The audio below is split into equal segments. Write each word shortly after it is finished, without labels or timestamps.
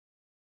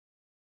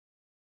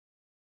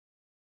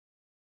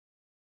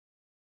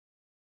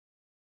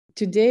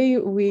today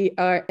we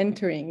are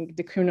entering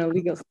the criminal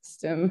legal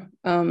system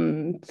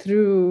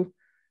through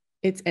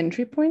its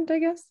entry point, I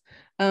guess,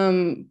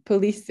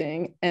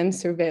 policing and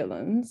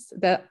surveillance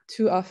that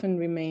too often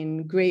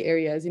remain gray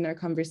areas in our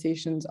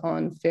conversations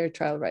on fair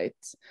trial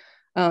rights,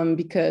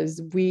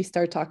 because we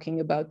start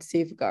talking about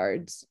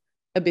safeguards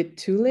a bit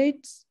too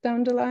late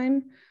down the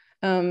line.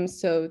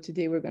 So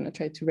today we're going to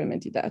try to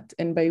remedy that.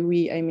 And by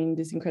we, I mean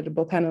these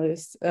incredible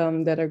panelists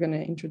that are going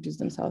to introduce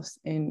themselves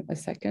in a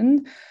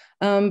second.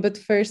 But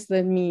first,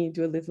 let me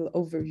do a little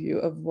overview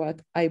of what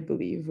I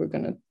believe we're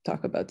going to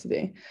talk about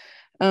today.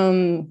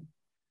 We're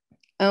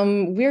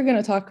going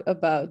to talk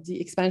about the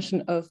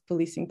expansion of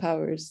policing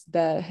powers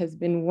that has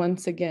been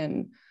once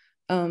again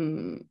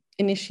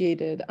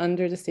initiated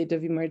under the state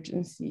of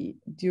emergency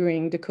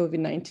during the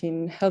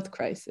COVID-19 health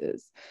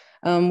crisis,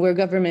 where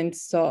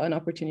governments saw an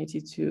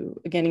opportunity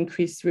to, again,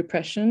 increase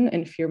repression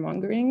and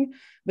fear-mongering.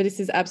 But this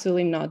is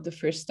absolutely not the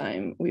first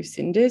time we've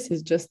seen this.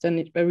 It's just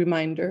a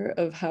reminder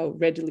of how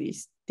readily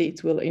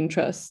states will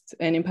entrust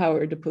and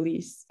empower the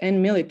police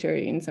and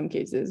military, in some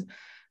cases,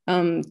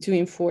 to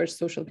enforce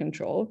social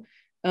control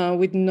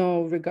with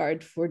no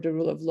regard for the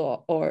rule of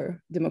law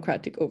or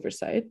democratic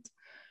oversight.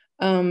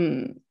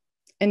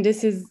 And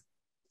this is,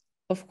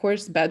 of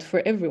course, bad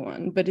for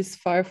everyone, but it's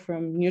far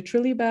from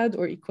neutrally bad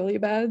or equally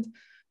bad.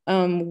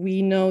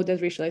 We know that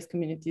racialized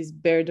communities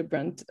bear the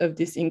brunt of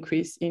this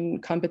increase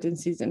in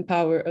competencies and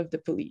power of the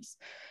police.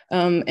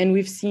 And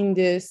we've seen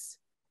this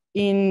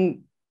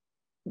in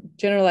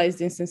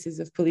generalized instances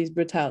of police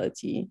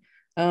brutality.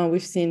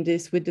 We've seen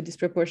this with the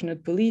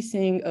disproportionate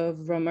policing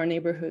of Roma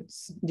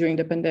neighborhoods during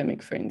the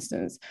pandemic, for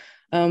instance.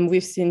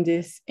 We've seen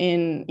this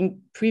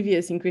in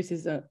previous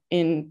increases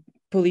in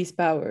police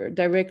power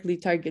directly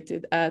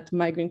targeted at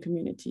migrant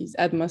communities,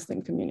 at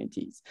Muslim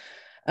communities.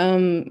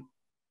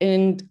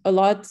 And a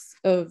lot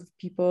of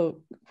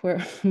people who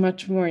are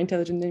much more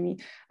intelligent than me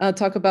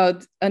talk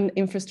about an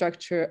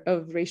infrastructure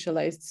of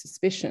racialized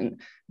suspicion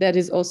that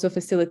is also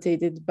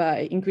facilitated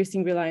by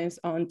increasing reliance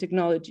on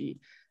technology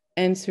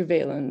and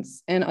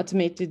surveillance and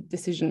automated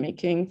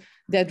decision-making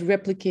that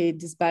replicate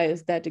this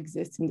bias that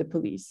exists in the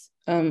police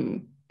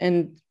and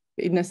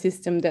in a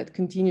system that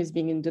continues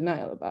being in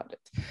denial about it.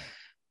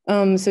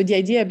 So the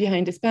idea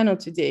behind this panel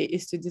today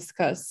is to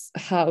discuss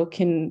how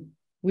can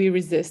we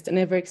resist an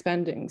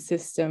ever-expanding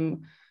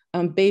system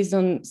based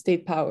on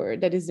state power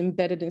that is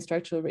embedded in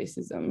structural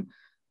racism,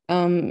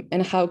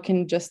 and how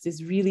can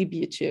justice really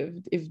be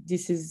achieved if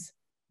this is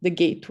the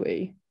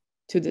gateway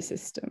to the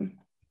system.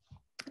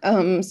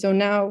 So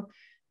now,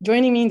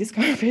 joining me in this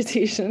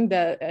conversation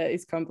that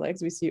is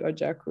complex, we see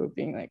Ojaku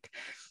being like,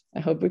 I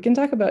hope we can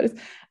talk about it.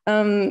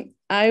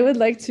 I would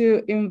like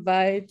to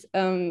invite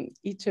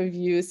each of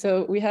you.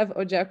 So we have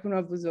Ojaku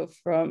Nabuzo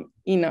from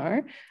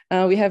INAR.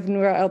 We have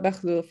Noura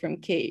El-Bakhlul from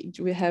CAGE.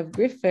 We have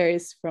Griff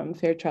Ferris from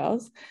Fair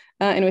Trials.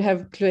 And we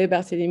have Chloé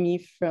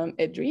Barthélemy from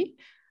EDRI.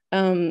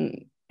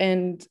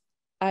 And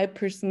I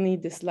personally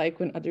dislike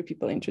when other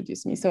people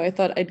introduce me. So I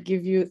thought I'd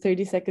give you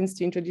 30 seconds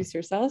to introduce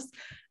yourselves.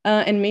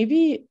 And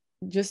maybe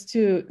just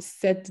to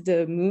set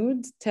the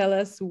mood, tell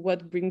us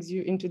what brings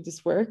you into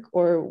this work,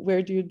 or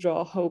where do you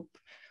draw hope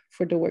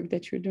for the work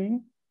that you're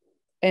doing?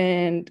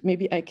 And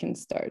maybe I can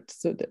start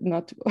so that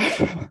not to go.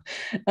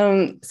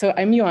 So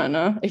I'm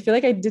Ioana. I feel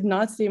like I did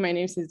not say my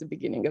name since the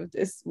beginning of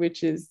this,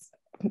 which is,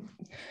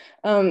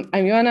 I'm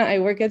Ioana. I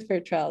work at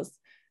Fair Trials.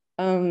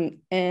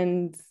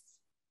 And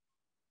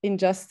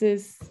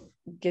injustice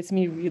gets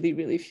me really,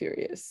 really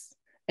furious.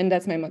 And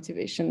that's my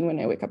motivation when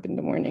I wake up in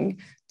the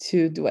morning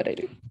to do what I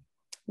do.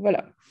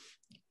 Voila.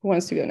 Who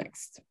wants to go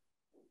next?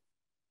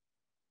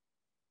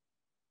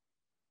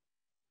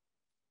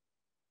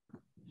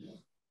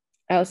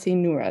 I'll say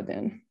Noura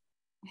then.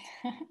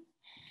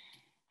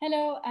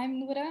 Hello, I'm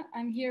Noura.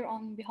 I'm here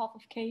on behalf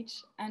of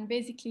CAGE, and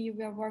basically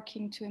we are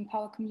working to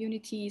empower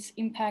communities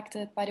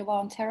impacted by the war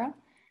on terror.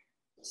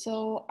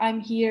 So I'm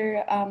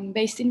here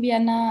based in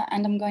Vienna,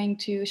 and I'm going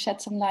to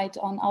shed some light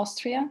on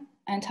Austria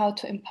and how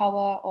to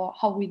empower, or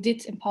how we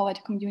did empower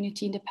the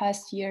community in the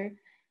past year,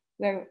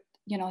 where,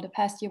 you know, the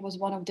past year was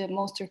one of the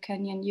most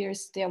draconian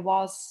years there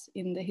was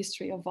in the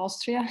history of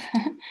Austria.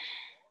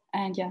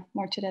 And yeah,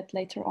 more to that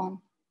later on.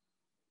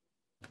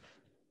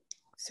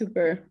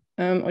 Super.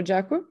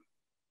 Ojaku?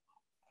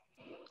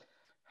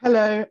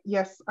 Hello,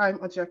 yes, I'm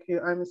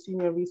Ojaku. I'm a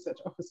senior research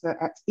officer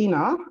at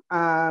INAR.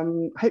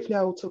 Hopefully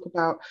I will talk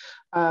about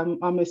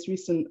our most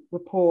recent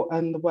report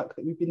and the work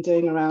that we've been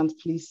doing around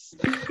police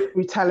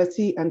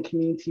brutality and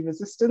community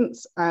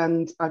resistance.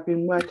 And I've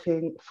been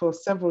working for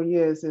several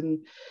years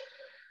in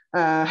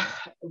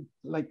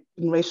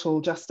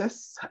racial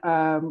justice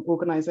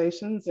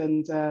organizations,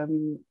 and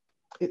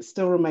it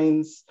still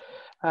remains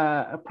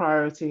a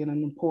priority and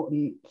an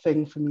important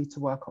thing for me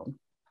to work on.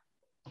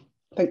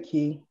 Thank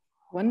you.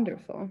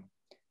 Wonderful.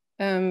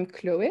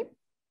 Chloé?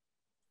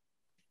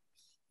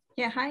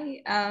 Yeah,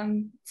 hi.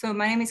 So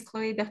my name is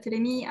Chloé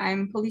Barthélemy.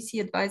 I'm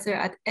policy advisor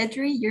at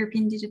EDRI,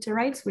 European Digital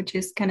Rights, which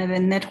is kind of a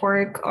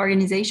network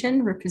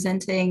organization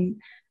representing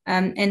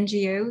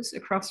NGOs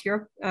across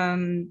Europe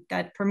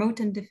that promote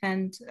and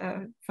defend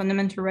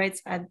fundamental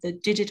rights at the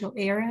digital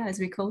era, as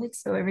we call it.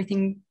 So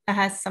everything that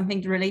has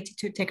something related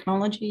to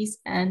technologies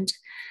and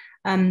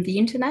the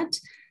internet.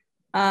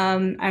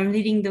 I'm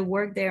leading the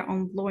work there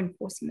on law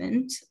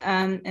enforcement.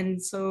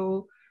 And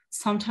so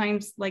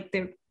sometimes like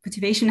the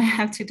motivation I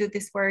have to do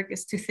this work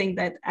is to think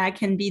that I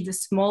can be the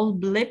small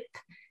blip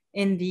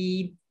in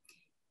the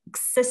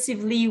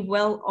excessively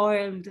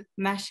well-oiled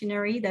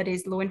machinery that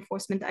is law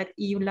enforcement at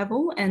EU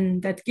level,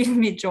 and that gives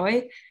me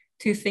joy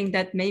to think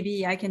that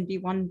maybe I can be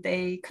one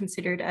day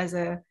considered as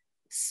a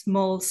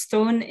small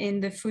stone in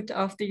the foot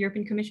of the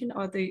European Commission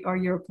or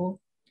Europol.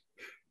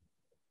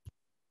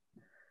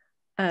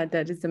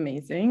 That is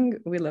amazing.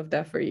 We love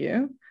that for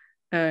you.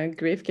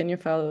 Griff, can you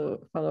follow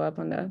up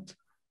on that?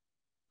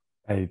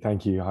 Hey,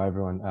 thank you. Hi,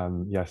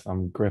 everyone. Yes,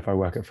 I'm Griff. I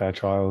work at Fair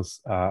Trials.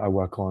 I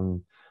work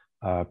on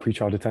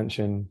pre-trial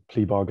detention,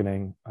 plea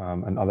bargaining,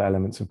 and other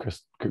elements of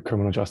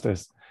criminal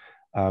justice.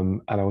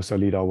 And I also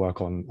lead our work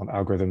on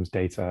algorithms,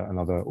 data, and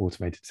other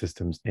automated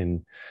systems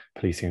in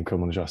policing and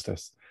criminal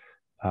justice.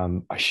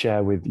 I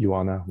share with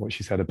Ioana what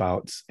she said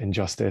about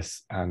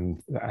injustice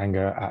and the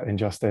anger at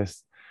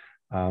injustice.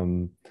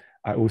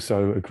 I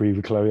also agree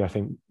with Chloe. I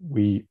think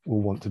we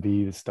all want to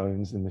be the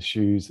stones in the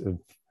shoes of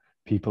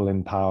people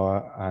in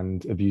power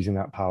and abusing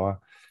that power.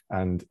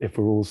 And if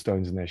we're all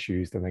stones in their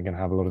shoes, then they're going to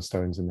have a lot of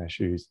stones in their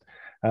shoes.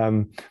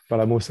 But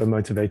I'm also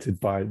motivated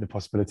by the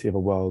possibility of a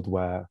world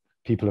where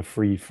people are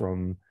free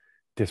from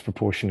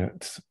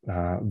disproportionate,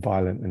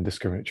 violent and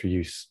discriminatory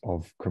use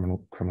of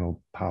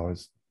criminal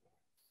powers.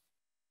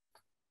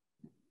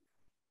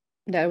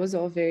 That was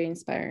all very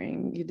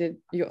inspiring.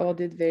 You all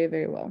did very,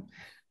 very well.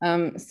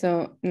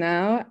 So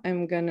now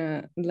I'm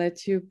gonna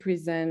let you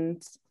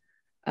present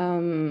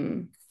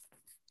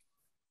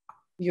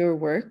your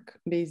work,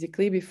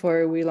 basically,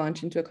 before we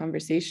launch into a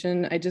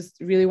conversation. I just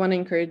really want to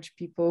encourage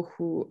people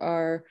who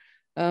are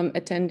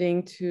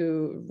attending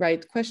to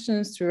write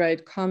questions, to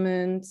write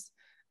comments.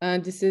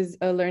 This is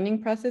a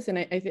learning process, and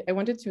I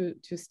wanted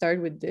to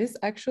start with this.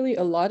 Actually,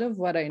 a lot of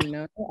what I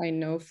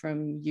know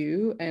from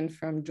you and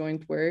from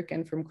joint work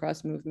and from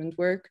cross-movement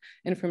work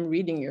and from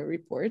reading your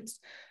reports.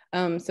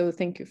 So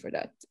thank you for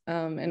that.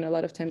 And a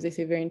lot of times they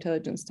say very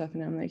intelligent stuff,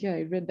 and I'm like, yeah,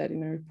 I read that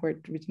in a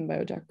report written by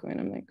Ojaku,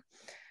 and I'm like,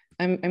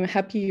 I'm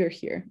happy you're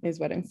here, is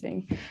what I'm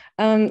saying.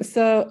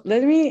 So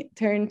let me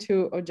turn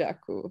to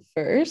Ojaku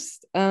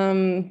first.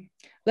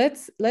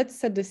 Let's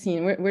set the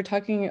scene. We're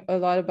talking a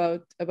lot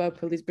about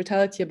police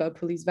brutality, about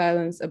police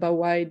violence, about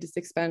why this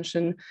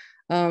expansion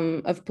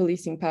of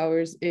policing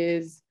powers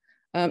is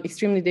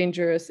extremely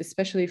dangerous,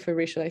 especially for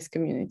racialized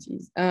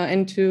communities.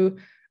 And to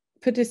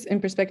put this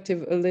in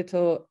perspective a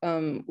little,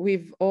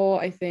 we've all,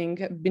 I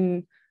think,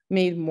 been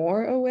made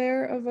more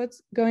aware of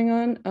what's going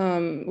on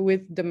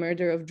with the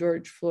murder of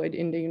George Floyd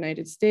in the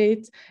United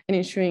States and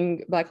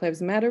ensuring Black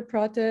Lives Matter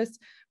protests.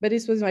 But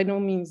this was by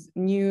no means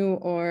new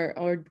or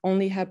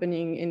only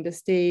happening in the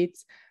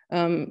States.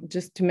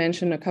 Just to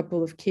mention a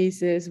couple of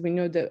cases, we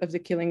know of the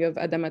killing of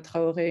Adama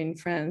Traoré in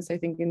France, I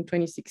think in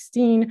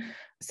 2016.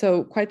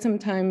 So quite some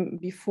time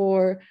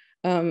before.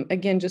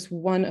 Again, just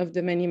one of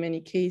the many, many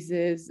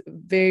cases.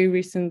 Very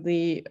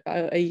recently,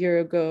 a year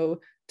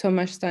ago,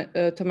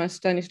 Tomasz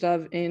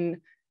Stanislav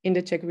in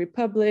the Czech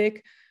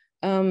Republic.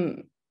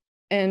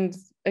 And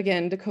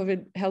again, the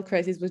COVID health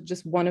crisis was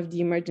just one of the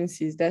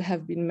emergencies that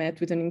have been met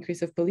with an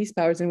increase of police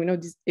powers. And we know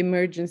these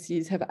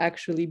emergencies have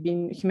actually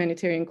been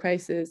humanitarian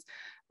crises.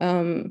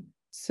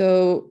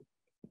 So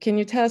can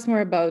you tell us more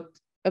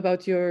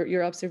about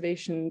your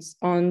observations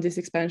on this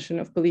expansion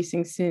of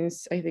policing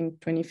since, I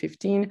think,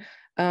 2015,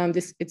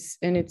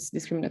 its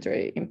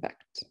discriminatory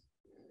impact?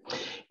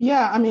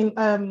 Yeah, I mean,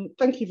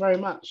 thank you very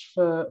much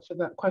for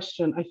that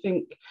question. I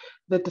think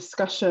the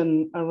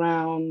discussion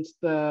around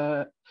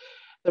the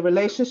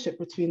relationship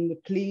between the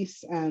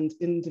police and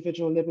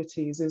individual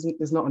liberties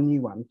is not a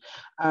new one.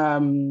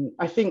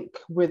 I think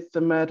with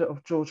the murder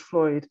of George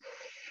Floyd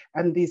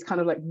and these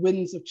kind of like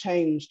winds of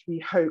change, we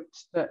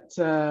hoped that,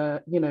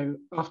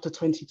 after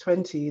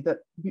 2020, that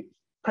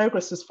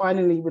progress was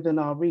finally within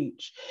our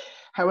reach.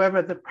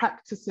 However, the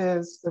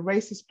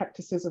racist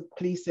practices of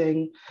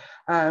policing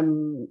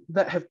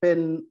that have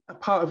been a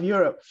part of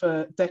Europe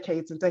for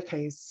decades and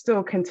decades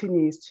still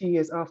continues 2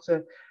 years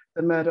after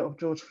the murder of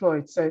George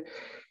Floyd. So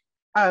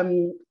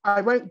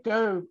I won't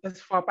go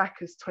as far back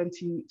as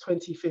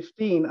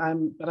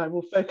 2015, but I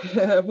will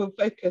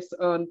focus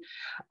on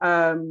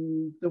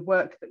the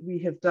work that we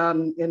have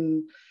done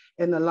in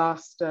the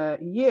last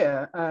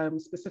year,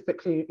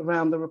 specifically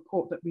around the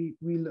report that we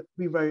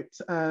wrote,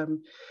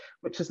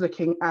 which is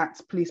looking at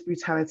police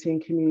brutality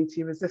and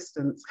community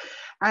resistance.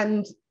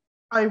 And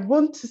I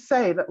want to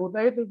say that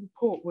although the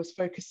report was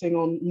focusing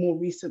on more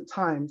recent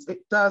times, it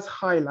does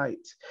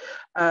highlight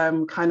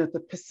kind of the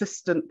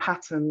persistent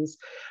patterns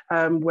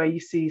where you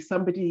see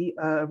somebody,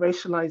 a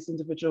racialized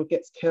individual,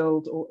 gets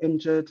killed or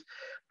injured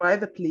by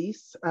the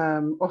police.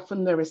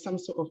 Often there is some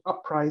sort of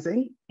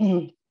uprising.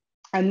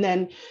 And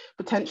then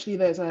potentially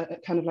there's a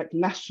kind of like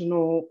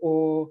national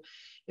or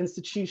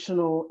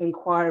institutional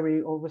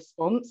inquiry or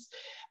response.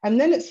 And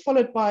then it's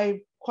followed by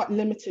quite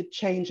limited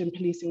change in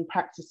policing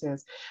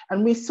practices.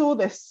 And we saw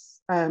this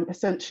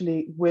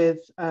essentially with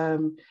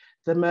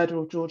the murder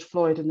of George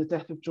Floyd and the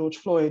death of George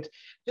Floyd.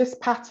 This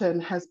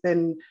pattern has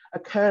been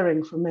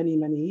occurring for many,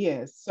 many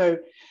years. So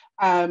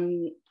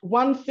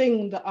one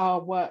thing that our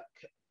work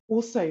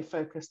also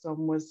focused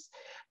on was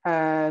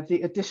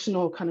the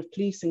additional kind of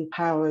policing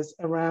powers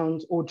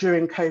around or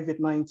during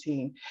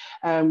COVID-19,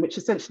 which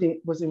essentially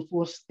was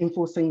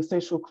enforcing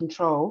social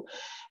control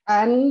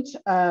and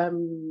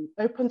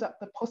opened up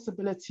the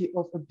possibility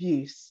of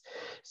abuse.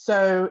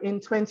 So in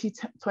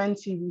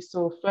 2020, we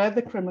saw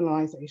further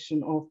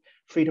criminalization of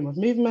freedom of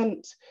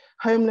movement,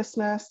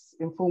 homelessness,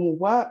 informal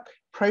work,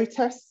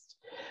 protest,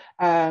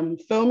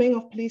 filming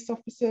of police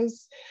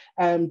officers,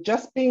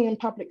 just being in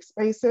public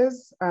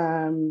spaces,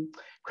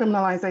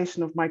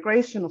 criminalization of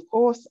migration, of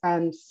course,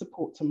 and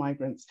support to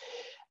migrants.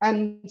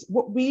 And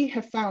what we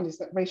have found is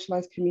that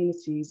racialized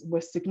communities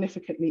were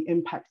significantly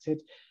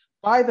impacted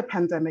by the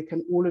pandemic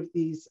and all of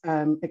these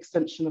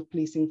extension of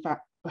policing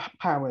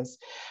powers.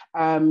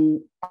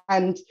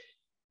 And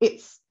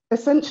it's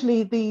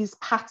essentially these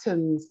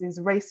patterns, these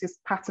racist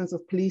patterns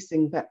of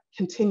policing that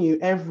continue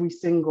every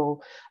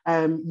single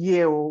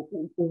year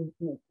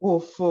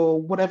or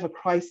for whatever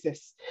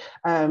crisis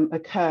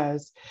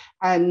occurs.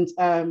 And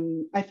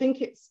I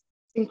think it's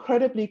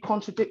incredibly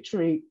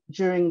contradictory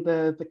during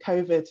the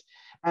COVID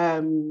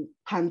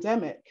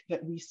pandemic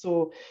that we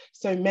saw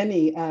so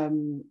many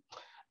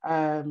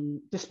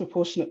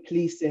disproportionate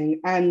policing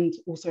and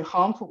also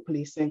harmful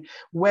policing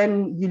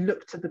when you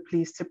look to the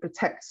police to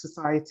protect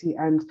society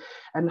and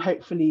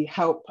hopefully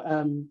help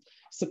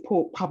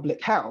support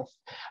public health.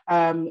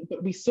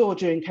 But we saw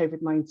during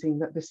COVID-19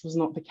 that this was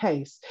not the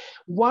case.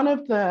 One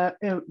of the,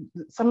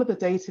 some of the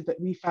data that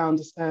we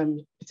found,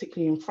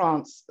 particularly in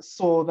France,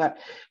 saw that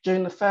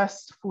during the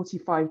first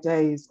 45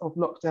 days of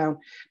lockdown,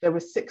 there were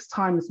 6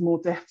 times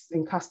more deaths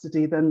in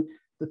custody than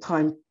the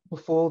time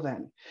before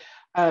then.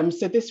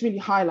 So this really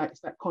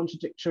highlights that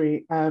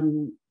contradictory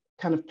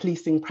kind of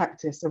policing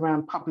practice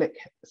around public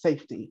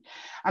safety.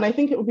 And I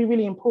think it will be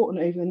really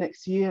important over the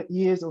next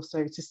years or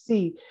so to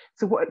see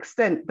to what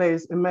extent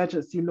those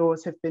emergency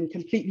laws have been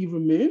completely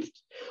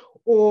removed,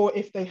 or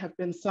if they have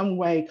been some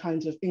way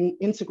kind of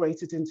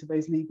integrated into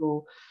those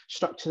legal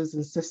structures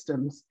and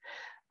systems.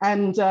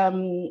 And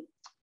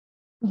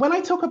when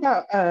I talk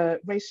about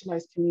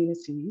racialized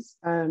communities,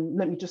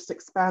 let me just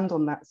expand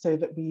on that so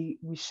that we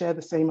share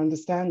the same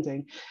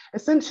understanding.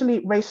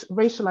 Essentially,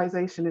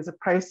 racialization is a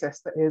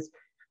process that is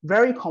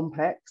very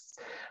complex,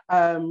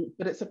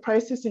 but it's a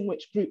process in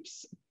which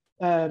groups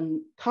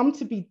come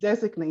to be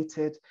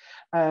designated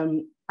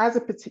as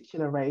a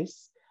particular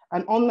race,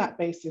 and on that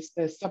basis,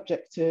 they're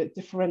subject to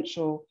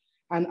differential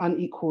and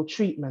unequal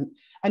treatment.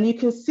 And you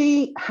can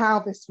see how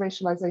this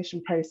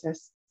racialization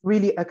process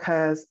really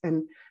occurs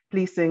in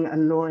policing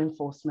and law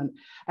enforcement.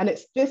 And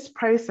it's this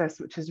process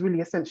which is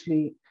really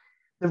essentially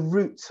the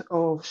root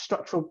of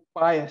structural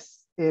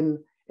bias in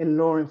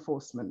law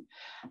enforcement.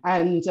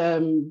 And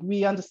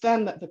we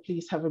understand that the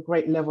police have a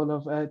great level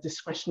of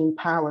discretionary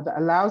power that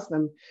allows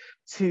them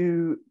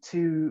to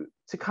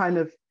kind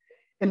of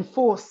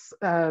enforce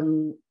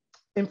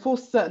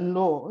certain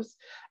laws,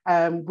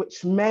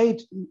 which may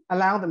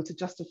allow them to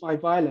justify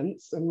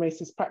violence and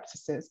racist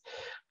practices.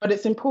 But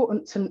it's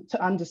important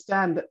to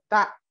understand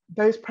that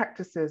those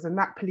practices and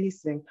that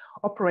policing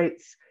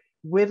operates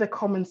with a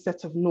common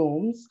set of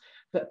norms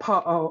that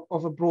part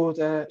of a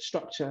broader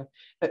structure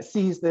that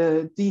sees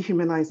the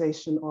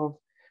dehumanization of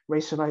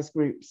racialized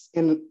groups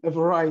in a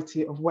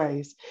variety of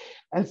ways.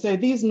 And so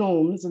these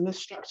norms and this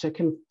structure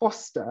can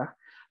foster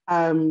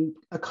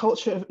a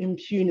culture of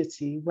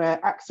impunity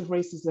where acts of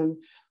racism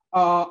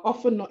are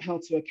often not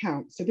held to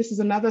account. So this is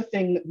another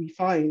thing that we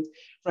find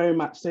very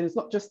much. So it's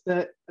not just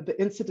the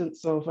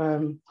incidence of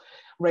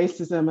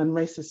racism and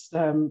racist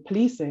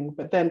policing,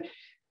 but then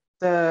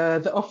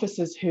the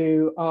officers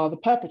who are the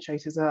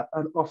perpetrators are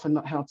often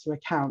not held to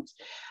account.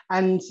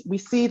 And we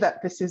see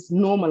that this is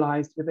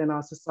normalized within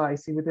our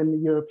society, within the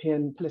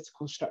European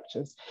political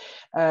structures,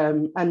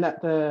 and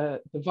that the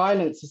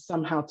violence is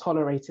somehow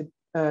tolerated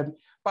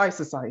by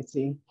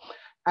society.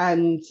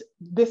 And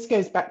this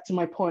goes back to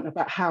my point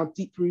about how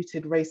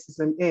deep-rooted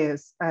racism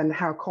is and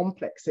how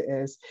complex it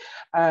is,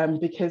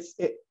 because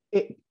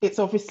it's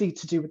obviously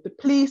to do with the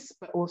police,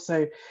 but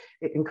also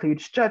it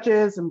includes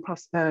judges and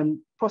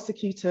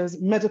prosecutors,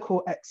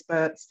 medical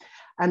experts,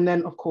 and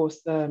then of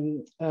course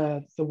the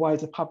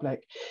wider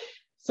public.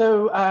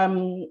 So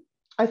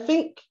I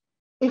think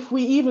if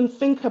we even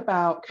think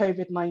about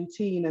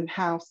COVID-19 and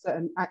how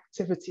certain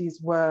activities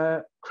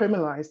were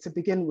criminalized to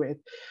begin with,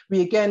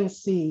 we again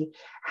see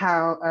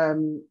how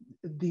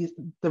the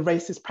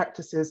racist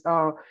practices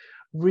are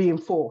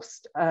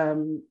reinforced.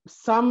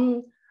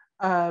 Some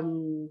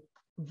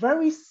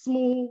very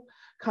small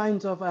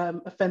kind of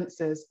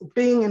offences,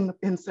 being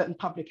in certain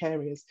public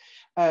areas,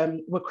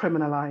 were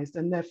criminalised.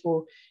 And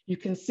therefore, you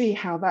can see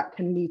how that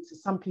can lead to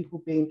some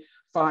people being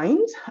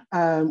fined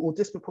or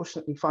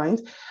disproportionately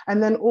fined,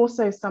 and then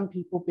also some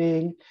people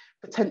being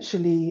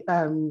potentially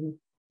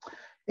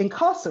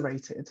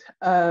incarcerated.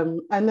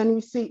 And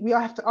then we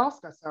have to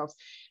ask ourselves,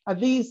 are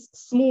these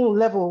small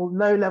level,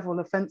 low level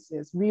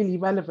offences really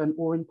relevant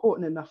or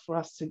important enough for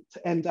us to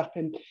end up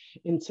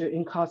into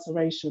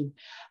incarceration?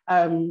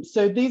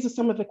 So these are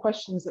some of the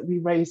questions that we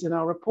raise in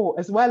our report,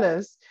 as well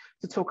as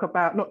to talk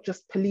about not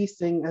just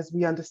policing as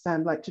we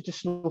understand like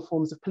traditional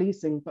forms of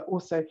policing, but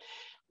also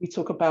we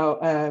talk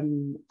about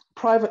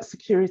private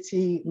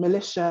security,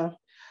 militia,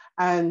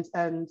 and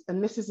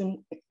this is,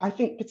 I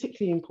think,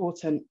 particularly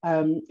important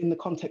in the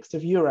context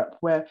of Europe,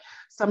 where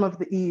some of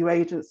the EU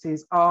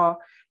agencies are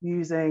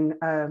using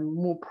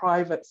more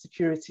private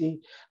security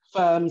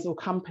firms or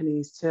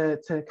companies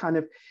to kind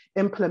of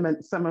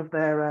implement some of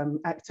their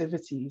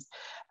activities,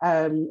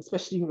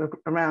 especially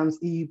around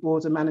EU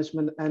border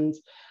management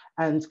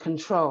and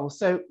control.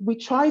 So we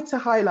try to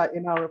highlight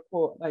in our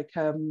report like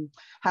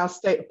how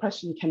state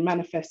oppression can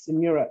manifest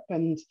in Europe,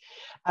 and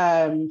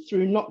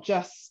through not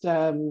just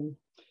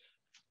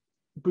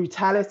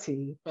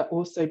brutality, but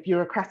also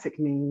bureaucratic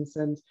means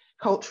and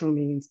cultural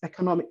means,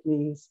 economic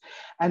means,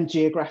 and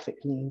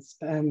geographic means.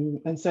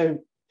 And so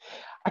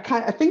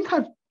I think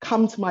I've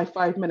come to my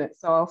 5 minutes,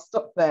 so I'll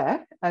stop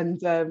there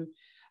and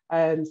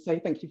say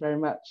thank you very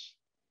much.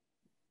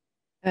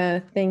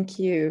 Thank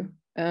you.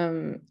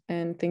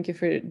 And thank you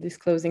for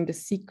disclosing the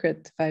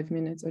secret 5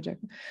 minutes,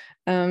 Ojako.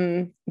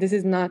 This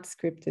is not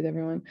scripted,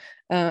 everyone.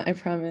 I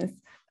promise.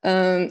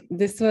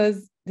 This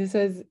was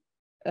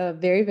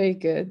very, very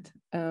good.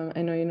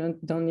 I know you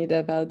don't need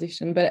a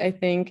validation, but I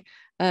think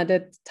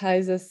that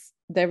ties us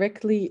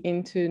directly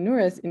into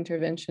Noura's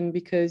intervention,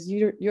 because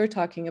you're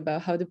talking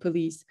about how the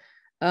police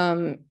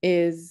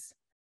is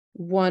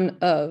one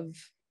of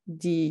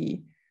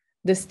the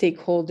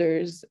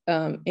stakeholders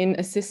in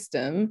a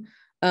system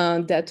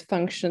that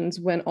functions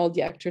when all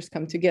the actors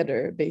come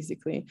together,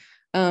 basically.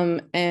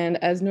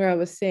 And as Noura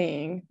was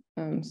saying,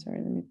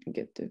 sorry, let me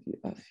get the view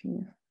off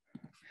here.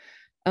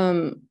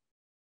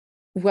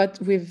 What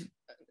we've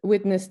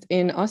witnessed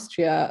in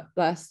Austria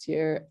last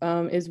year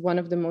is one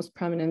of the most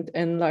prominent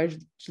and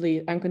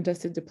largely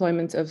uncontested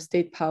deployments of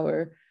state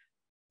power,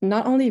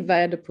 not only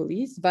via the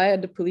police,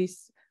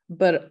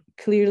 but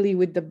clearly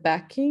with the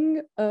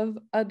backing of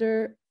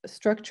other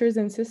structures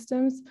and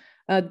systems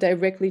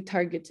directly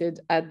targeted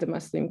at the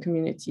Muslim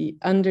community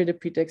under the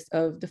pretext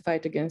of the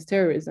fight against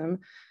terrorism.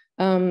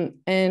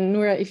 And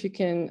Noura, if you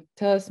can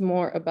tell us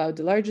more about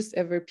the largest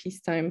ever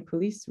peacetime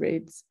police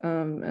raids,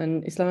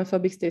 an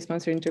Islamophobic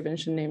state-sponsored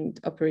intervention named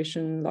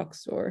Operation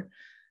Luxor.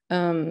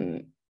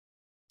 I'll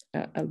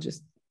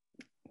just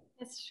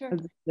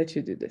let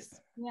you do this.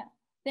 Yeah,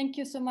 thank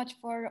you so much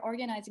for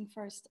organizing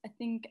first. I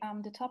think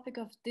the topic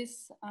of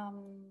this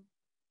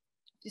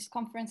this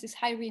conference is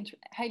highly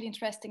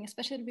interesting,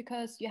 especially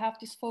because you have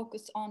this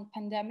focus on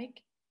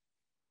pandemic.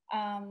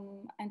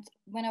 And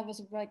when I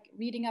was like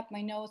reading up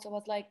my notes, I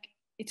was like,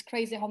 it's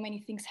crazy how many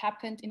things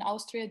happened in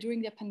Austria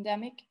during the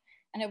pandemic.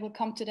 And I will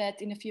come to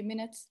that in a few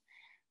minutes.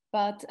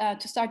 But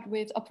to start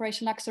with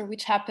Operation Luxor,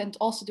 which happened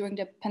also during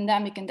the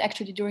pandemic and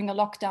actually during a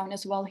lockdown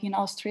as well here in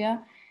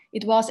Austria.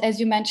 It was, as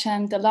you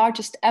mentioned, the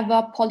largest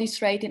ever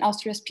police raid in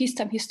Austria's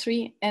peacetime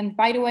history. And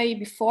by the way,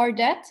 before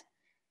that,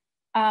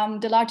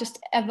 the largest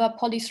ever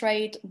police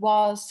raid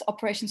was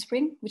Operation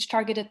Spring, which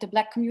targeted the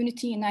Black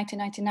community in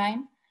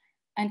 1999.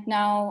 And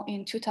now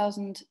in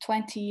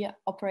 2020,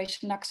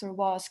 Operation Luxor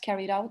was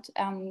carried out,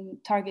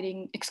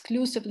 targeting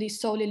exclusively,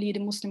 solely the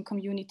Muslim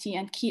community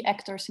and key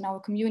actors in our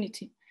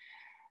community.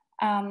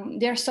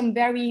 There are some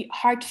very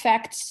hard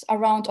facts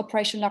around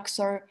Operation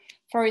Luxor.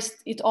 First,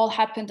 it all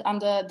happened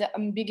under the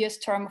ambiguous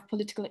term of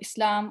political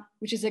Islam,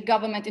 which is a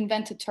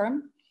government-invented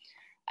term.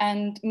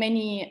 And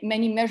many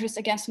measures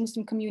against the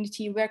Muslim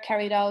community were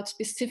carried out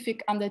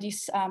specific under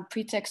this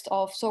pretext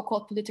of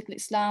so-called political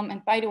Islam.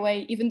 And by the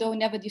way, even though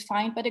never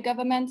defined by the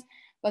government,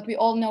 but we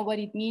all know what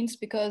it means,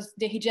 because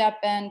the hijab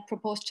ban,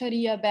 proposed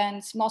Sharia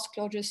bans, mosque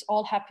closures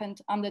all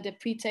happened under the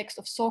pretext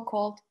of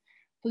so-called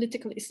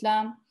political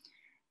Islam.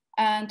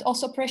 And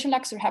also Operation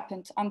Luxor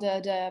happened under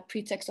the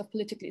pretext of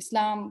political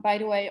Islam. By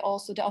the way,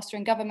 also the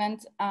Austrian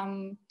government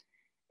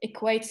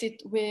equates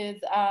it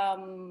with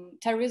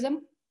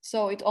terrorism.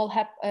 So it all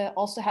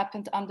also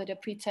happened under the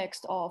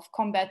pretext of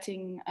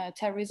combating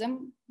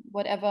terrorism,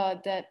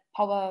 whatever the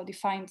power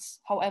defines,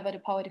 however the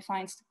power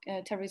defines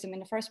terrorism in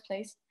the first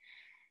place.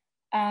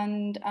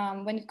 And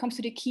when it comes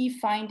to the key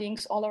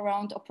findings all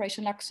around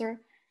Operation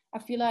Luxor, I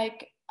feel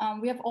like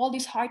we have all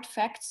these hard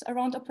facts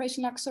around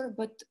Operation Luxor,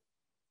 but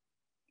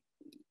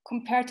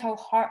compared to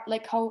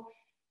how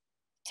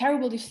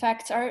terrible these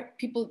facts are,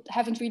 people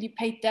haven't really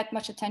paid that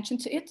much attention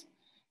to it.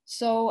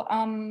 So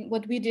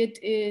what we did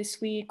is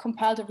we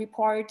compiled a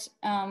report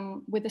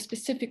with a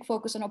specific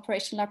focus on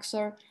Operation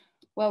Luxor,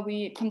 where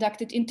we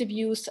conducted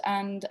interviews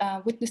and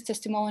witness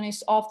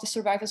testimonies of the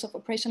survivors of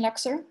Operation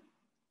Luxor.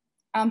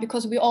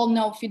 because we all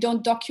know if you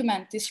don't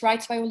document these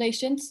rights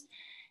violations,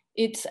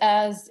 it's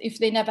as if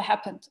they never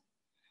happened.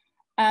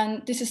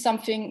 And this is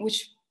something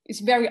which is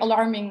very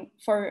alarming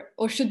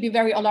or should be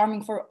very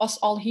alarming for us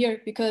all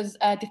here, because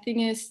the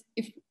thing is,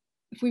 if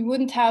we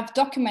wouldn't have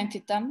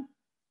documented them,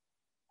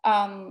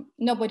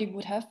 nobody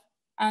would have.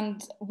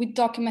 And we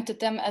documented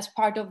them as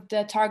part of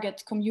the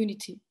target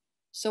community.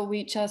 So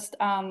we just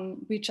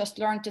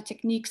learned the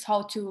techniques,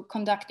 how to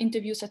conduct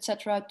interviews,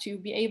 etc., to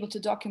be able to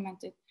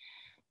document it.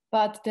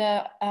 But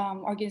the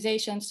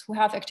organizations who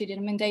have actually the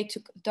mandate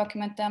to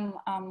document them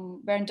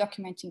weren't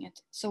documenting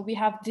it. So we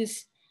have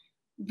this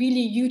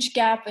really huge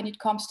gap when it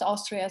comes to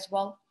Austria as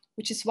well,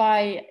 which is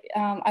why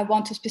I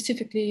want to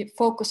specifically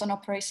focus on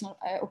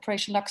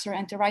Operation Luxor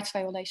and the rights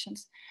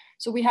violations.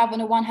 So we have on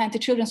the one hand the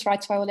children's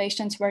rights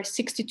violations, where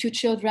 62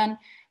 children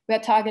were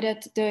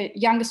targeted. The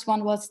youngest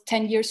one was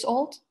 10 years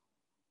old,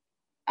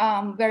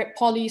 where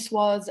police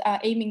was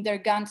aiming their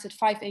guns at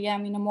 5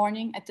 a.m. in the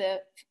morning at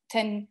the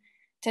 10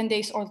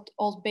 days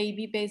old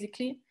baby,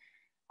 basically.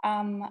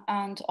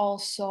 And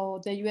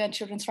also the UN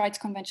Children's Rights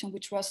Convention,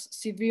 which was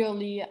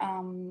severely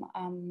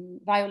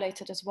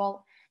violated as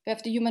well. We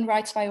have the human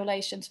rights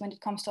violations when it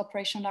comes to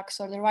Operation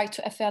Luxor, the right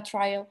to a fair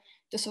trial.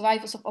 The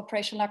survivors of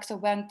Operation Luxor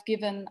weren't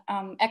given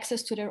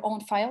access to their own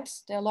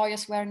files. Their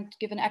lawyers weren't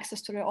given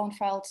access to their own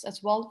files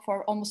as well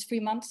for almost 3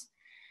 months.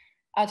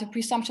 The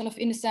presumption of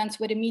innocence,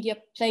 where the media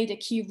played a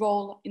key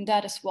role in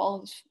that as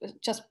well,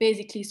 just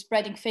basically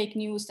spreading fake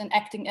news and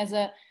acting as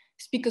a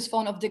speaker's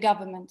phone of the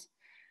government.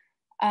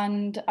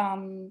 And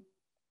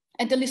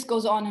the list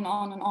goes on and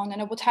on and on.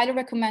 And I would highly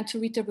recommend to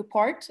read the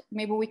report.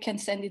 Maybe we can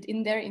send it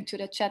in there into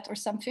the chat or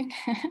something.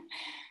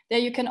 There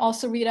you can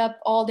also read up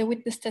all the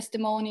witness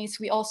testimonies.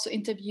 We also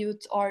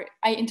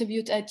I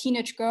interviewed a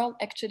teenage girl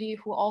actually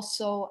who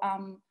also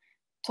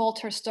told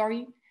her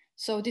story.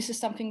 So this is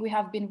something we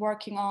have been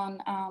working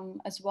on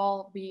as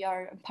well. We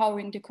are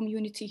empowering the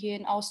community here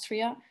in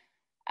Austria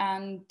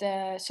and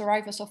the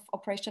survivors of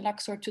Operation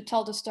Luxor to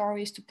tell the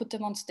stories, to put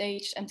them on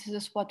stage. And this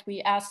is what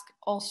we ask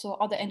also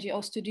other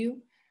NGOs to do,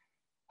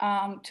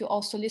 to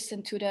also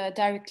listen to the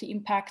directly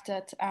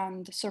impacted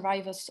and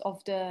survivors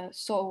of the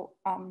so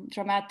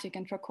dramatic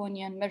and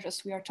draconian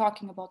measures we are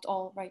talking about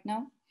all right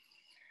now.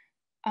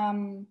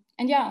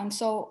 And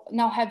so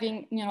now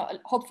having,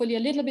 hopefully a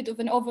little bit of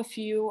an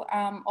overview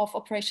of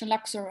Operation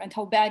Luxor and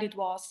how bad it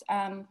was,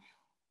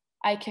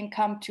 I can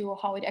come to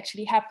how it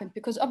actually happened,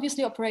 because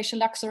obviously Operation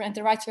Luxor and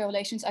the rights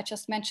violations I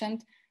just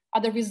mentioned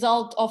are the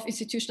result of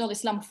institutional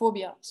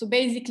Islamophobia. So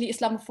basically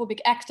Islamophobic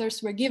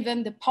actors were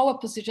given the power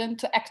position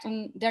to act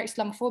on their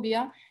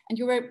Islamophobia. And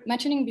you were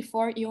mentioning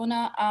before,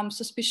 Iona,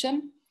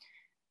 suspicion,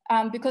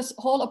 because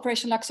whole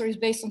Operation Luxor is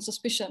based on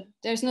suspicion.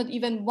 There's not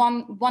even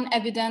one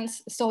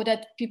evidence so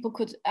that people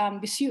could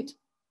be sued.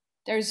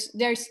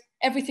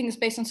 Everything is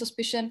based on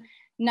suspicion.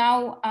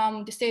 Now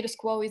the status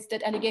quo is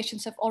that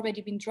allegations have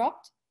already been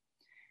dropped,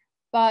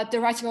 but the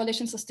rights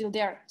violations are still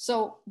there.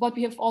 So what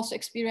we have also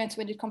experienced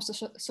when it comes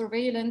to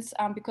surveillance,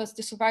 because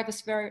the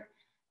survivors were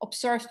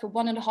observed for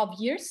 1.5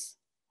 years,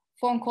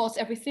 phone calls,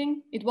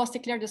 everything, it was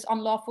declared as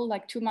unlawful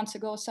like 2 months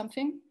ago or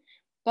something,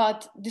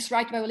 but this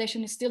right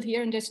violation is still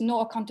here and there's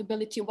no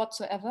accountability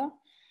whatsoever.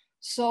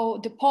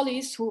 So the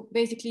police who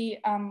basically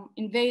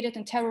invaded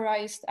and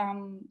terrorized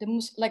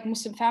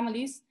Muslim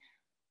families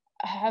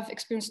have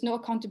experienced no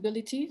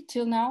accountability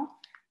till now,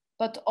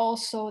 but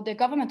also the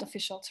government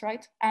officials,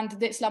 right? And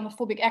the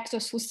Islamophobic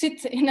actors who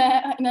sit in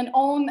an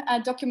own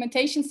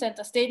documentation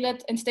center,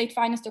 state-led and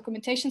state-financed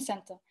documentation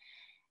center.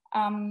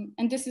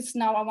 And this is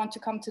now, I want to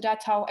come to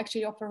that, how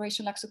actually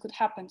Operation Luxor could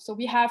happen. So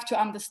we have to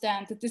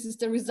understand that this is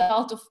the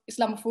result of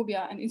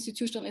Islamophobia and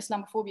institutional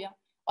Islamophobia.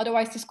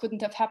 Otherwise, this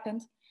couldn't have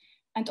happened.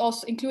 And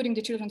also including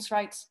the children's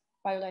rights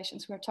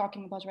violations we're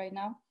talking about right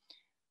now.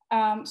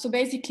 So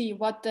basically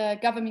what the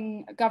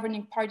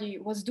governing party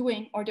was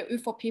doing, or the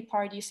ÖVP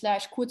party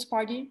 / Kurz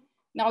party,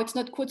 now it's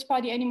not Kurz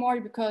party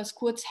anymore because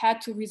Kurz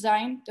had to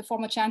resign, the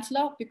former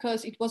chancellor,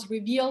 because it was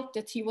revealed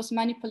that he was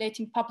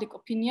manipulating public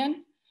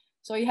opinion.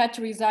 So he had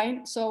to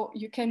resign. So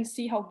you can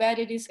see how bad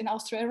it is in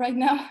Austria right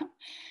now.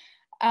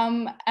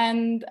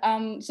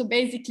 So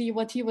basically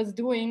what he was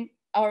doing,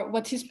 or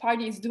what his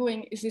party is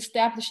doing, is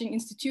establishing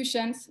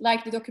institutions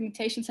like the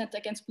Documentation Center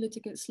Against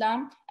Political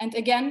Islam. And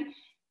again,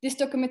 this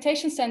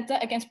Documentation Center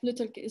Against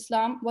Political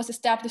Islam was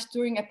established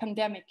during a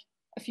pandemic,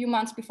 a few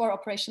months before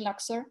Operation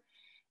Luxor,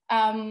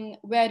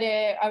 where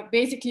they are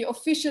basically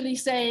officially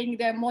saying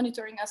they're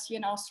monitoring us here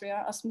in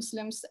Austria as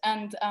Muslims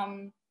and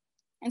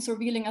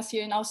surveilling us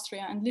here in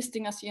Austria and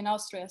listing us here in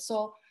Austria.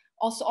 So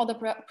also other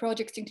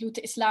projects include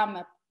the Islam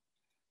Map,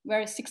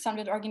 where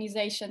 600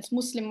 organizations,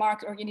 Muslim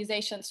marked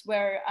organizations,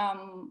 were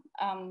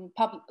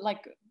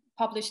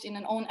published in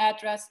an own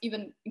address,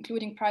 even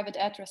including private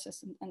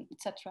addresses and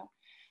etc.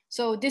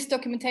 So this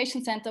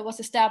documentation center was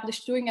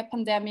established during a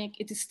pandemic.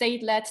 It is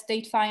state-led,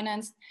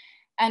 state-financed,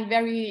 and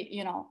very,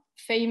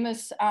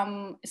 famous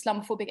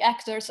Islamophobic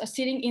actors are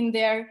sitting in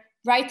there,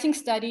 writing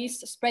studies,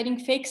 spreading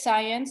fake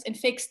science and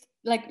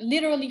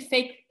literally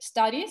fake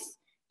studies,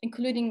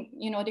 including,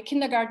 the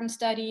kindergarten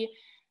study,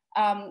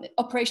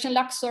 Operation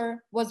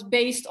Luxor was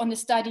based on the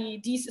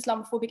study these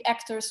Islamophobic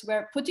actors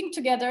were putting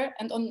together,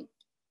 and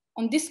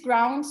on these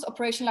grounds,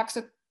 Operation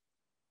Luxor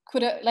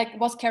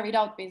was carried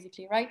out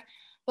basically, right?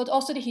 But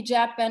also the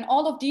hijab ban,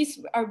 all of these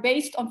are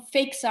based on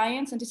fake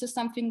science, and this is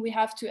something we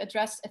have to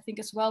address, I think,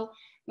 as well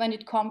when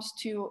it comes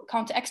to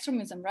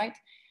counter-extremism, right?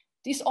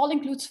 This all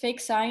includes fake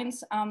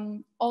science.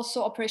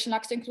 Also, Operation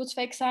Luxor includes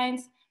fake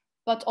science,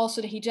 but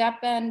also the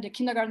hijab ban, the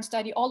kindergarten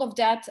study, all of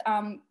that,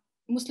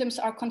 Muslims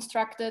are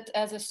constructed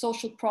as a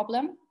social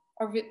problem,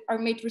 or are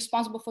made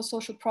responsible for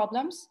social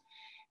problems.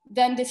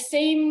 Then the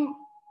same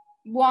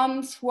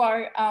ones who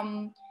are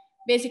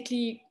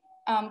basically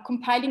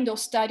compiling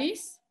those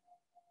studies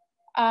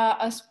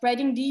are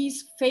spreading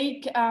these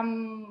fake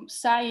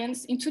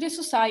science into the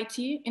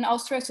society. In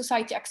Austria,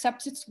 society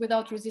accepts it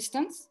without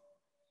resistance.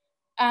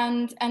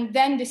 And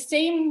then the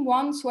same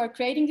ones who are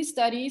creating these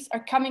studies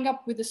are coming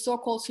up with the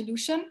so-called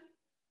solution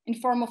in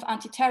form of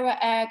Anti-Terror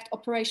Act,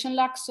 Operation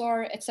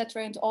Luxor,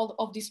 etc., and all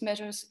of these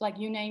measures, like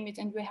you name it,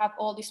 and we have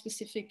all these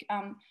specific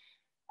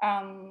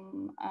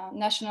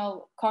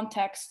national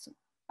context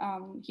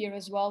here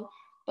as well.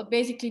 But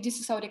basically, this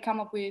is how they come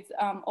up with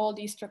all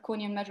these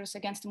draconian measures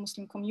against the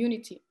Muslim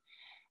community.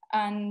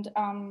 And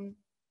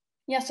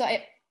yeah, so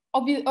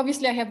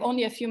obviously I have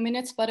only a few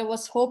minutes, but I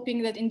was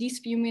hoping that in these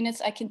few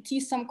minutes I can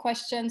tease some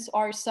questions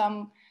or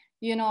some,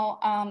 you know,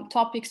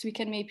 topics we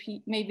can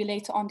maybe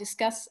later on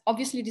discuss.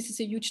 Obviously, this is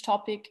a huge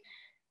topic,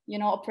 you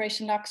know,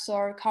 Operation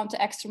Luxor,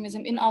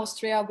 counter-extremism in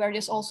Austria, where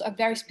there's also a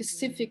very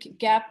specific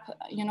gap,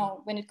 you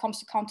know, when it comes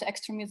to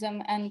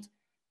counter-extremism, and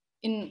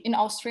in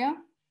Austria.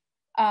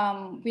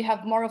 We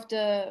have more of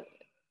the,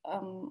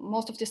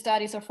 most of the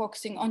studies are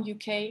focusing on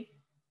UK,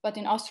 but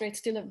in Austria it's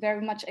still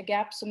very much a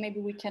gap. So maybe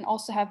we can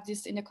also have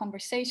this in a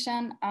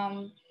conversation.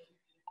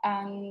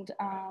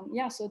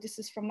 Yeah, so this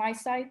is from my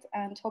side,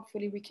 and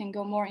hopefully we can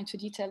go more into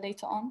detail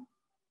later on.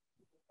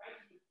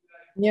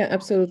 Yeah,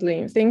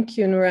 absolutely. Thank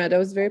you, Noura. That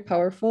was very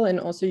powerful. And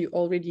also you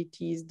already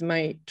teased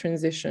my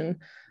transition.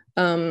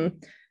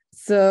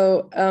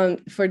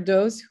 For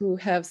those who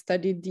have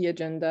studied the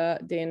agenda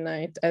day and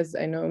night, as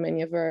I know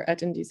many of our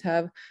attendees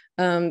have,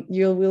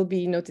 you will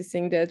be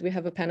noticing that we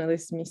have a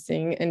panelist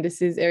missing, and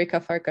this is Erika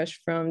Farkas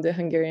from the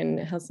Hungarian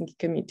Helsinki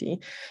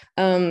Committee,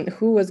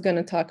 who was going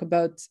to talk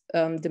about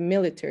the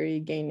military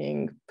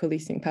gaining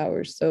policing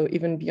powers. So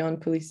even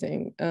beyond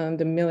policing,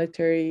 the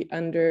military,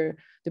 under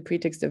the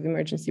pretext of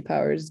emergency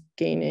powers,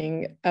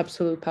 gaining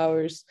absolute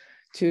powers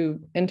to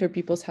enter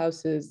people's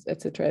houses,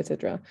 etc.,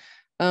 etc.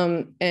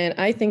 And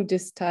I think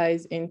this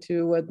ties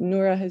into what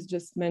Noura has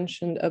just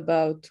mentioned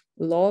about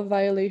law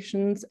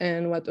violations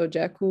and what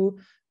Ojaku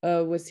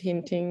was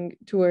hinting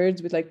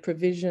towards, with like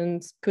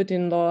provisions put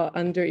in law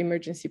under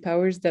emergency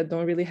powers that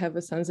don't really have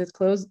a sunset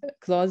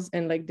clause,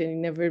 and like they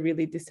never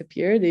really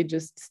disappear, they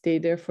just stay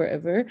there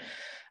forever.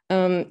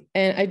 And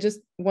I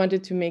just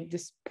wanted to make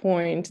this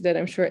point that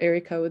I'm sure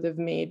Erika would have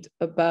made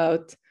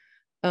about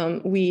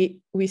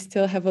we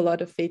still have a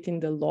lot of faith in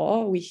the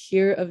law. We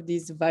hear of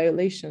these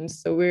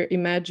violations, so we're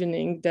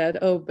imagining that,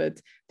 oh, but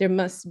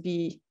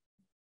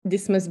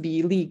this must be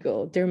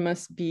illegal, there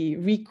must be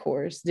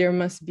recourse, there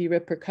must be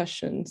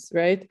repercussions,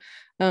 right?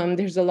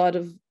 There's a lot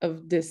of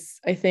this,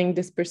 I think,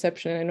 this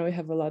perception. I know we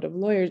have a lot of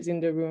lawyers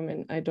in the room,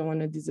 and I don't want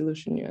to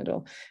disillusion you at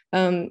all,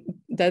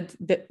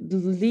 that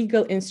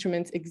legal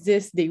instruments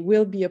exist, they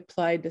will be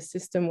applied, the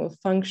system will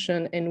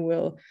function and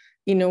will,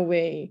 in a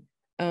way,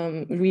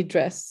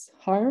 redress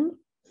harm.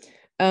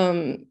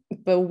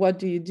 But what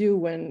do you do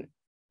when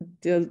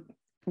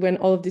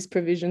all of these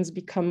provisions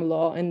become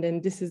law, and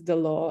then this is the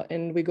law,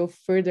 and we go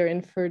further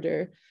and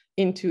further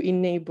into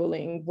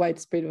enabling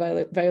widespread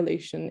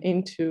violation,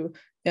 into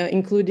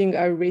including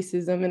our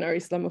racism and our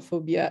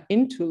Islamophobia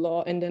into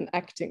law, and then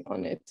acting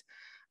on it,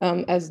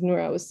 as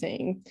Noura was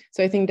saying.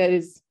 So I think that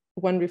is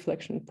one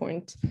reflection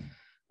point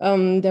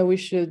that we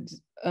should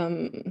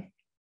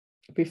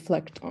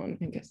reflect on,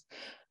 I guess.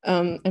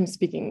 I'm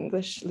speaking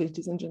English,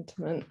 ladies and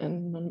gentlemen,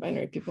 and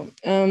non-binary people.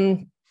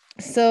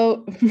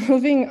 So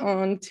moving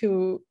on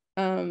to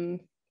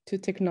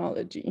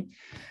technology,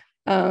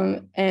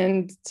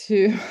 and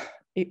to,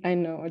 I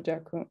know,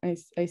 Ojaku,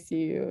 I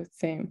see you,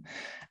 same.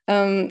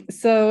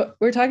 So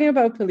we're talking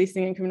about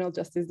policing and criminal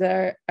justice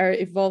that are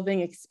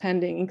evolving,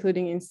 expanding,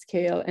 including in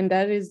scale, and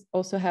that is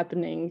also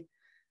happening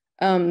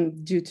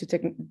due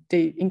to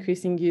the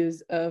increasing use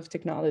of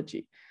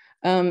technology.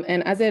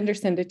 And as I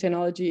understand it,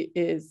 technology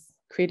is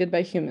created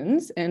by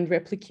humans and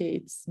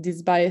replicates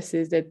these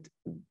biases that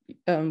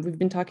we've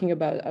been talking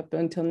about up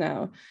until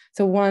now.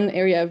 So one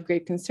area of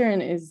great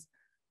concern is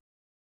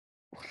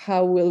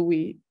how will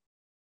we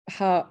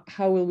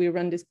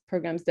run these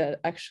programs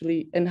that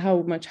actually, and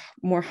how much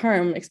more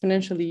harm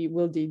exponentially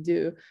will they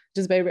do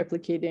just by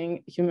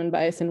replicating human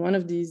bias. And one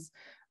of these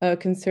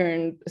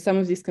some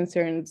of these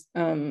concerns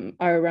are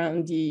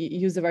around the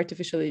use of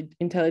artificial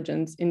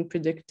intelligence in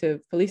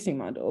predictive policing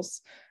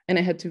models. And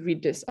I had to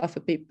read this off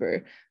a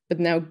paper, but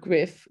now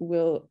Griff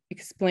will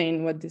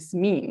explain what this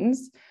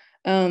means,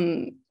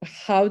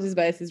 how this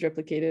bias is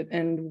replicated,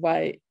 and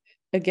why,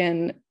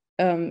 again,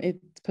 it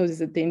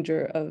poses a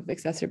danger of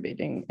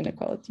exacerbating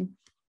inequality.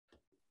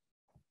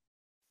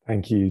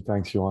 Thank you.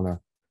 Thanks, Joanna.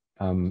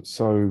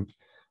 So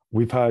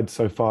we've heard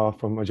so far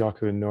from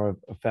Ojaku and Nora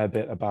a fair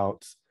bit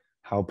about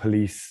how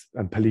police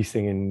and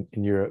policing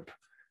in Europe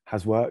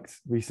has worked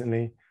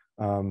recently.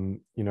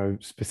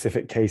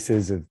 Specific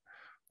cases of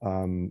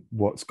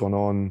what's gone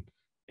on,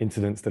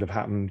 incidents that have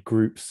happened,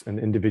 groups and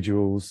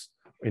individuals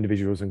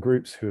and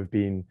groups who have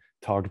been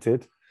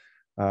targeted,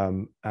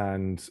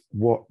 and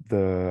what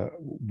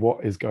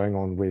is going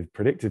on with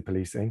predictive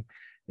policing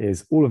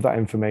is all of that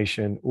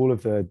information, all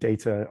of the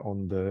data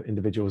on the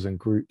individuals and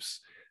groups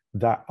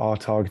that are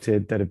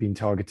targeted, that have been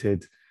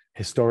targeted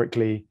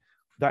historically.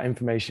 That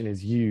information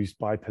is used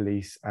by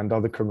police and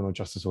other criminal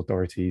justice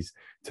authorities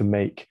to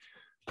make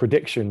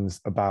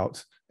predictions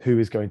about who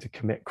is going to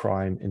commit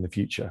crime in the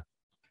future.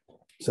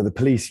 So the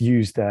police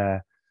use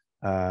their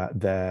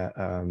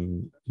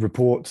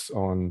reports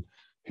on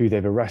who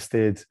they've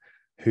arrested,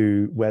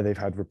 where they've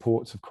had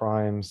reports of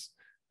crimes,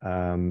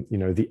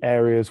 the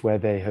areas where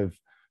they have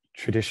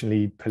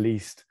traditionally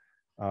policed.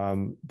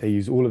 They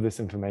use all of this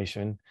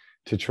information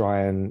to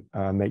try and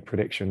make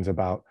predictions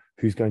about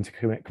who's going to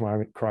commit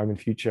crime in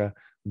future,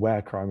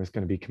 where crime is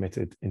going to be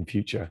committed in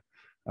future.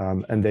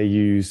 And they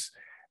use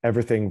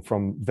everything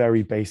from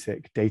very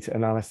basic data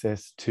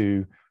analysis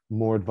to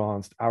more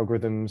advanced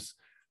algorithms.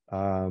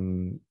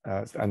 And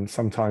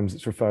sometimes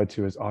it's referred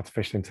to as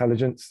artificial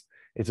intelligence.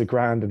 It's a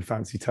grand and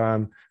fancy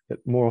term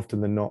that more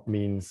often than not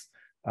means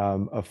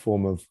a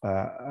form of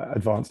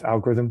advanced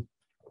algorithm.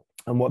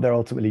 And what they're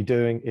ultimately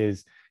doing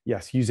is,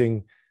 yes,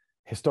 using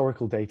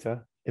historical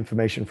data,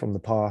 information from the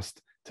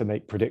past, to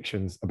make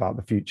predictions about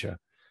the future.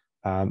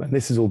 And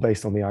this is all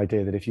based on the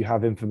idea that if you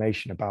have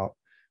information about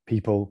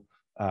people,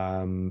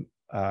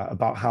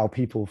 about how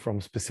people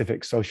from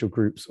specific social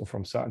groups or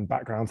from certain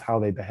backgrounds, how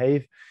they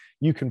behave,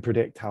 you can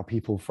predict how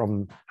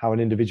an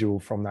individual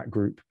from that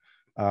group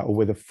or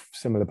with a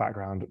similar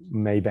background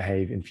may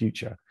behave in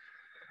future.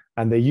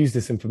 And they use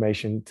this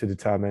information to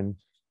determine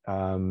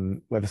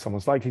whether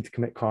someone's likely to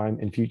commit crime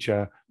in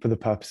future for the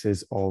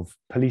purposes of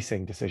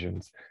policing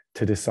decisions,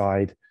 to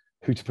decide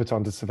who to put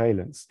under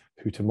surveillance,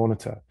 who to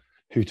monitor,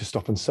 who to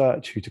stop and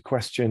search, who to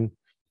question,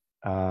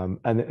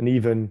 and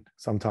even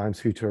sometimes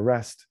who to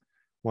arrest.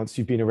 Once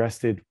you've been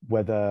arrested,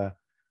 whether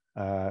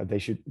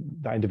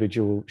that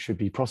individual should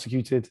be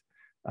prosecuted.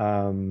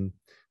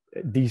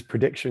 These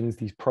predictions,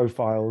 these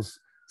profiles,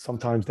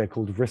 sometimes they're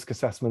called risk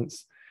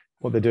assessments.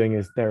 What they're doing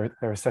is they're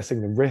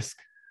assessing the risk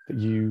that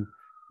you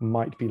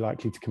might be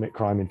likely to commit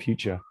crime in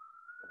future.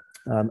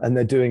 And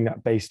they're doing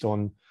that based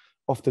on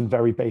often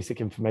very basic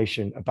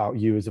information about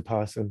you as a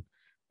person,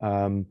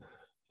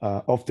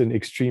 often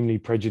extremely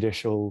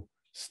prejudicial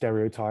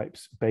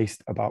stereotypes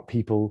based about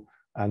people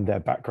and their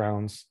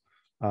backgrounds.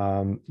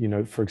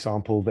 For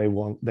example, they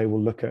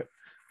will look at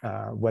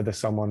whether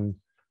someone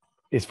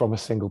is from a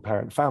single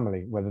parent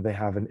family, whether they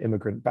have an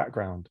immigrant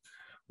background,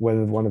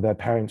 whether one of their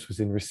parents was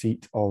in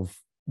receipt of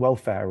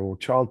welfare or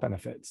child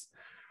benefits,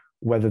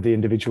 whether the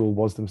individual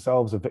was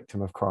themselves a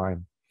victim of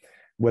crime,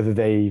 whether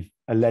they've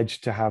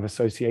alleged to have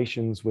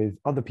associations with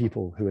other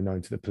people who are known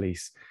to the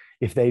police,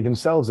 if they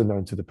themselves are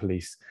known to the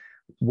police,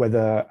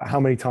 how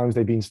many times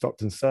they've been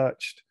stopped and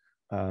searched,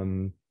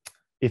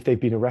 if they've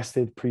been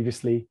arrested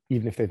previously,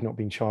 even if they've not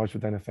been charged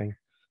with anything.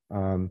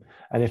 And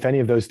if any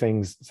of those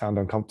things sound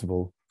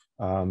uncomfortable,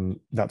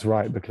 that's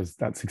right, because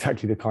that's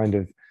exactly the kind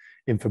of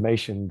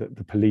information that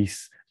the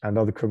police and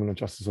other criminal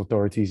justice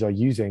authorities are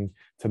using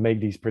to make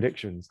these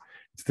predictions.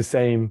 It's the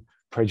same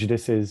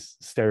prejudices,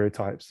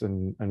 stereotypes,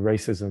 and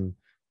racism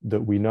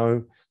that we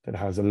know that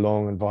has a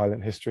long and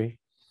violent history.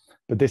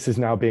 But this is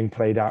now being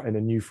played out in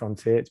a new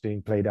frontier. It's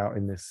being played out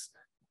in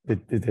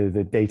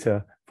the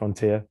data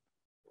frontier.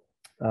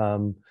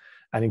 And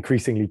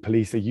increasingly,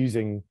 police are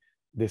using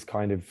this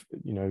kind of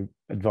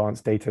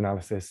advanced data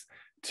analysis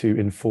to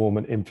inform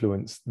and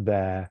influence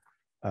their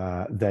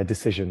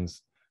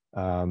decisions.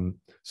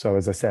 So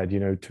as I said,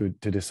 to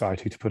decide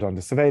who to put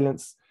under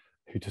surveillance,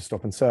 who to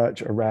stop and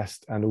search,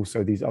 arrest, and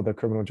also these other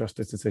criminal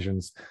justice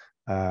decisions,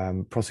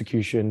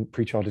 prosecution,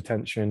 pretrial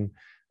detention,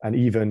 and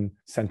even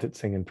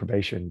sentencing and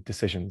probation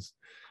decisions.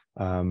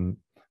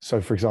 So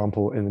for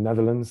example, in the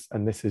Netherlands,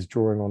 and this is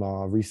drawing on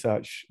our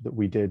research that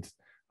we did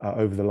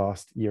over the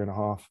last year and a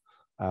half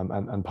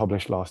and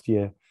published last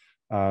year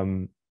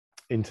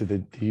into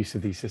the use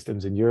of these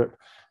systems in Europe.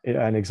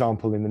 An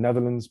example, in the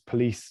Netherlands,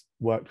 police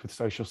worked with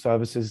social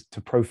services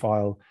to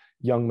profile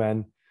young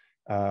men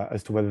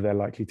as to whether they're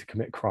likely to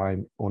commit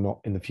crime or not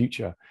in the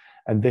future.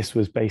 And this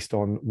was based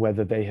on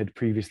whether they had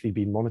previously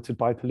been monitored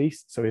by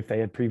police. So if they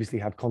had previously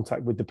had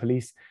contact with the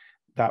police,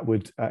 that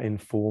would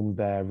inform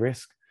their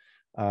risk,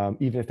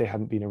 even if they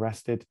hadn't been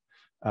arrested.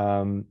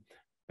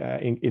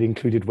 It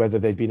included whether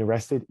they'd been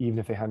arrested, even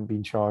if they hadn't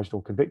been charged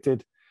or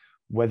convicted,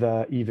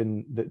 whether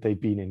even that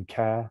they'd been in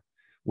care,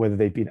 whether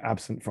they'd been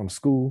absent from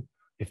school,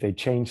 if they'd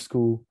changed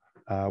school,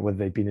 whether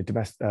they'd been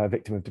a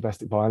victim of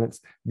domestic violence.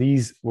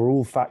 These were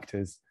all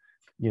factors,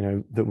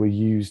 that were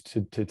used to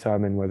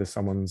determine whether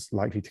someone's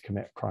likely to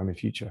commit crime in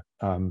future.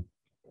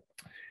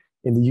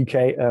 In the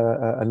UK,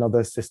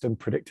 another system,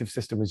 predictive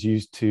system, was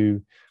used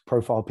to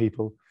profile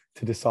people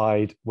to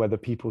decide whether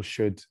people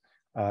should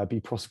be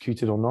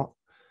prosecuted or not.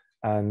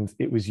 And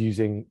it was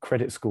using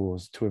credit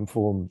scores to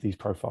inform these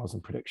profiles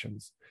and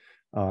predictions.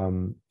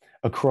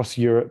 Across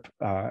Europe,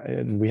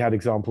 and we had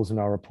examples in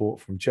our report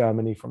from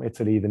Germany, from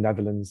Italy, the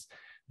Netherlands,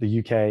 the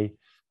UK.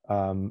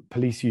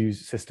 Police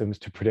use systems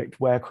to predict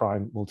where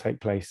crime will take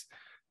place,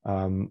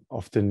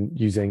 often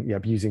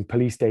using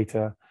police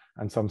data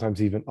and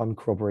sometimes even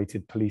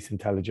uncorroborated police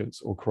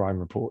intelligence or crime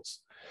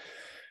reports.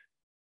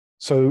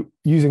 So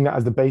using that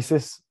as the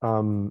basis,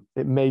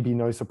 it may be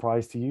no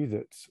surprise to you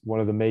that one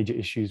of the major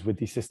issues with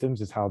these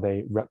systems is how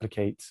they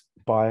replicate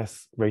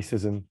bias,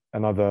 racism,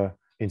 and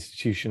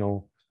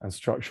institutional and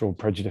structural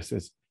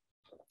prejudices.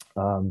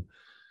 As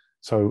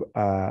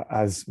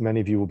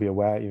many of you will be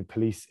aware,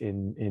 police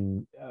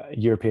in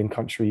European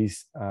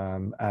countries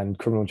and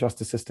criminal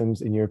justice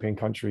systems in European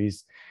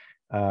countries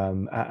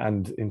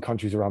and in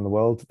countries around the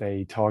world,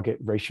 they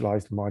target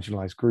racialized and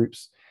marginalized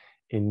groups.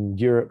 In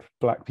Europe,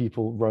 Black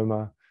people,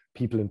 Roma,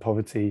 people in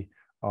poverty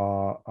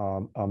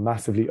are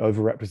massively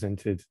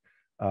overrepresented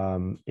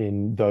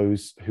in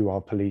those who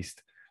are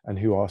policed and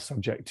who are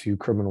subject to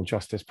criminal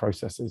justice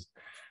processes.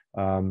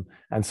 And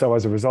so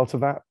as a result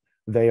of that,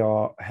 they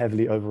are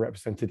heavily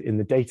overrepresented in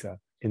the data,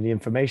 in the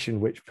information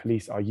which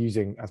police are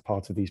using as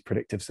part of these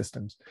predictive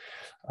systems.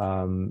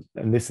 And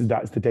that's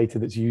the data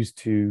that's used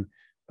to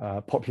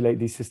populate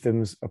these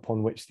systems,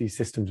 upon which these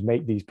systems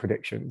make these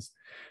predictions.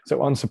 So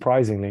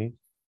unsurprisingly,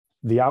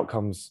 the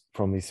outcomes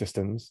from these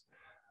systems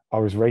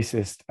are as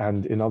racist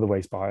and in other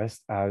ways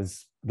biased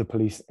as the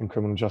police and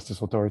criminal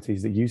justice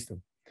authorities that use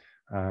them.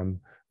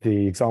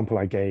 The example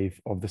I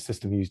gave of the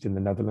system used in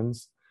the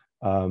Netherlands,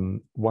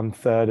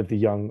 1/3 of the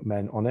young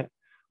men on it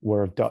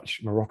were of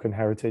Dutch Moroccan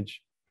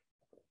heritage.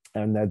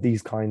 And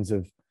these kinds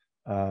of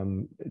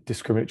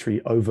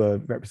discriminatory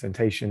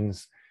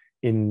over-representations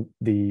in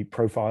the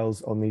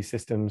profiles on these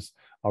systems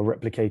are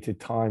replicated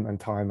time and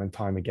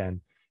time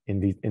again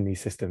in these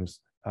systems.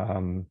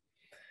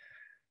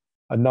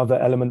 Another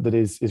element that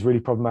is really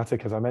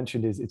problematic, as I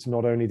mentioned, is it's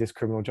not only this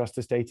criminal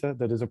justice data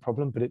that is a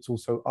problem, but it's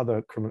also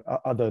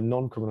other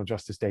non-criminal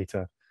justice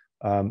data,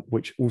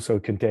 which also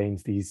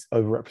contains these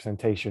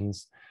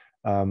overrepresentations,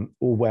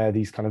 or where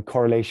these kind of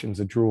correlations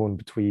are drawn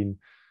between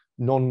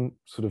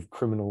non-sort of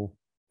criminal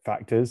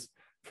factors,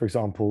 for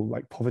example,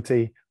 like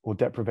poverty or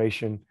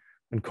deprivation,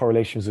 and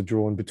correlations are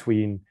drawn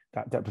between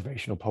that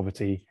deprivation or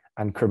poverty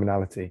and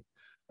criminality.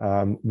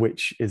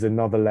 Which is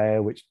another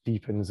layer which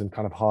deepens and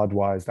kind of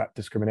hardwires that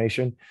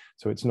discrimination.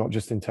 So it's not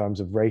just in terms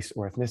of race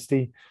or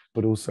ethnicity,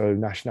 but also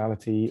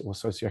nationality or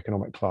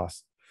socioeconomic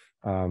class.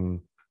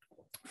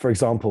 For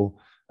example,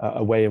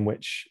 a way in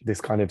which this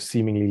kind of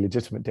seemingly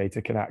legitimate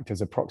data can act as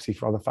a proxy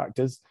for other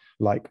factors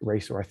like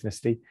race or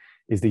ethnicity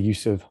is the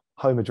use of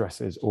home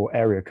addresses or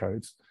area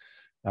codes.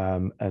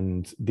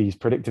 And these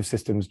predictive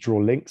systems draw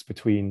links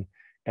between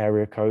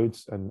area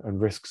codes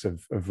and risks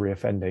of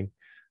reoffending.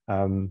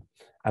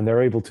 And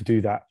they're able to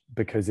do that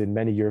because in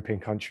many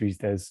European countries,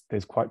 there's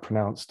quite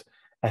pronounced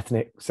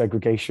ethnic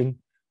segregation,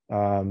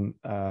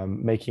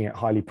 making it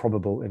highly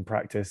probable in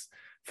practice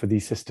for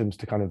these systems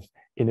to kind of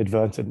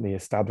inadvertently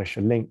establish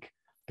a link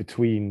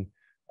between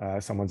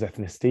someone's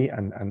ethnicity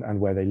and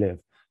where they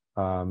live.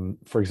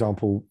 For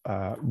example,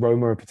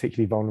 Roma are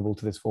particularly vulnerable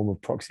to this form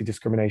of proxy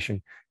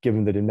discrimination,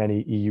 given that in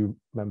many EU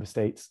member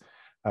states,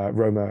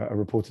 Roma are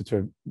reported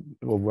to,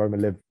 well, Roma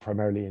live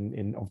primarily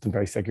in often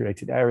very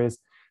segregated areas.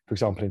 For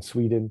example, in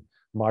Sweden,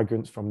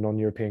 migrants from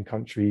non-European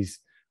countries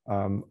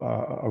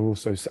are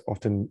also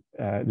often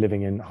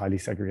living in highly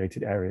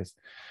segregated areas.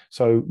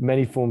 So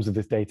many forms of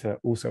this data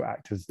also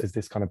act as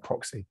this kind of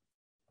proxy.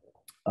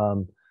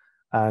 I'll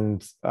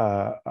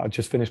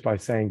just finish by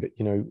saying that,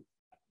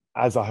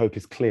 as I hope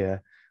is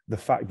clear, the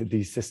fact that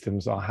these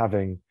systems are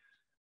having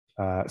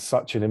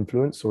such an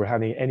influence, or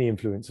having any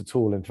influence at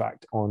all, in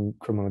fact, on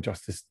criminal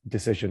justice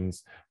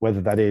decisions, whether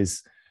that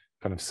is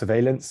kind of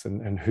surveillance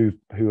and who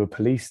are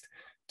policed,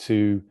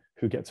 to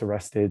who gets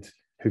arrested,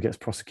 who gets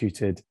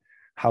prosecuted,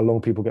 how long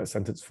people get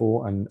sentenced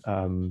for, and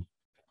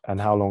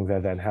how long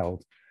they're then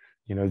held.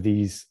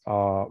 These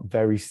are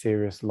very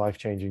serious,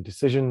 life-changing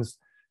decisions.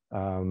 I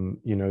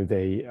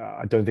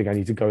don't think I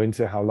need to go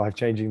into how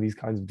life-changing these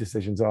kinds of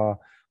decisions are,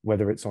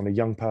 whether it's on a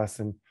young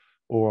person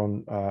or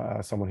on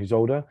someone who's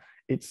older.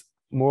 It's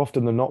more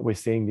often than not, we're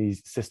seeing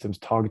these systems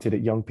targeted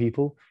at young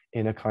people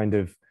in a kind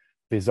of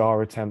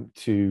bizarre attempt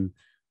to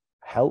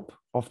help,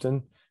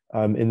 often.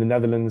 In the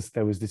Netherlands,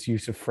 there was this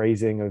use of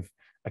phrasing of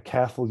a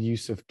careful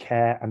use of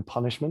care and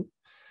punishment,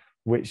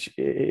 which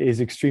is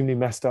extremely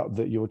messed up,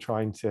 that you're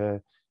trying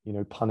to,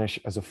 punish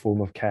as a form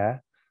of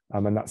care.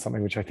 And that's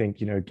something which I think,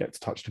 gets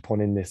touched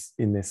upon in this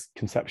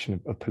conception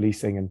of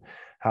policing, and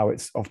how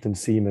it's often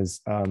seen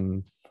as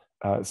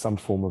some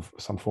form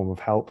of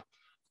help.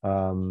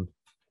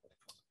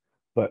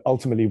 But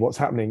ultimately, what's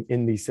happening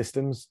in these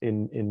systems,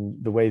 in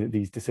the way that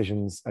these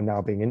decisions are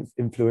now being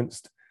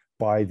influenced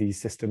by these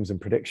systems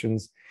and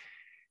predictions,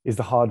 is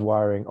the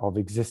hardwiring of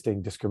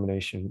existing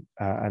discrimination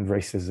and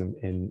racism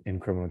in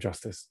criminal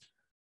justice.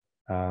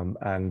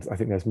 And I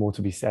think there's more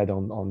to be said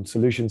on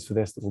solutions for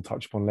this that we'll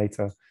touch upon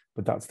later,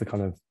 but that's the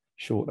kind of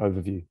short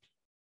overview.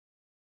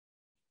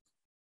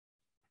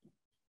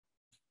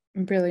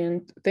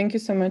 Brilliant. Thank you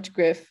so much,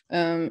 Griff.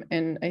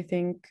 And I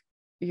think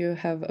you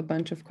have a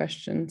bunch of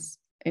questions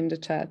in the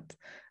chat.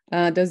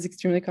 That was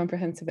extremely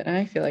comprehensive, and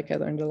I feel like I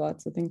learned a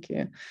lot, so thank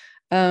you.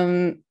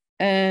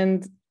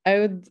 And I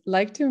would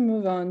like to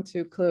move on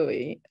to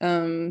Chloe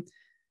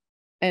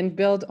and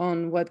build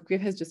on what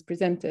Griff has just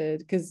presented,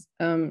 because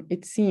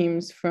it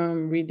seems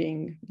from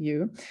reading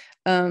you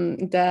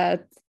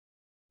that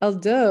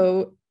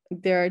although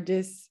there's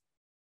this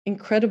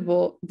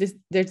incredible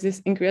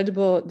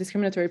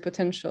discriminatory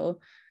potential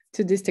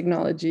to these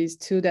technologies,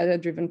 to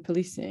data-driven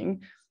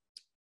policing,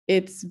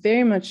 it's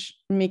very much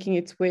making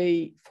its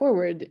way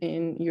forward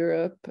in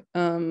Europe.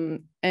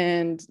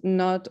 And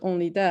not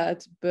only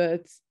that,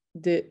 but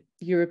the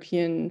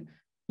European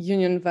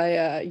Union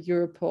via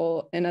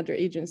Europol and other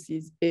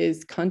agencies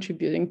is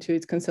contributing to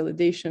its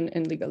consolidation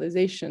and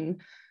legalization.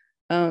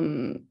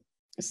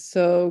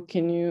 So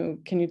can you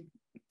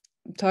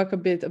talk a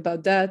bit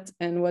about that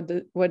and what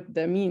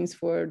that means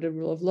for the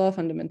rule of law,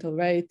 fundamental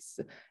rights,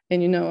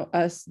 and, you know,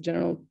 us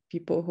general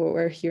people who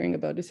are hearing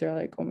about this are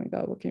like, oh my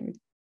God, what can we do?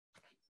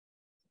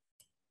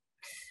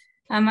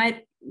 I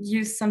might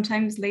use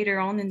sometimes later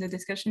on in the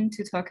discussion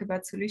to talk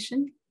about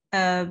solution.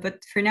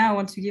 But for now, I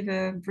want to give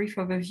a brief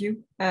overview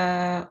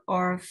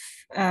of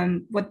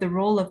what the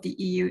role of the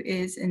EU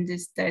is in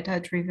this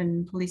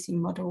data-driven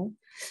policing model.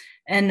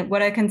 And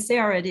what I can say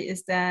already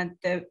is that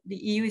the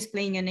EU is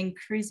playing an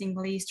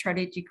increasingly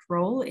strategic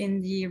role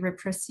in the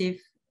repressive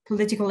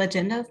political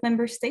agenda of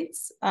member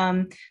states.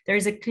 There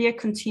is a clear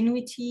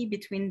continuity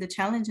between the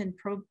challenge and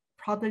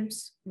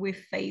problems we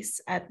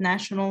face at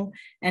national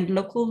and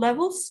local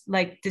levels,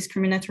 like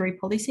discriminatory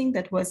policing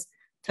that was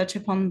touched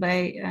upon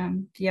by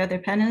the other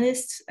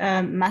panelists,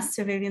 mass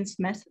surveillance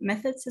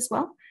methods as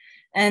well,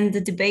 and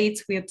the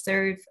debates we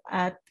observe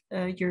at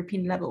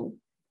European level.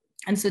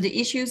 And so the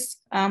issues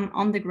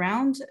on the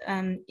ground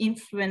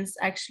influence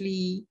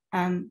actually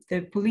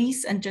the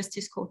police and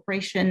justice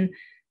cooperation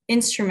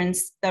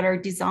instruments that are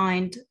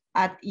designed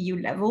at EU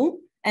level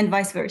and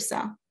vice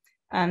versa.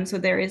 So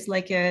there is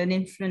like an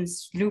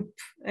influence loop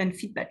and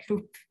feedback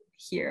loop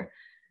here.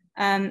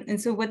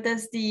 And so what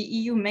does the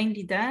EU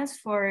mainly does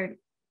for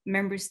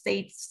member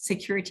states'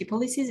 security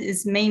policies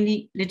is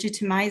mainly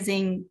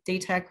legitimizing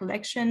data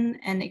collection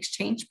and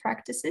exchange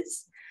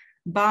practices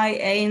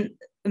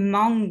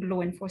among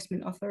law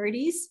enforcement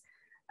authorities.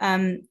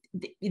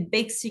 It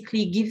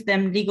basically gives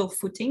them legal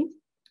footing,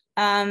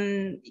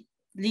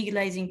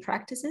 legalizing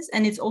practices,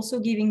 and it's also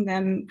giving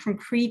them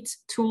concrete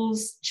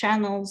tools,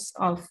 channels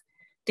of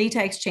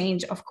data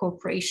exchange, of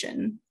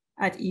cooperation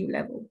at EU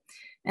level.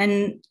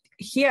 And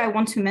here I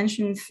want to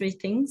mention 3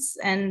 things,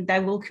 and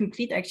that will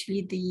complete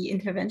actually the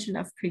intervention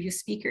of previous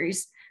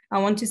speakers. I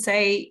want to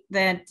say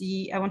that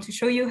I want to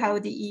show you how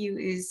the EU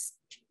is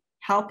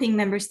helping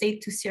member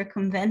states to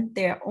circumvent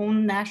their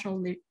own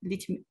national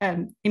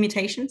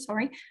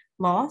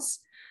laws.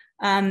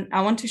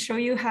 I want to show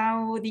you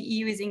how the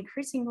EU is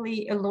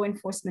increasingly a law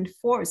enforcement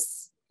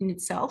force in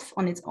itself,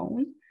 on its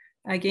own,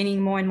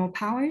 gaining more and more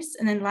powers.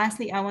 And then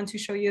lastly, I want to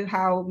show you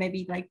how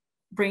maybe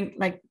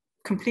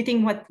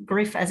completing what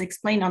Griff has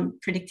explained on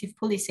predictive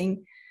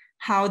policing,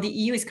 how the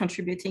EU is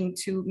contributing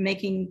to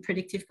making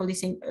predictive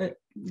policing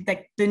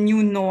like the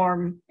new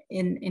norm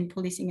in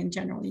policing in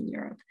general in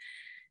Europe.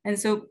 And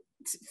so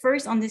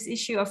first on this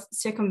issue of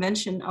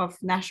circumvention of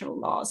national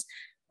laws,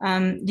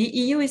 the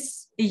EU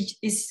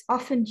is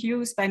often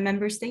used by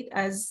member states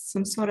as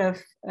some sort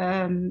of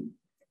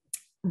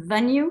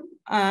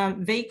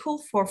vehicle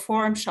for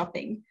forum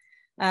shopping.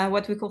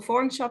 What we call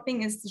forum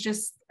shopping is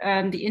just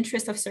the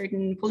interest of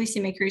certain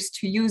policymakers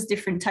to use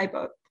different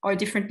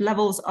different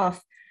levels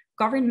of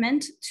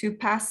government to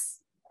pass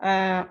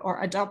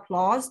or adopt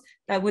laws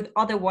that would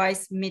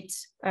otherwise meet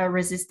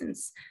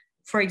resistance.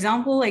 For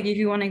example, I give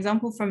you one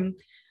example from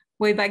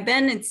way back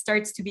then. It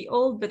starts to be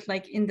old, but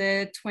like in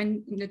the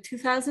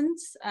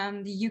 2000s,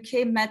 the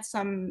UK met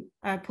some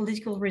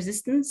political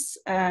resistance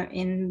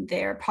in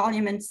their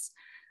parliaments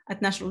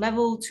at national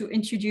level to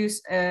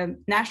introduce a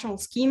national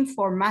scheme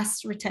for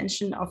mass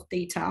retention of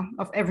data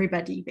of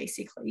everybody,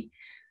 basically.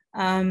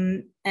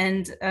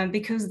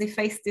 Because they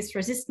faced this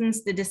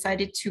resistance, they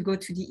decided to go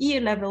to the EU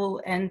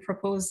level and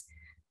propose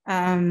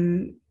a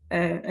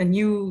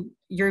new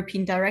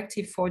European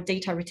directive for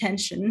data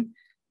retention,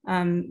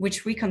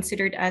 which we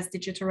considered as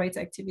digital rights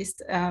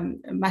activist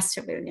mass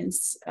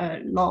surveillance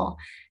law.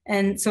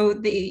 And so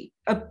they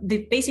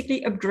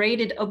basically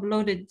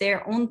uploaded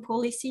their own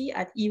policy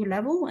at EU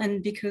level.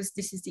 And because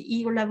this is the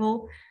EU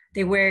level,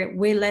 they were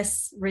way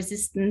less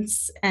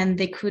resistance, and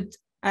they could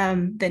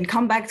then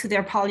come back to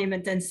their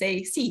parliament and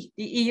say, see,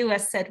 the EU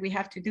has said we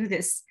have to do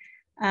this.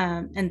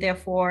 And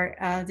therefore,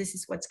 this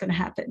is what's going to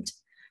happen.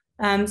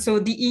 So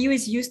the EU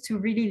is used to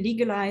really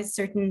legalize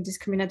certain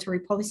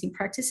discriminatory policing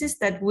practices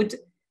that would,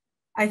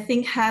 I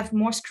think, have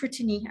more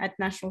scrutiny at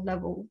national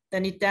level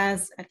than it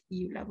does at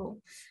EU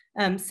level.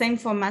 Same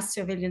for mass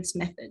surveillance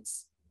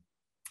methods.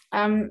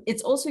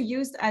 It's also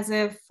used as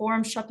a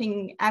forum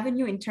shopping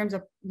avenue in terms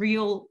of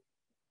real,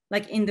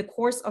 like in the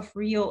course of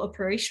real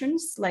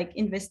operations, like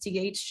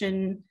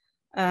investigation,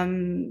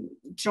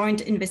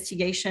 joint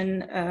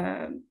investigation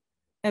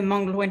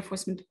among law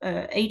enforcement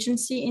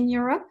agency in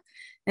Europe.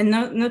 And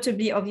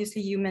notably,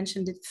 obviously, you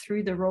mentioned it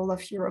through the role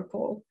of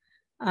Europol.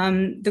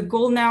 The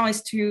goal now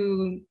is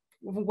to,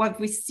 what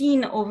we've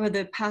seen over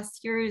the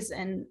past years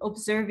and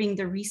observing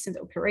the recent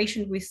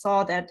operation, we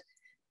saw that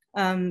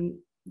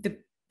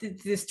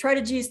the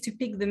strategy is to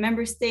pick the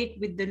member state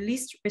with the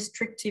least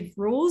restrictive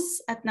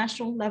rules at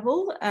national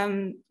level,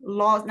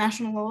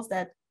 national laws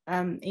that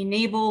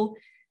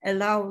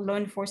allow law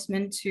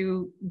enforcement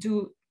to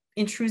do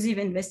intrusive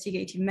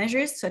investigative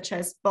measures, such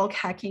as bulk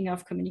hacking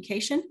of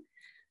communication.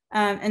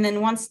 And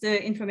then once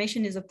the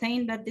information is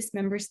obtained at this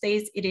member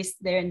state, it is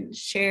then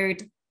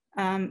shared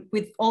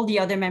with all the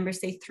other member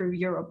states through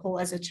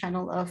Europol as a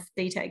channel of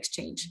data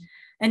exchange.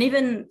 And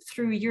even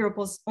through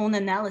Europol's own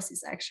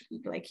analysis,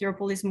 actually, like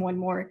Europol is more and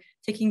more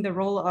taking the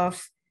role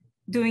of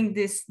doing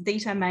this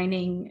data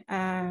mining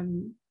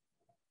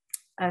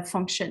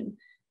function.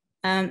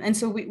 And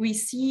so we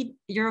see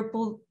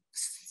Europol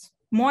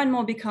more and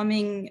more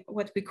becoming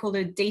what we call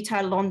a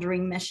data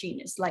laundering machine.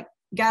 It's like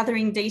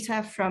gathering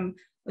data from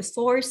a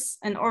source,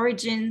 an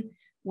origin,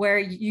 where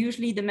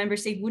usually the member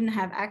state wouldn't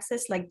have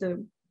access, like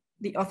the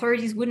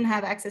authorities wouldn't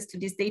have access to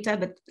this data,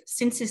 but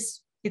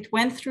since it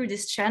went through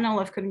this channel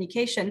of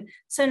communication,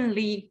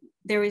 suddenly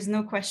there is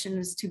no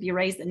questions to be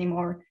raised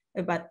anymore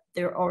about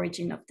the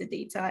origin of the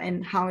data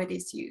and how it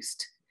is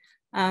used.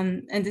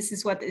 And this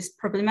is what is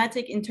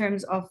problematic in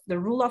terms of the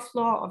rule of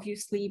law,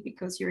 obviously,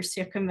 because you're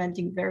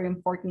circumventing very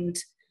important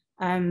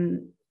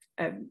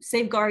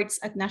safeguards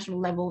at national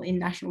level in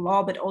national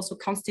law, but also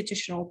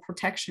constitutional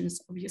protections,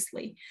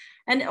 obviously.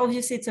 And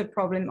obviously it's a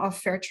problem of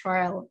fair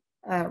trial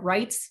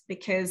rights,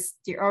 because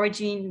the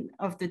origin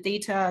of the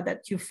data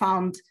that you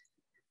found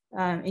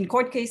in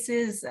court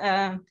cases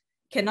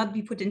cannot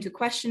be put into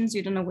questions.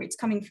 You don't know where it's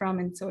coming from.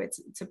 And so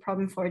it's a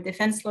problem for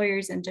defense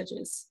lawyers and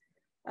judges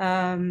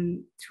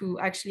to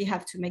actually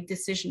have to make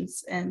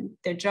decisions, and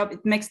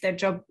it makes their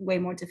job way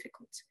more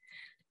difficult.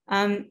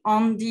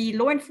 On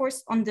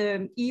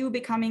the EU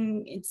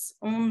becoming its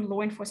own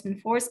law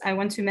enforcement force, I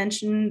want to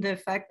mention the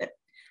fact that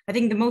I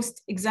think the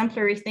most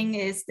exemplary thing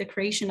is the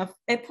creation of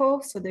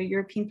EPO, so the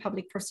European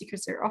Public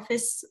Prosecutor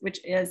Office, which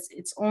is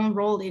its own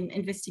role in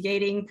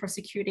investigating,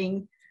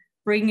 prosecuting,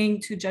 bringing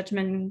to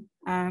judgment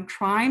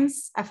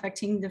crimes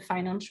affecting the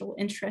financial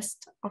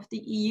interest of the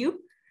EU,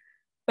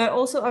 but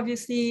also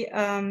obviously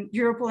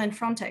Europol and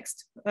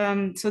Frontex.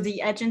 So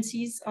the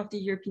agencies of the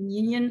European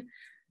Union,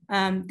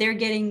 they're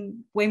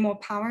getting way more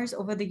powers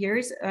over the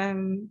years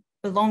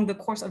along the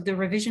course of the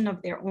revision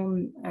of their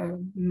own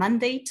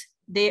mandate.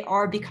 They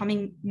are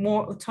becoming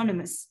more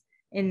autonomous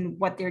in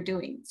what they're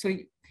doing. So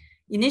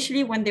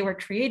initially, when they were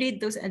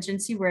created, those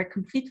agencies were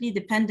completely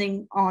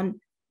depending on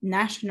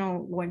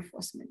national law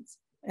enforcement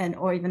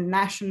or even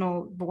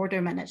national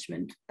border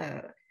management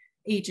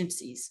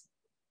agencies.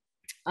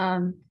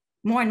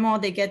 More and more,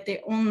 they get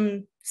their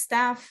own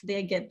staff,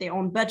 they get their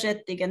own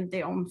budget, they get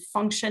their own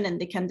function, and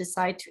they can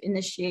decide to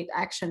initiate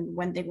action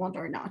when they want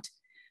or not.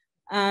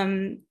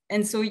 And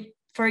so,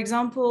 for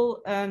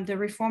example, the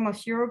reform of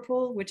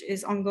Europol, which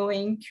is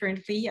ongoing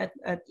currently at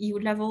EU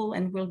level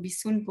and will be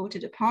soon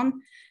voted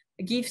upon,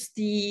 gives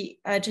the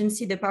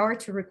agency the power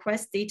to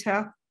request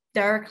data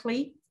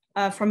directly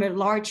from a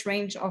large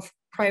range of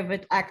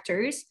private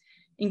actors,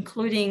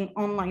 including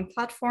online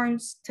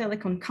platforms,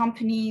 telecom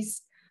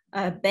companies,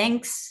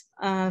 banks,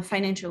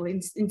 financial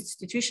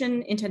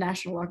institution,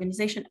 international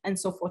organization, and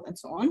so forth and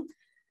so on.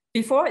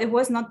 Before, it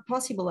was not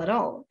possible at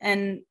all.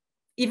 And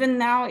even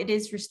now, it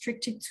is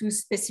restricted to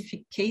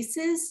specific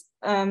cases.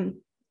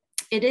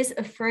 It is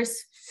a first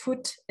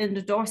foot in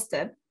the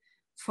doorstep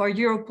for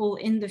Europol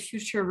in the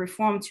future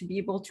reform to be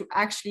able to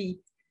actually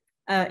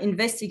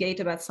investigate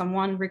about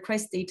someone,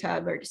 request data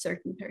about a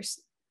certain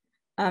person.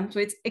 So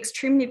it's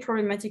extremely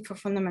problematic for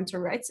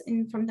fundamental rights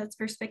from that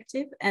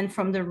perspective and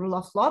from the rule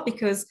of law,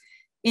 because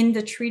in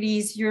the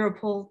treaties,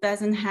 Europol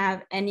doesn't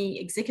have any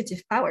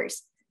executive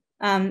powers.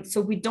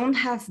 So we don't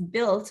have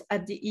built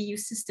at the EU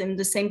system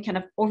the same kind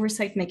of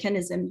oversight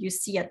mechanism you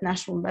see at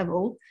national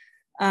level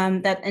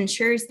that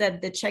ensures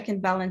that the check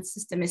and balance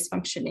system is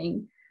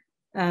functioning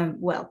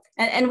well.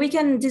 And we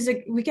can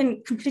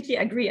completely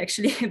agree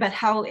actually about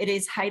how it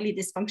is highly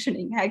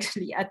dysfunctioning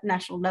actually at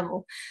national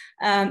level.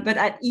 But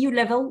at EU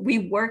level,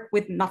 we work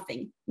with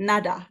nothing,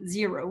 nada,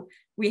 zero.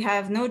 We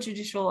have no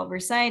judicial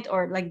oversight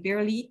or like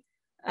barely.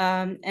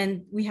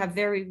 And we have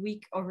very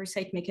weak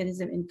oversight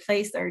mechanism in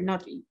place that are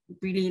not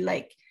really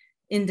like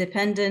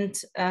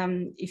independent,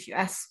 if you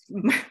ask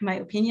my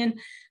opinion.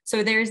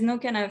 So there is no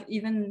kind of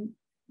even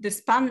the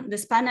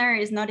spanner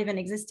is not even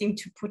existing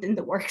to put in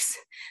the works,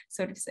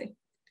 so to say.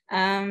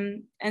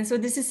 And so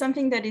this is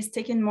something that is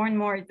taken more and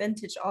more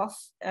advantage of.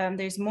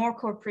 There's more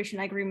cooperation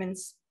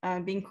agreements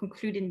being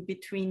concluded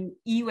between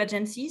EU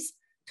agencies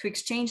to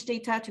exchange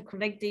data, to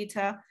collect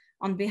data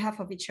on behalf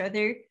of each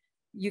other.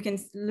 you can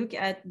look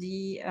at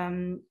the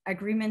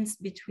agreements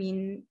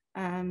between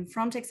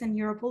Frontex and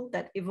Europol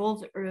that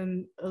evolved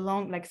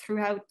along like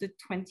throughout the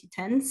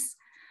 2010s,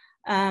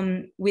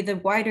 with a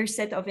wider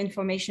set of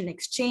information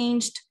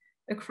exchanged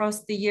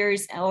across the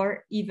years,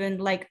 or even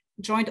like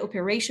joint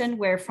operation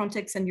where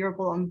Frontex and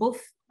Europol on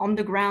both on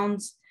the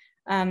ground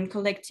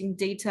collecting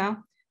data.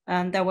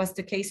 That was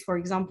the case, for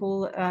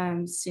example,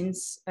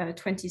 since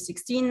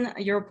 2016,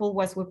 Europol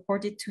was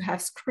reported to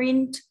have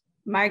screened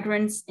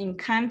migrants in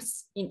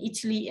camps in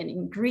Italy and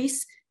in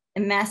Greece,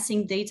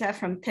 amassing data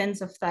from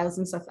tens of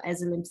thousands of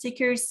asylum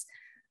seekers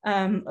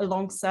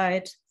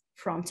alongside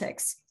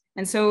Frontex.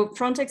 And so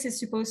Frontex is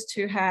supposed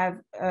to have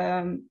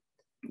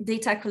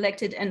data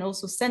collected and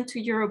also sent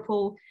to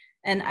Europol,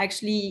 and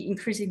actually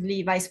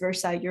increasingly vice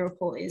versa,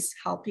 Europol is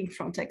helping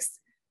Frontex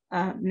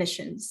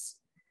missions.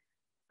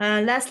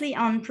 Lastly,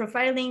 on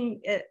profiling,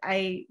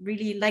 I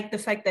really like the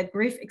fact that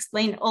Griff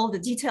explained all the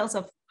details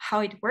of how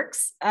it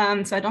works,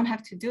 so I don't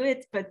have to do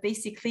it, but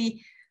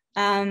basically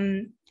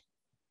the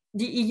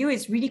EU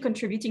is really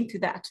contributing to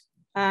that.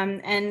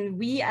 And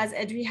we as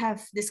EDRI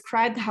have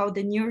described how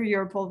the new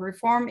Europol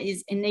reform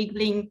is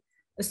enabling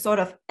a sort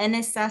of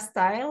NSA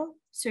style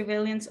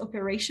surveillance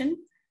operation,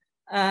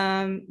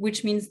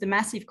 which means the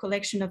massive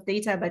collection of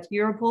data about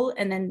Europol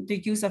and then the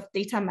use of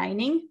data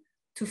mining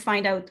to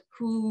find out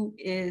who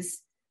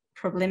is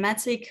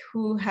problematic,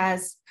 who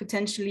has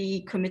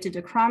potentially committed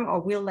a crime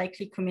or will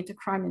likely commit a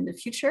crime in the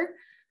future.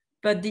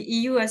 But the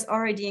EU has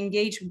already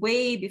engaged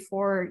way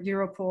before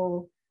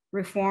Europol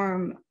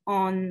reform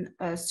on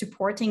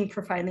supporting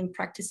profiling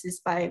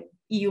practices by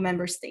EU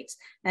member states.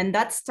 And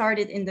that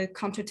started in the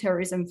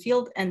counterterrorism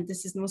field. And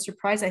this is no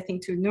surprise, I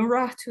think, to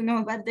Noura to know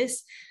about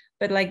this.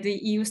 But like the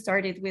EU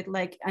started with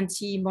like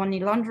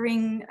anti-money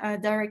laundering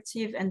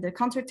directive and the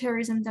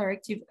counterterrorism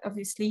directive,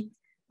 obviously,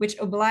 which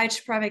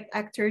obliged private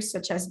actors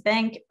such as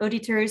bank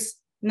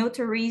auditors,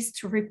 notaries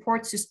to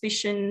report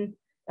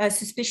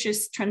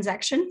suspicious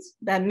transactions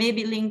that may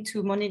be linked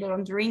to money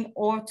laundering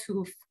or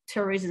to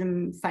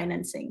terrorism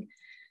financing.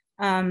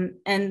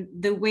 And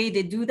the way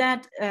they do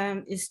that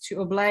is to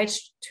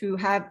oblige to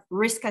have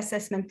risk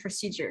assessment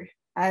procedure,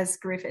 as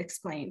Griff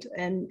explained.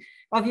 And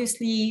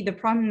obviously the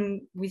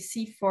problem we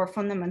see for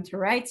fundamental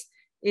rights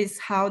is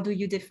how do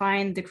you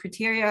define the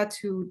criteria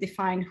to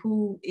define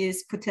who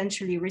is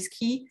potentially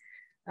risky,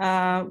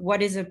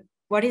 what is a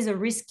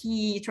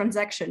risky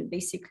transaction,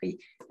 basically.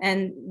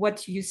 And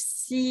what you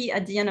see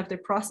at the end of the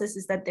process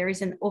is that there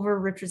is an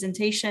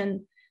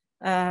overrepresentation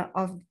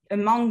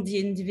among the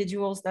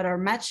individuals that are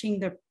matching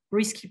the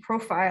risky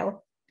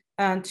profile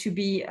to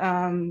be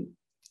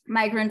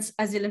migrants,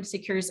 asylum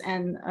seekers,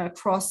 and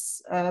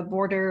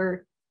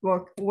cross-border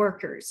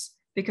workers,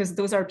 because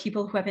those are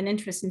people who have an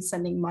interest in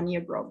sending money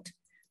abroad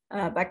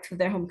back to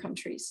their home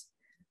countries.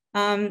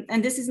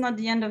 And this is not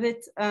the end of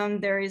it.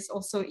 There is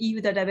also EU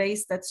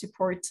database that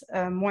support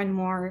more and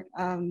more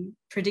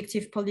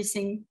predictive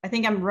policing. I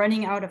think I'm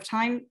running out of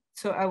time,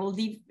 so I will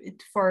leave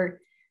it for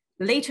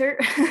later.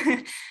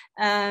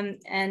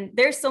 And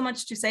there's so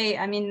much to say.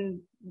 I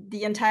mean,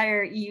 the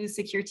entire EU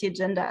security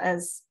agenda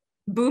has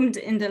boomed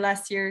in the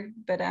last year,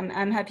 but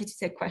I'm happy to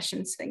take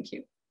questions. Thank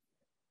you.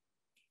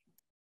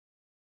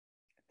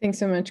 Thanks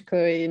so much,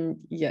 Chloe. And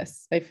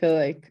yes, I feel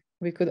like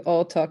we could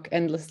all talk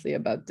endlessly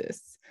about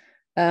this.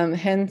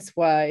 Hence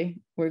why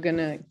we're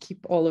gonna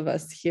keep all of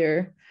us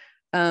here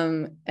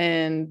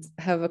and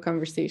have a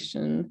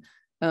conversation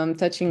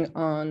touching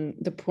on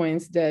the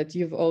points that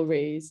you've all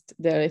raised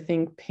that I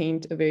think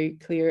paint a very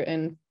clear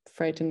and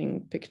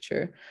frightening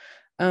picture.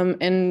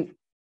 And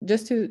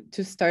just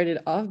to start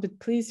it off, but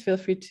please feel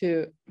free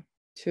to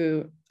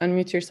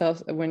unmute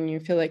yourself when you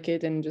feel like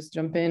it and just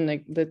jump in.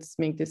 Like, let's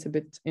make this a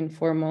bit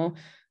informal.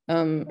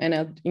 And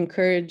I'll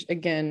encourage,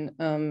 again,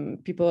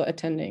 people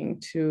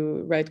attending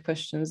to write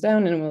questions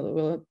down, and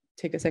we'll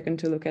take a second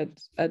to look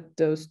at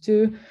those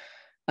too.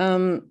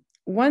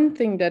 One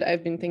thing that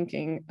I've been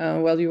thinking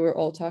while you were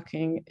all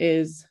talking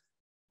is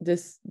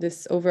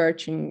this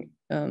overarching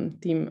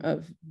theme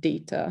of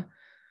data,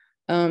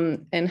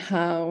 and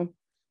how,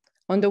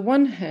 on the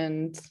one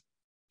hand,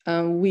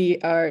 we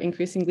are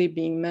increasingly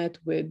being met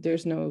with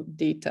there's no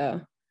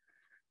data,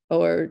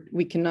 or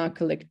we cannot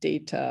collect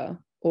data,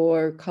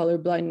 or color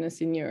blindness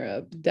in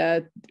Europe,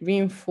 that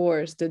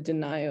reinforce the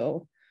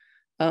denial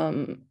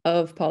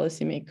of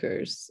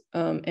policymakers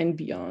and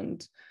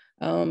beyond.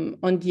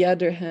 On the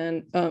other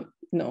hand,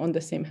 no, on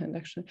the same hand,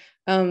 actually,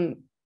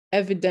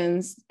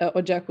 evidence,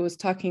 Ojako was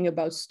talking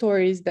about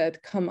stories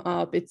that come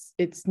up.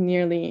 It's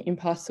nearly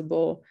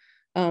impossible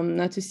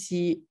not to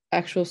see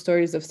actual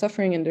stories of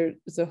suffering, and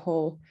there's a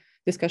whole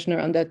discussion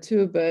around that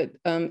too, but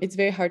it's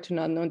very hard to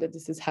not know that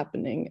this is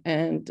happening.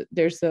 And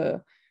there's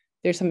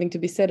something to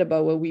be said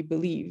about what we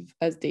believe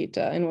as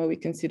data and what we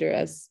consider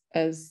as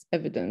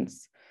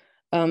evidence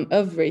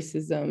of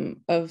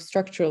racism, of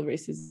structural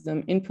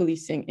racism in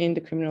policing, in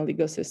the criminal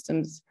legal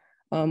systems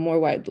more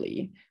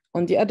widely.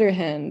 On the other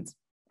hand,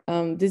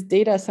 this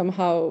data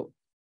somehow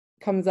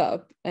comes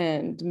up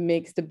and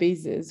makes the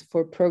basis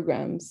for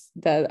programs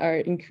that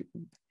are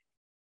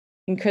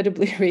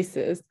incredibly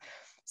racist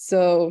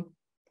So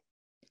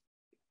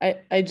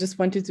I just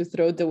wanted to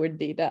throw the word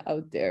data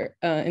out there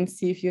and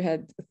see if you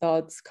had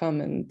thoughts,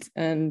 comments,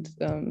 and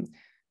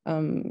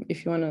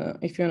if you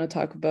wanna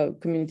talk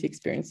about community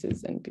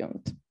experiences and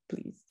beyond,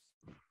 please.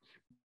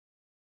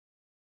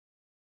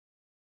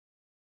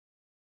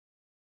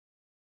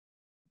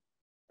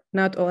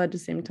 Not all at the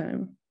same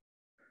time.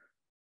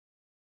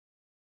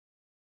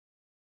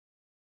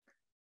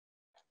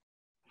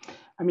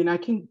 I mean, I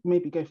can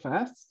maybe go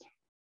first.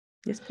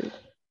 Yes, please.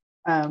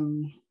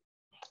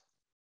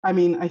 I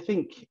mean, I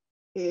think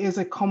it is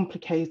a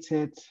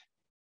complicated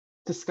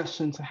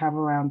discussion to have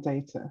around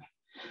data,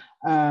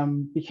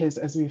 because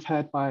as we've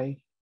heard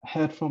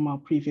from our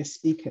previous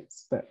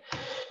speakers, that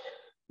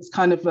it's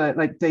kind of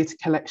like data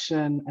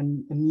collection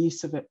and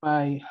use of it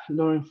by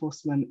law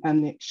enforcement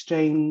and the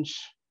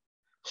exchange,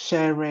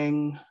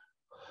 sharing,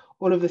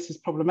 all of this is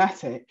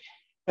problematic.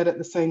 But at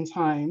the same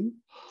time,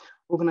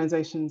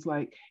 organizations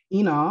like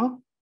ENAR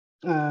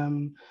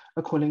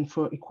are calling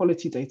for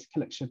equality data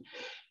collection.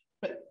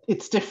 But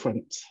it's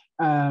different.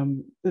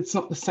 It's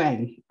not the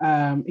same.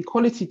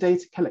 Equality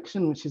data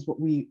collection, which is what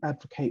we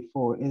advocate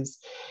for, is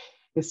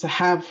to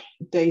have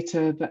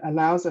data that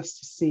allows us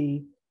to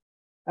see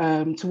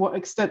to what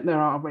extent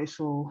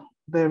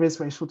there is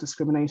racial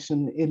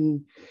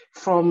discrimination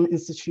from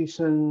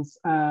institutions,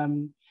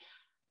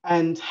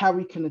 and how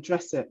we can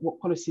address it, what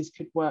policies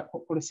could work,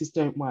 what policies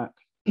don't work.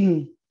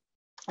 And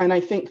I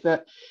think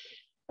that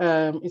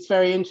it's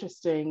very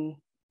interesting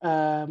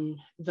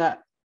that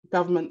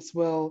governments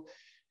will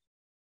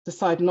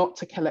decide not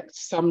to collect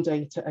some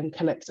data and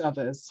collect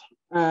others.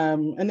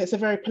 And it's a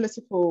very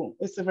political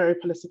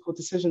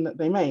decision that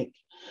they make.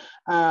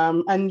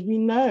 And we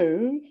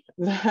know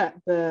that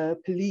the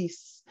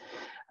police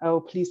or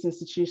police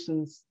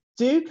institutions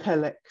do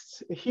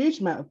collect a huge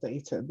amount of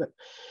data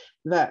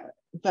that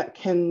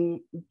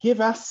can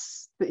give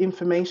us the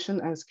information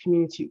as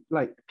community,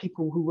 like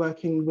people who are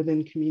working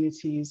within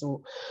communities or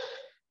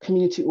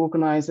community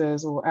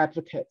organizers or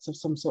advocates of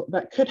some sort,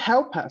 that could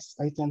help us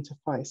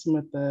identify some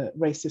of the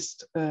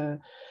racist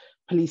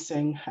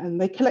policing. And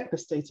they collect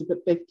this data,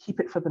 but they keep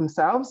it for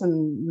themselves,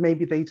 and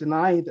maybe they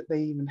deny that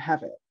they even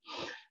have it.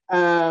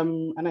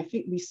 And I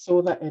think we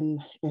saw that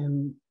in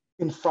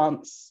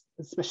France,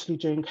 especially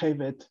during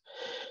COVID,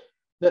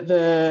 that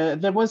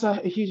there was a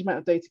huge amount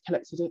of data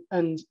collected,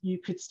 and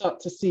you could start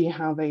to see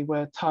how they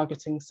were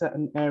targeting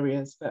certain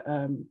areas that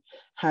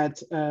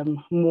had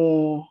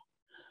more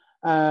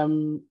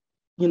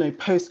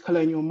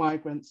post-colonial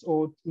migrants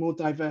or more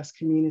diverse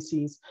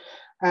communities.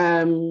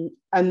 And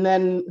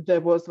then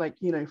there was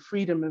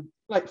freedom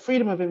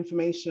of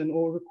information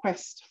or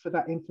request for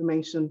that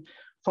information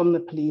from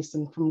the police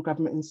and from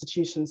government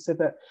institutions, so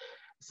that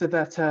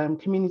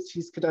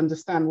communities could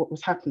understand what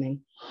was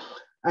happening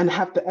and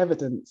have the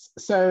evidence.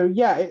 So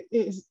yeah,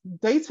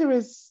 data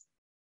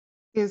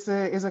is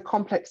a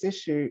complex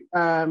issue.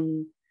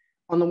 On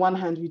the one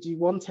hand, we do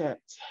want it,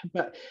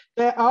 but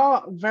there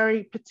are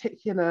very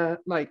particular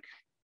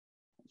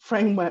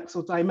frameworks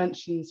or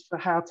dimensions for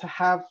how to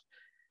have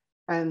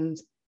and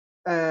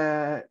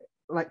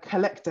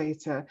collect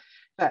data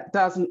that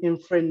doesn't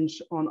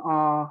infringe on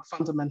our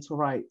fundamental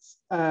rights.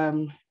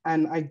 And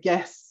I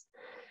guess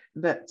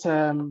that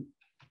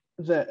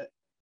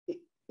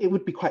it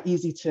would be quite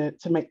easy to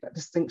make that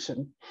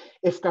distinction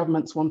if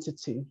governments wanted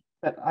to.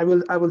 But I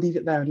will leave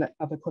it there and let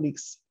other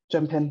colleagues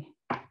jump in.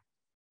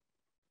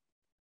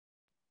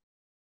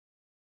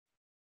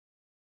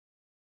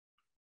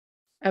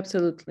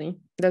 Absolutely.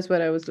 That's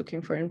what I was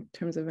looking for in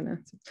terms of an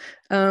answer.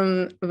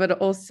 But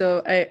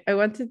also I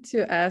wanted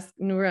to ask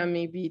Noura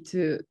maybe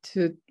to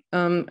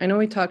I know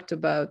we talked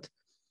about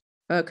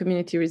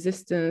community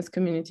resistance,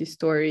 community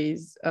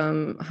stories,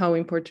 how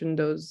important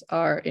those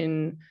are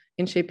in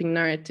shaping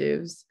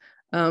narratives,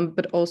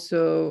 but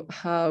also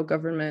how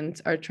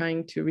governments are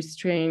trying to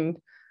restrain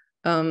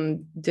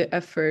the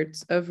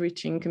efforts of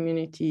reaching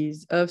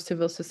communities, of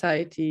civil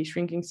society,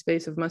 shrinking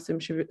space of Muslim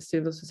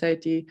civil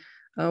society,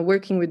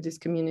 working with these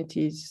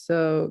communities.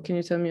 So can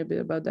you tell me a bit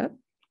about that?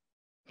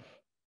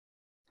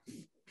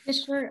 Yeah,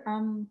 sure.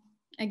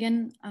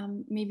 Again,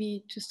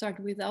 maybe to start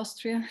with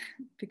Austria,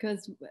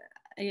 because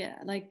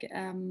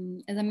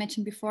as I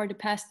mentioned before, the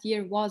past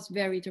year was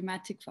very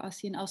dramatic for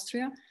us in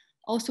Austria,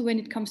 also when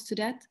it comes to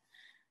that.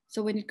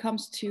 So when it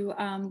comes to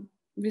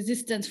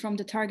resistance from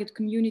the target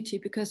community,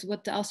 because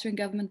what the Austrian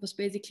government was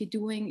basically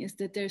doing is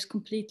that there's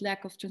complete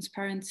lack of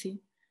transparency.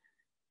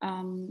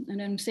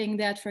 And I'm saying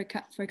that,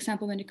 for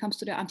example, when it comes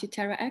to the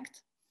Anti-Terror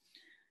Act,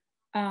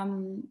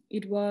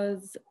 it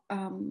was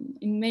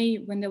in May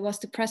when there was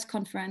the press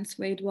conference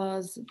where it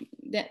was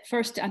that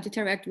first the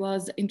Anti-Terror Act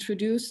was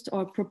introduced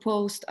or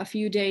proposed a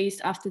few days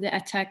after the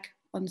attack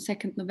on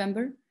 2nd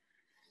November.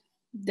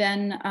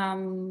 Then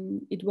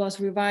it was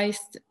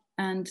revised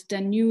and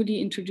then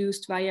newly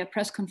introduced via a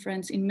press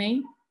conference in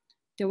May.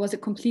 There was a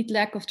complete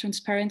lack of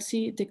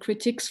transparency. The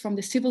critiques from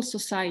the civil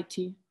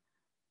society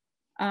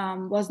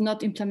was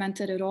not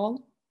implemented at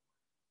all.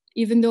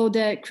 Even though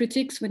the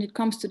critics, when it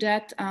comes to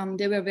that,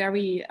 they were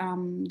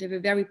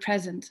very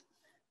present.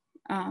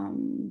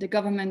 The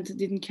government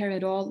didn't care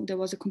at all. There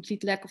was a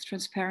complete lack of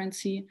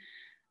transparency.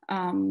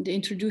 They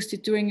introduced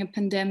it during a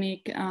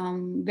pandemic,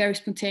 very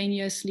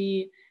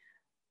spontaneously,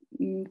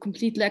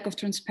 complete lack of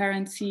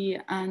transparency,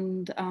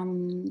 and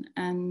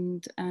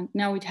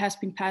now it has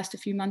been passed a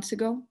few months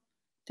ago,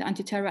 the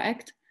Anti-Terror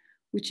Act,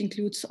 which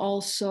includes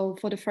also,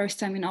 for the first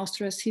time in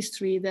Austria's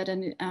history, that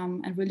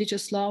a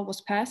religious law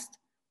was passed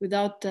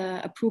without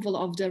the approval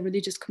of the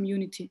religious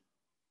community.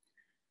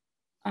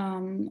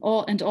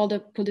 All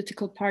the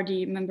political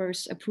party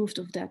members approved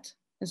of that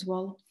as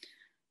well.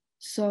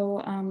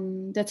 So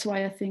that's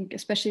why I think,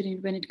 especially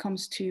when it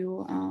comes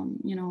to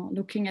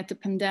looking at the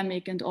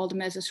pandemic and all the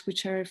measures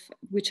which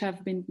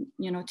have been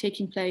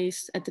taking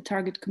place at the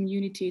target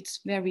community, it's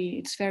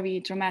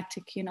very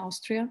dramatic in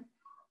Austria,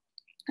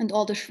 and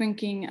all the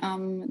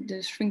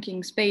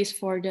shrinking space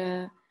for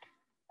the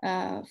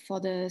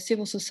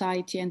civil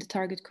society and the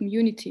target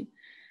community,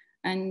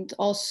 and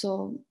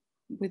also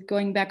with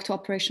going back to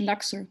Operation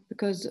Luxor,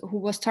 because who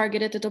was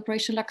targeted at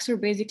Operation Luxor?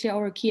 Basically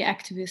our key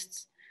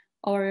activists,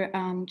 our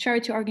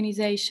charity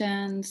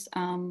organizations,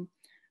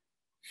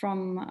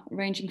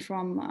 ranging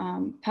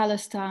from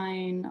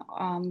Palestine,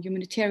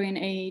 humanitarian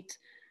aid,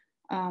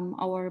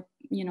 our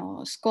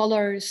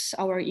scholars,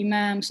 our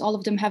imams, all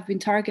of them have been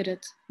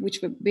targeted,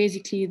 which were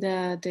basically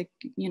the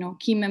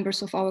key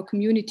members of our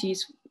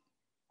communities,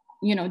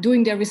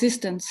 doing their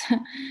resistance.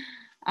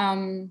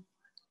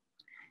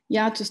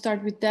 Yeah, to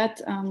start with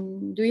that,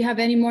 do you have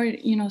any more,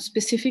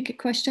 specific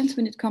questions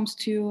when it comes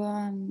to,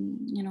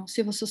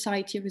 civil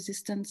society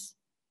resistance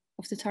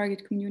of the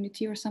target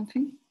community or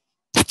something?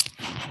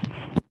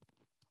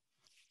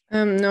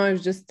 No, I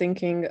was just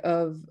thinking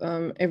of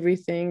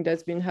everything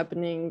that's been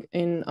happening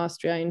in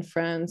Austria, in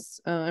France.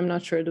 I'm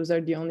not sure those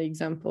are the only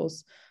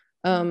examples,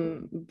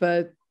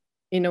 but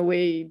in a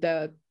way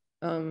that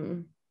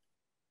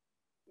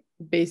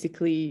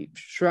basically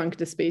shrunk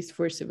the space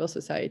for civil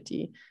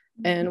society.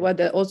 And what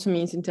that also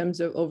means in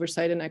terms of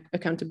oversight and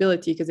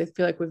accountability, because I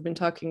feel like we've been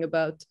talking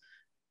about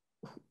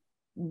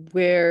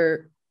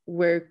where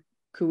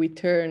could we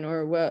turn,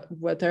 or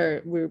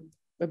we're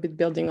a bit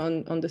building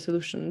on the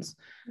solutions.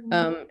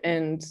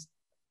 And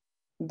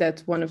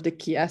that's one of the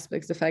key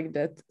aspects, the fact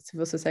that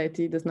civil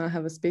society does not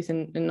have a space,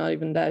 and not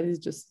even that is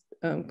just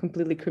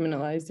completely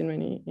criminalized in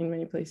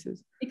many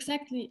places.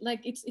 Exactly,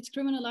 like it's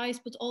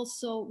criminalized, but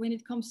also when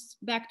it comes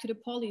back to the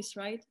police,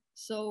 right?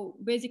 So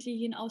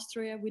basically in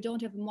Austria, we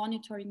don't have a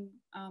monitoring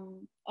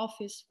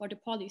office for the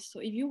police. So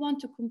if you want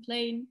to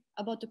complain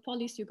about the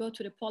police, you go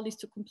to the police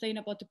to complain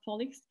about the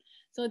police.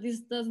 So this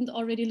doesn't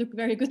already look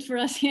very good for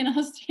us here in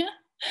Austria.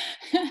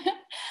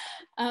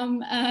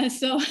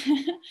 So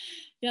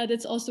yeah,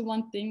 that's also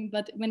one thing.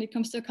 But when it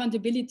comes to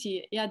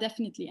accountability, yeah,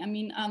 definitely. I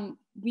mean,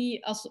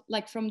 we also,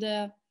 like from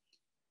the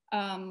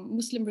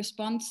Muslim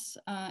Response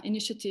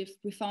Initiative,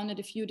 we founded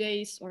a few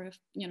days or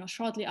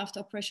shortly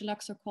after Operation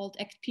Luxor, called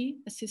ACT P,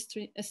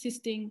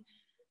 assisting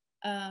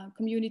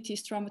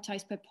communities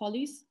traumatized by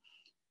police.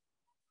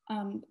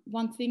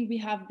 One thing we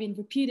have been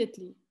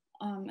repeatedly,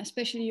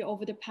 especially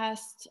over the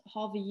past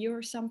half a year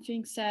or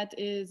something, said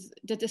is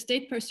that the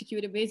state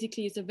prosecutor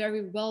basically is a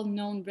very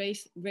well-known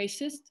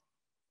racist.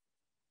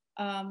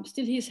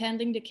 Still, he is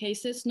handling the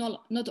cases.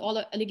 Not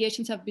all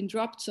allegations have been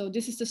dropped. So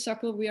this is the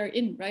circle we are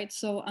in, right?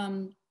 So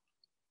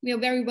we are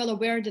very well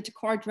aware that the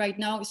court right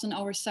now is on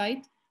our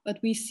side, but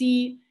we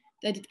see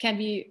that it can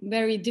be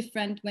very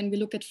different when we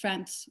look at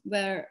France,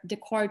 where the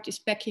court is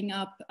backing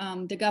up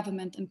the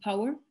government and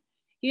power.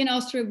 Here in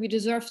Austria, we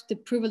deserve the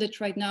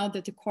privilege right now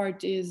that the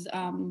court is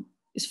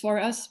for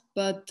us,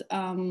 but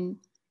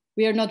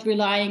we are not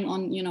relying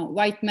on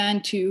white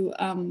men to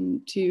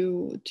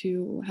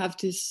have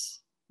this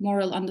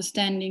moral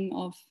understanding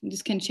of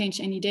this can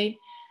change any day,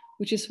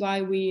 which is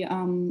why we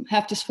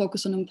have this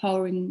focus on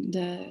empowering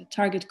the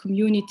target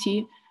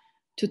community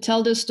to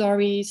tell their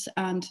stories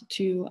and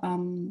to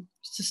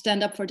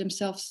stand up for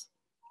themselves,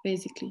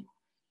 basically.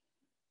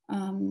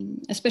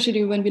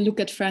 Especially when we look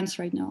at France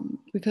right now,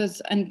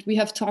 and we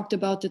have talked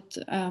about it,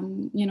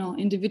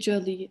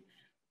 individually.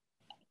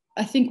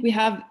 I think we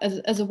have,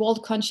 as a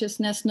world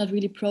consciousness, not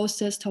really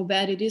processed how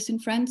bad it is in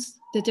France,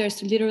 that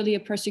there's literally a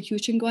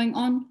persecution going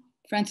on.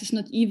 France is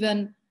not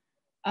even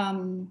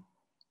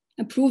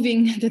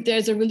approving that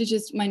there's a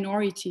religious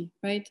minority,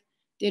 right?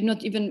 They're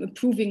not even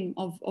approving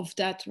of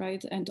that,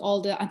 right? And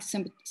all the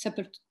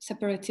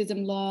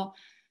anti-separatism law,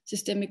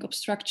 systemic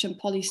obstruction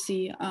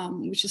policy,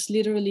 which is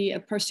literally a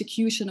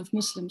persecution of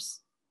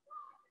Muslims.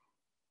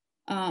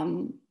 I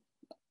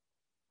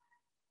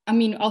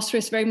mean, Austria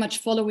is very much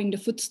following the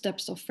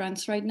footsteps of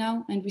France right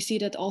now, and we see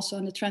that also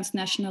on the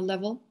transnational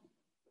level,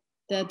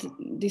 that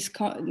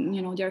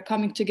they're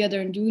coming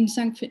together and doing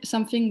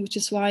something, which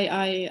is why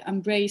I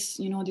embrace,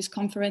 these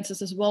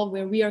conferences as well,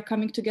 where we are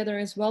coming together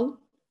as well,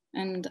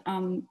 and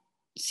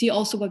see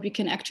also what we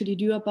can actually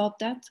do about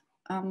that,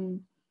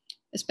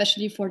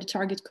 especially for the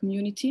target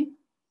community.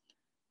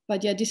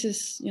 But yeah, this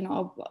is,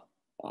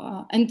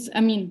 and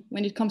I mean,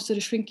 when it comes to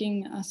the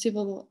shrinking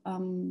civil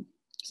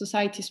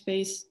society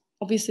space,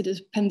 obviously the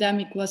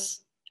pandemic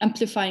was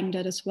amplifying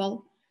that as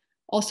well.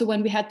 Also,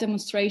 when we had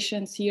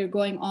demonstrations here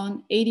going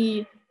on,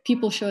 80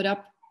 people showed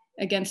up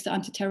against the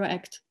Anti-Terror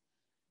Act.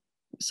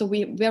 So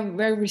we were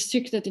very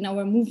restricted in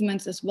our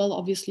movements as well,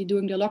 obviously,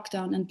 during the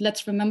lockdown. And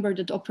let's remember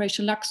that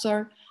Operation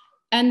Luxor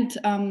and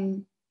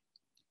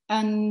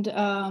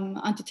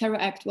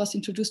Anti-Terror Act was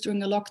introduced during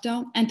the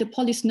lockdown, and the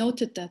police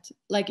noted that.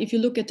 Like, if you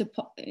look at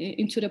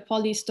into the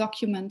police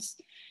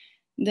documents,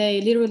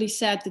 they literally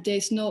said that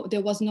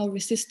there was no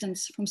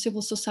resistance from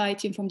civil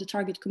society and from the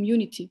target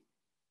community,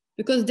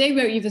 because they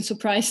were even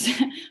surprised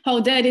how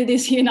dead it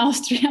is here in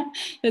Austria,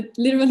 that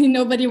literally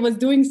nobody was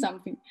doing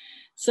something.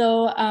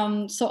 So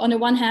on the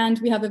one hand,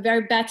 we have a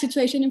very bad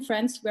situation in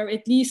France, where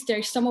at least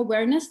there's some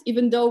awareness,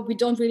 even though we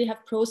don't really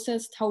have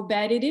processed how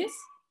bad it is.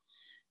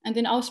 And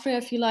in Austria,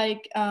 I feel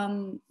like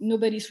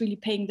nobody's really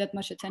paying that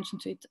much attention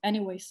to it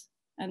anyways.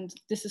 And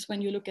this is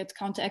when you look at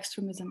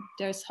counter-extremism.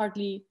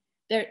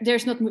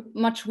 There's not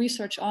much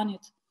research on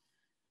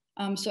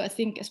it. So I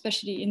think,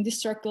 especially in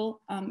this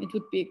circle, it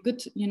would be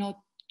good,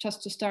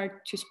 just to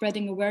start to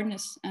spreading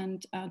awareness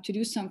and to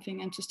do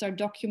something and to start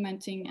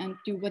documenting and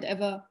do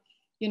whatever,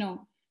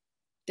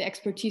 the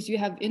expertise you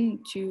have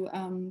to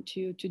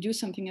do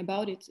something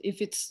about it.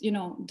 If it's,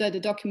 the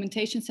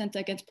documentation center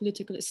against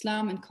political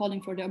Islam and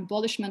calling for the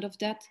abolishment of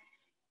that,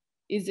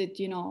 is it,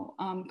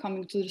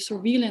 coming to the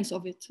surveillance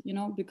of it,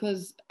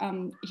 because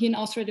here in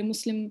Austria, the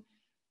Muslim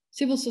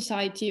civil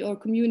society or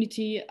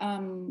community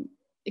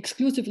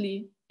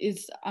exclusively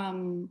is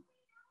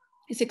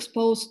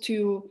exposed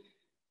to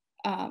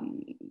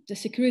the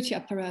security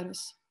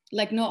apparatus,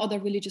 like no other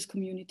religious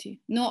community.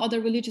 No other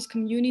religious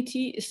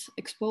community is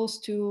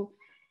exposed to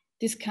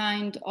this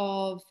kind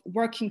of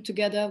working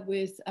together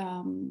with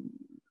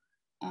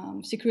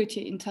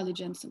security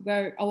intelligence,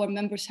 where our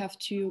members have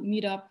to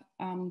meet up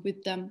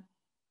with them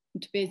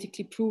to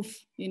basically prove,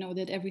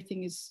 that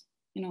everything is,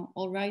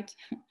 all right.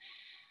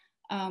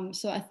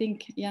 So I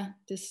think,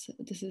 this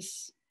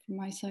is from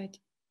my side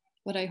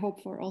what I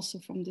hope for also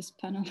from this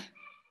panel.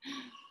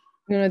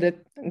 That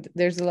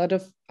there's a lot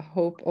of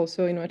hope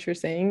also in what you're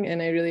saying, and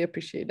I really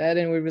appreciate that,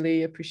 and we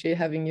really appreciate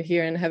having you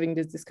here and having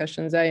these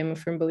discussions. I am a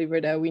firm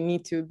believer that we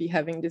need to be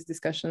having these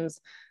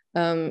discussions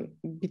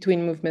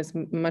between movements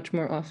much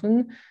more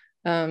often.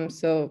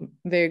 So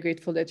very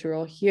grateful that you're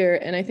all here.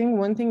 And I think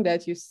one thing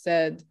that you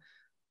said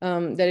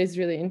that is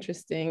really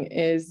interesting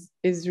is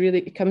really,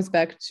 it comes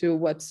back to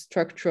what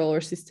structural or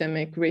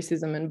systemic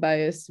racism and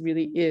bias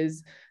really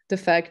is. The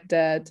fact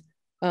that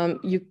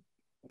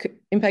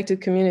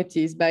impacted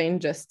communities by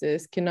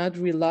injustice cannot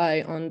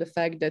rely on the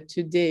fact that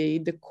today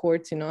the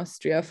courts in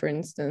Austria, for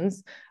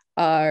instance,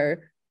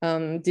 are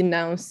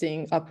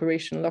denouncing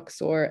Operation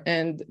Luxor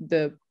and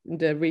the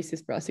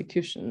racist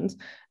prosecutions,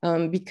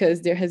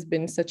 because there has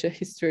been such a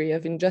history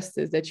of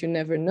injustice that you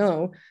never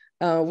know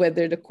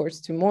whether the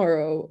courts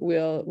tomorrow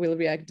will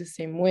react the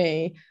same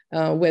way,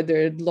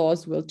 whether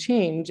laws will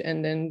change,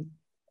 and then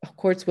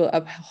courts will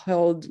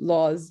uphold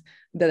laws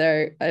that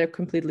are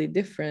completely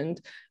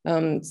different.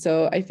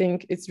 So I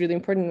think it's really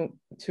important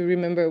to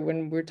remember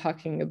when we're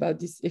talking about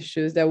these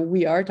issues that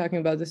we are talking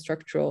about the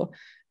structural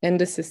and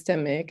the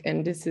systemic,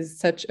 and this is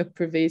such a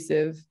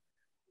pervasive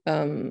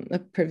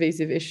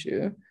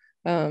issue.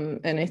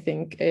 And I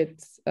think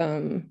it's,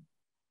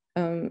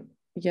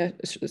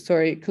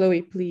 sorry,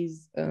 Chloe,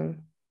 please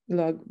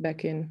log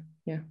back in.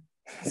 Yeah,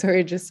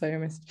 sorry, just saw your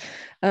message.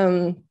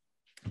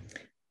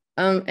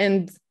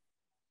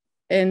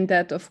 And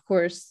that, of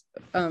course,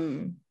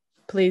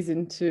 plays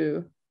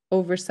into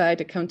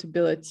oversight,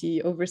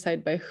 accountability,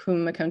 oversight by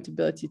whom,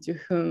 accountability to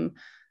whom.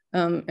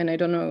 And I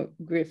don't know,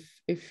 Griff,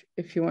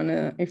 if you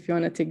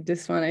wanna take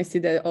this one. I see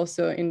that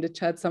also in the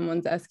chat,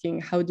 someone's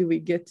asking, how do we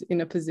get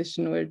in a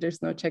position where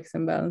there's no checks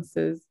and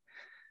balances?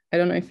 I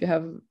don't know if you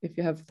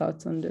have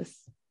thoughts on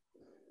this.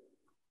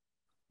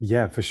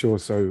 Yeah, for sure.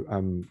 So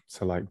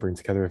like bring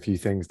together a few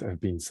things that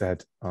have been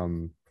said.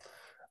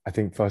 I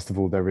think first of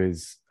all, there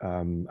is,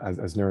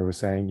 as Nura was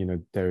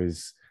saying, there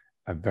is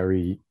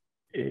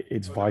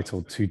it's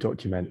vital to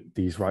document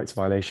these rights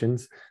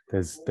violations.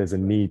 There's a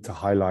need to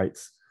highlight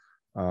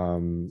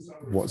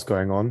what's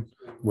going on,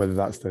 whether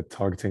that's the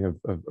targeting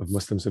of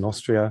Muslims in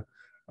Austria,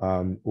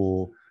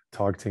 or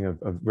targeting of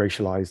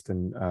racialized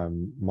and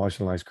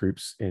marginalized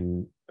groups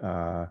in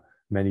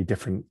many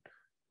different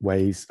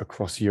ways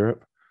across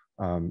Europe.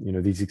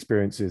 These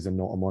experiences are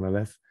not a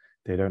monolith.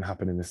 They don't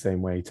happen in the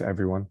same way to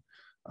everyone.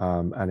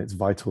 And it's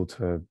vital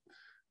to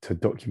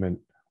document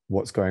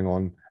what's going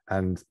on,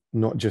 and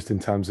not just in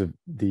terms of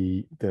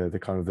the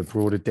kind of the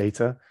broader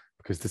data,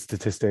 because the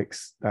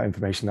statistics, that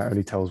information, that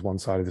only tells one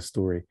side of the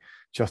story.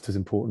 Just as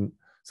important,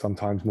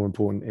 sometimes more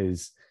important,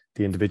 is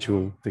the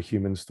individual, the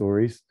human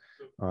stories.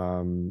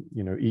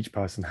 Each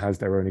person has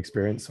their own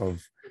experience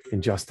of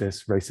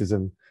injustice,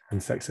 racism, and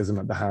sexism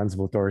at the hands of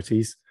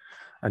authorities,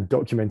 and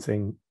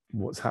documenting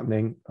what's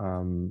happening,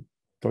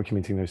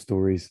 documenting those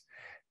stories.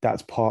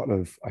 That's part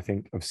of, I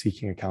think, of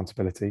seeking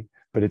accountability,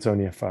 but it's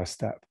only a first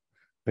step,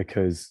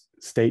 because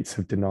states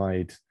have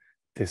denied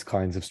this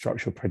kinds of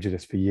structural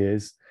prejudice for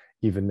years.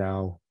 Even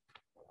now,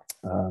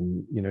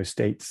 You know,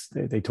 states,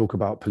 they talk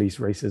about police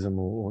racism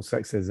or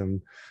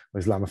sexism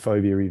or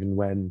Islamophobia, even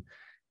when,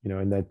 you know,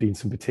 and there've been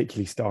some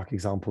particularly stark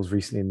examples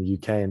recently in the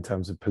UK in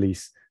terms of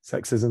police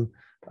sexism.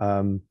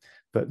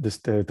 But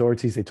the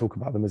authorities, they talk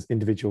about them as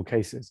individual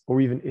cases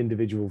or even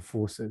individual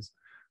forces.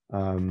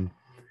 And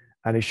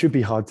it should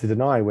be hard to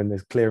deny when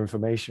there's clear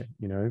information,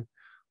 you know,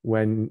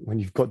 when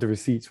you've got the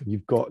receipts, when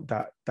you've got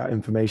that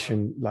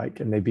information, like,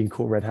 and they've been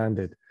caught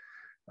red-handed,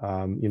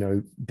 you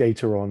know,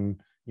 data on,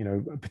 you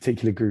know,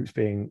 particular groups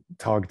being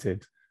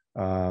targeted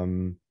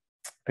again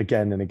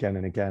and again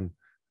and again.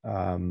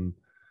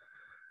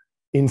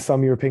 In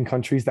some European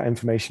countries, that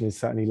information is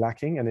certainly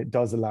lacking, and it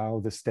does allow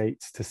the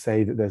states to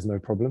say that there's no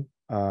problem,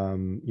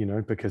 you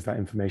know, because that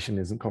information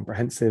isn't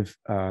comprehensive.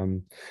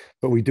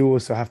 But we do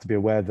also have to be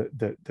aware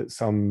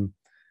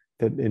that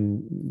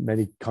in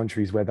many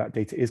countries where that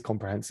data is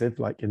comprehensive,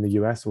 like in the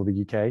US or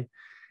the UK,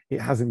 it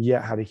hasn't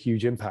yet had a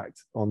huge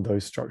impact on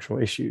those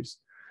structural issues.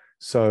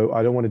 So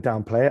I don't want to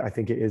downplay it. I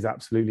think it is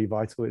absolutely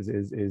vital, is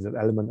an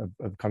element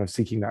of kind of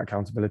seeking that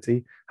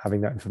accountability,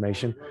 having that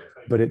information,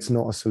 but it's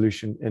not a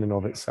solution in and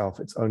of itself.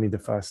 It's only the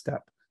first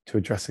step to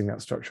addressing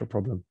that structural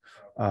problem.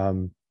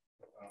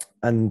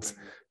 And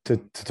to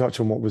touch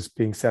on what was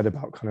being said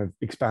about kind of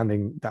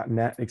expanding the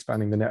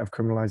net of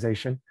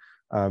criminalization,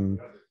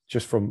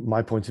 just from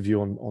my point of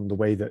view on the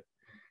way that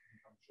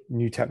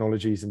new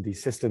technologies and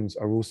these systems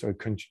are also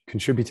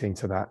contributing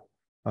to that.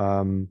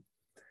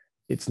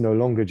 It's no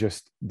longer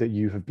just that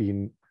you have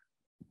been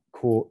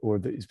caught or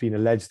that it's been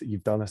alleged that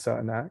you've done a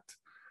certain act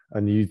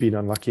and you've been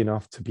unlucky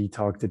enough to be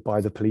targeted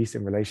by the police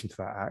in relation to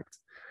that act,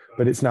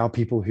 but it's now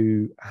people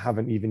who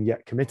haven't even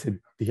yet committed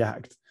the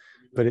act,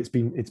 but it's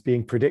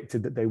being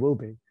predicted that they will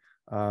be.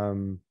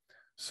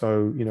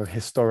 So, you know,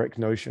 historic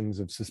notions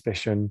of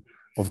suspicion,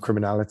 of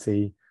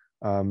criminality,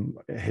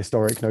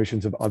 historic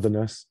notions of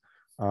otherness,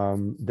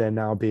 they're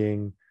now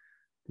being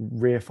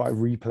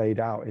replayed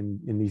out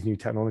in these new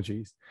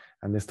technologies,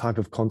 and this type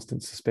of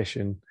constant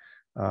suspicion,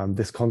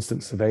 this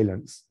constant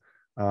surveillance,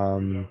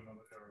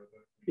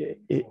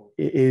 it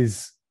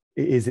is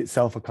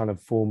itself a kind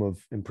of form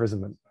of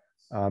imprisonment.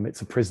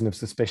 It's a prison of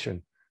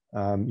suspicion.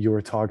 You're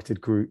a targeted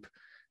group.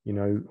 You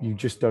know, you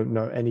just don't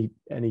know any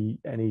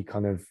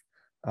kind of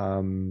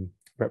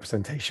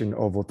representation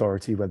of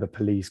authority, whether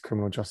police,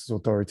 criminal justice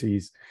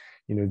authorities.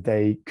 You know,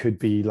 they could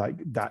be like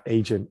that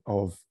agent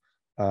of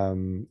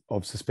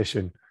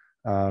suspicion.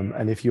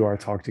 And if you are a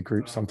targeted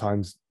group,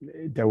 sometimes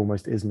there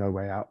almost is no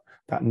way out.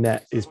 That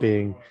net is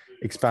being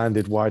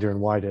expanded wider and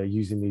wider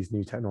using these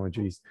new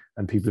technologies,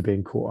 and people are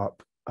being caught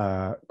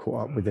up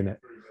within it.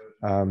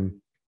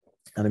 And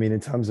I mean, in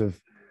terms of,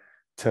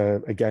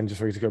 again,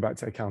 just really to go back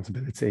to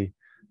accountability,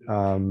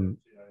 I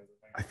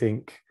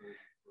think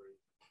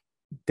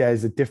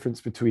there's a difference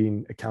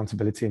between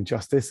accountability and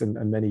justice,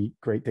 and many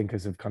great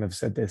thinkers have kind of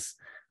said this,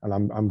 and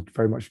I'm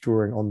very much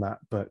drawing on that,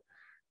 but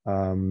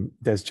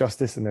there's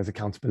justice and there's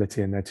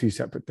accountability, and they're two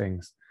separate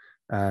things.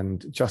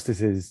 And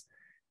justice is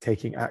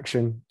taking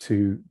action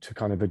to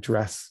kind of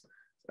address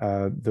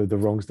the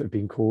wrongs that have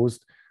been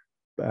caused.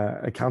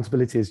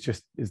 Accountability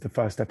is the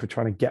first step of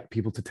trying to get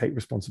people to take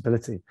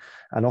responsibility.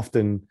 And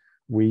often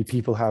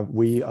people have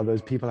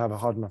a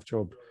hard enough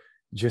job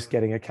just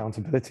getting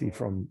accountability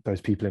from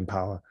those people in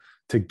power,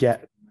 to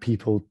get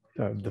people,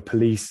 the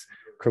police,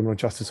 criminal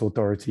justice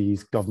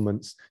authorities,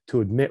 governments,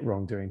 to admit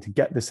wrongdoing, to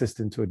get the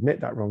system to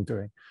admit that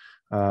wrongdoing.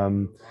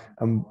 And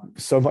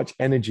so much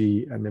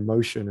energy and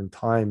emotion and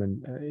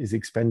time is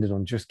expended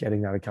on just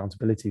getting that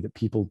accountability that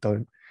people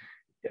don't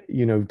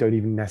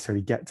even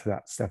necessarily get to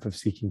that step of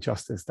seeking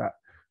justice, that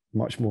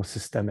much more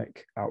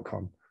systemic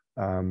outcome.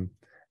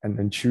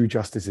 And true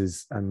justice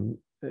is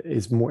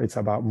more, it's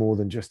about more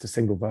than just a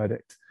single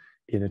verdict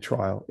in a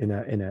trial, in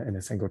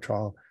a single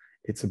trial.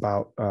 It's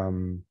about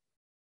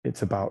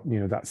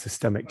that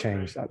systemic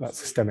change, that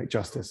systemic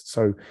justice.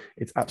 So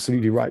it's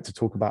absolutely right to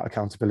talk about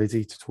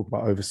accountability, to talk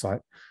about oversight,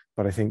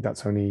 but I think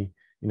that's only,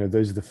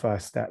 those are the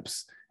first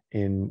steps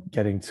in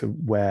getting to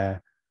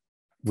where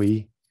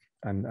we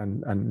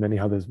and many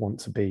others want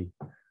to be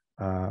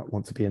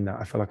in that.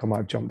 I feel like I might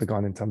have jumped the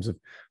gun in terms of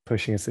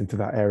pushing us into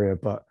that area,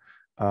 but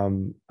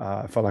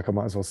I felt like I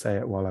might as well say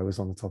it while I was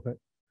on the topic.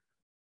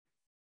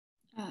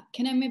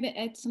 Can I maybe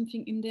add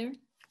something in there?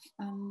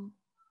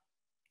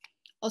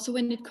 Also,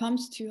 when it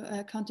comes to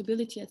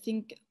accountability, I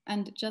think,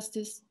 and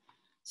justice,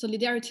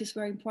 solidarity is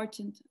very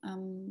important,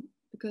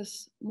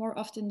 because more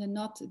often than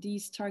not,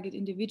 these target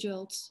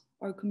individuals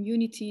or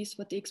communities,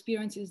 what they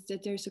experience is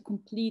that there's a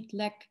complete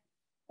lack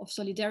of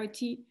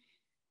solidarity,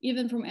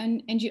 even from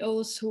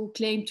NGOs who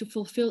claim to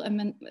fulfill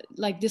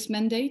this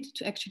mandate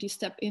to actually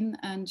step in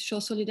and show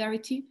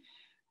solidarity.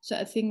 So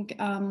I think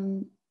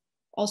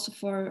also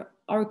for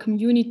our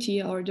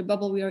community or the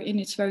bubble we are in,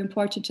 it's very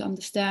important to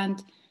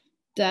understand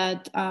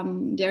that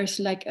there's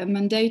like a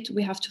mandate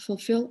we have to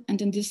fulfill, and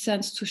in this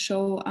sense to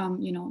show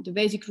the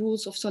basic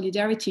rules of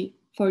solidarity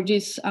for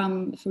these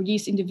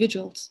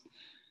individuals,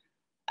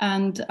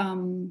 and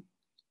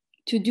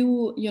to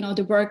do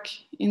the work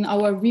in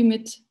our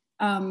remit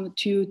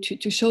to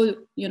show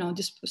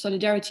this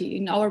solidarity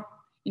in our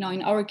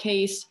in our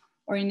case,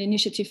 or in the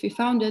initiative we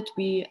founded,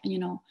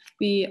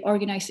 we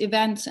organize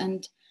events,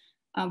 and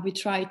we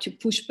try to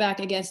push back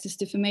against this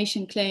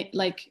defamation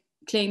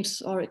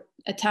claims or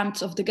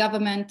attempts of the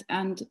government,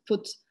 and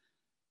put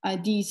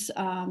these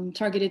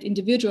targeted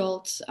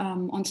individuals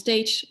on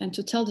stage and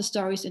to tell the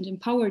stories and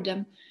empower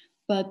them.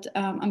 But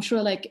I'm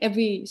sure like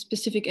every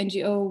specific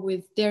NGO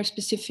with their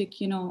specific,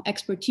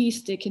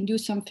 expertise, they can do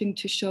something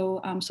to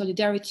show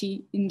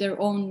solidarity in their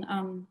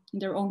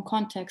own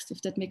context,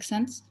 if that makes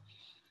sense.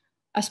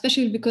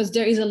 Especially because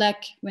there is a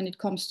lack when it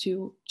comes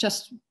to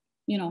just,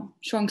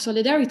 strong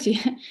solidarity.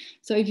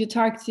 So if you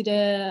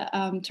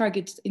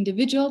target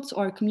individuals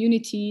or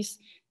communities,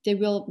 they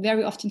will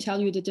very often tell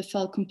you that they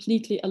felt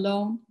completely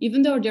alone,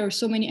 even though there are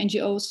so many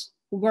NGOs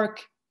who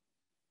work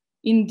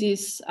in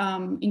this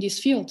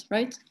field,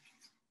 right?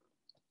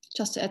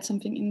 Just to add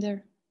something in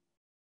there.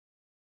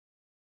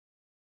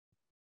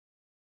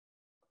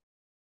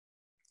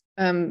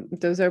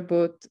 Those are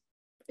both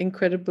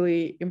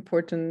incredibly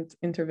important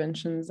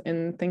interventions,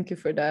 and thank you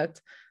for that.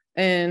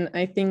 And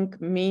I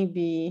think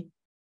maybe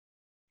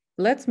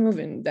let's move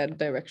in that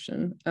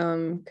direction,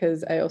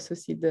 because I also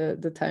see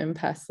the time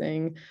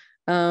passing.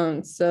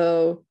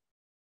 So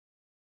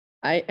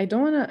I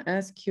don't want to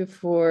ask you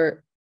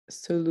for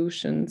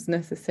solutions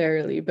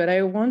necessarily, but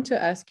I want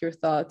to ask your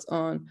thoughts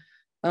on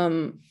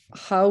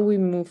how we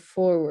move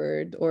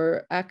forward,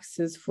 or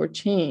access for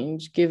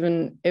change,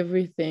 given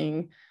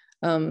everything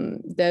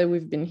that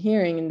we've been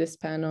hearing in this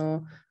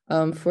panel.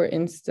 For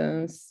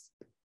instance,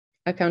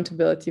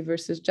 accountability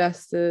versus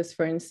justice,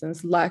 for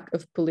instance, lack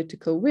of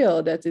political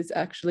will that is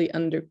actually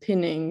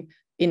underpinning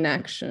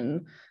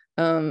inaction,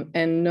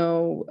 and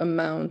no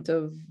amount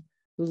of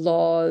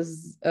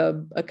laws,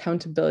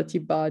 accountability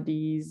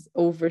bodies,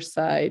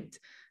 oversight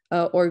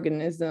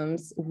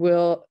organisms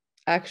will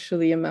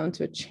actually amount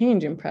to a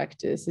change in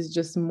practice. It's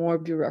just more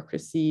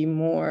bureaucracy,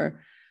 more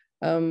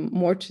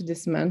to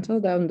dismantle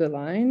down the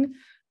line.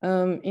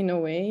 In a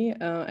way,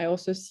 I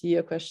also see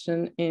a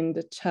question in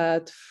the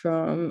chat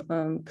from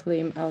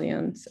Claim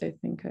Alliance. I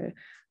think I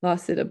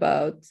lost it,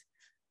 about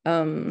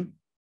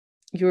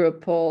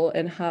Europol,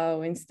 and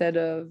how instead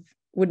of,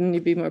 wouldn't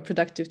it be more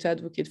productive to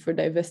advocate for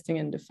divesting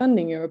and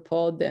defunding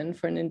Europol than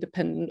for an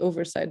independent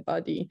oversight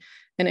body?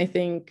 And I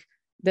think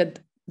that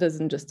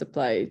doesn't just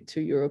apply to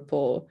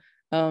Europol.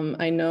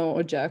 I know,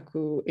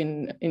 Ojaku,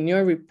 in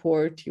your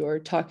report, you're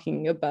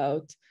talking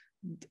about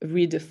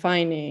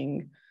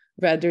redefining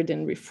rather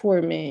than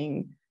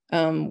reforming,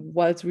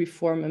 what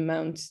reform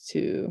amounts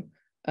to,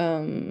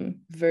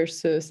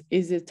 versus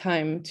is it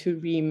time to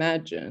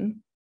reimagine,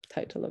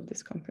 title of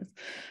this conference.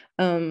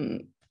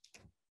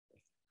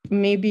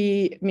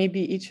 Maybe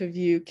each of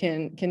you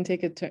can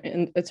take a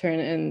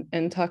turn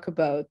and talk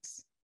about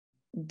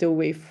the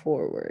way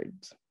forward,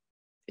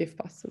 if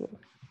possible.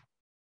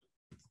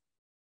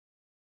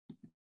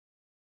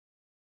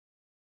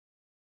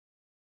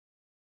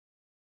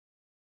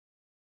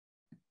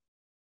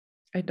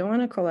 I don't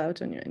want to call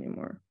out on you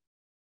anymore.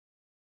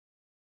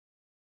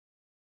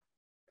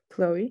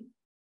 Chloe?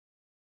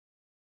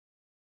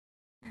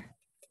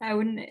 I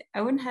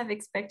wouldn't have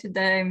expected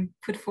that I'm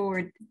put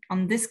forward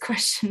on this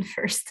question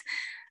first.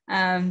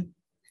 I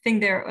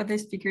think there are other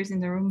speakers in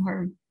the room who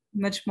are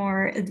much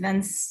more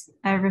advanced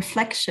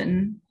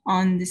reflection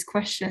on this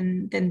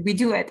question than we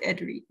do at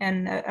EDRI.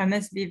 And I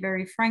must be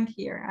very frank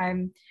here. I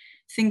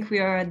think we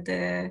are at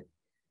the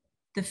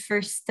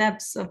first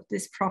steps of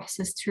this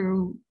process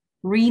to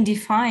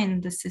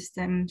redefine the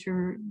system,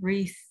 to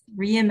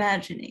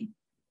reimagining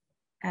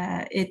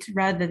it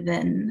rather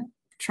than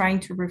trying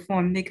to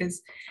reform.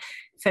 Because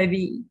if I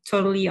be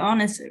totally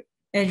honest,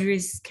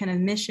 EDRI's kind of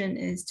mission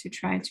is to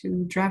try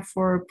to drive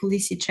for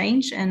policy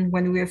change. And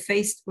when we're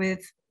faced with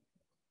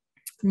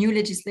new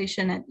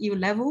legislation at EU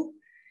level,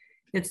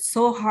 it's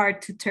so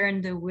hard to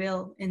turn the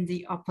wheel in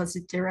the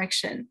opposite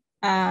direction.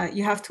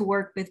 You have to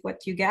work with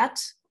what you get.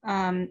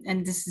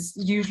 And this is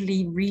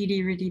usually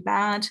really, really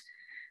bad.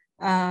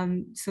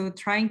 So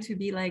trying to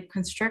be like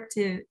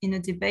constructive in a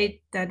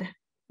debate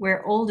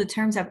where all the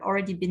terms have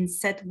already been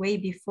set way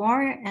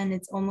before, and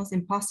it's almost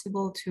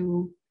impossible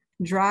to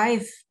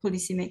drive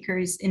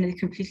policymakers in a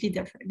completely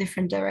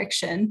different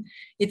direction.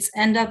 It's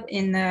end up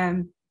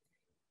in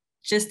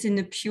just in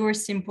a pure,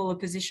 simple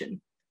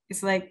opposition.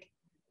 It's like,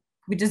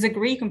 we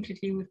disagree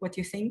completely with what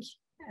you think.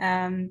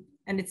 And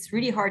it's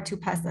really hard to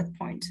pass that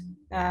point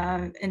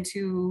and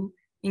to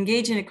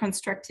engage in a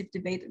constructive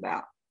debate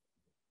about,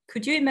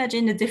 could you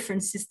imagine a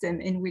different system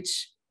in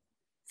which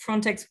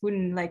Frontex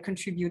wouldn't like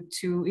contribute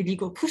to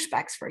illegal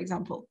pushbacks, for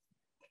example?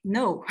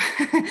 No,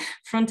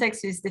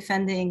 Frontex is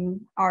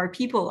defending our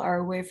people,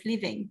 our way of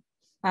living.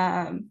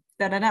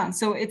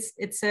 So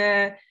it's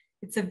a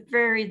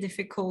very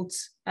difficult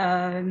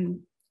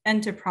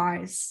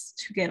enterprise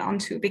to get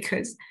onto,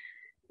 because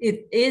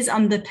it is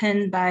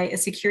underpinned by a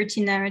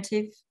security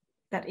narrative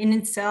that in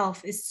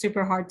itself is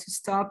super hard to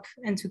stop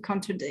and to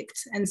contradict.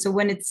 And so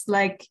when it's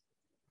like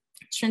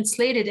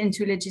translated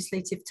into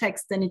legislative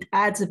text, then it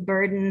adds a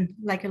burden,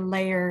 like a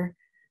layer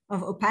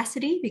of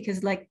opacity,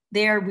 because like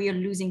there we are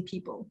losing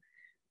people.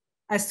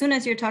 as soon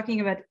as you're talking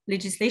about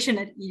legislation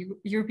at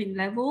European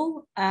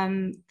level,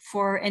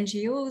 for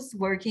NGOs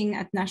working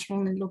at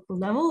national and local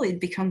level, it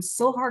becomes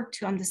so hard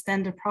to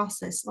understand the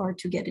process or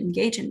to get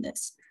engaged in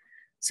this.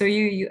 So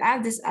you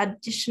have this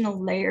additional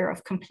layer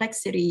of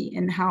complexity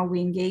in how we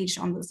engage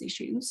on those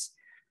issues.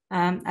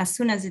 As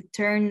soon as it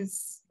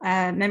turns,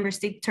 member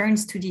state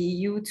turns to the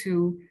EU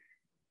to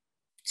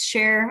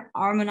share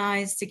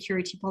harmonized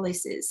security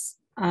policies.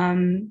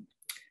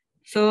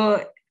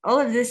 So all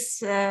of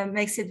this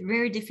makes it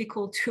very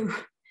difficult to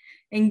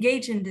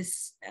engage in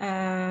this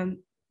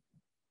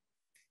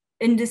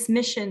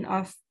mission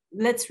of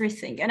let's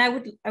rethink. And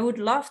I would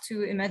love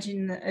to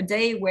imagine a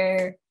day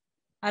where,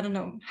 I don't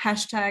know,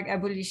 hashtag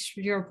abolish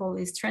Europol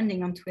is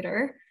trending on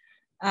Twitter,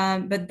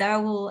 but that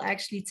will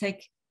actually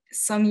take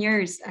some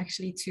years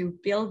actually to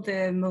build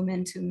the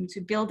momentum, to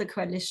build the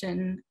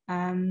coalition,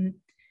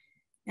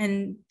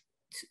 and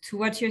to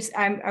what you're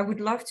saying, I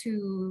would love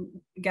to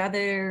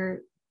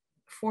gather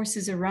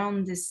forces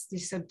around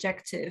this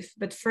objective.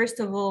 But first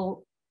of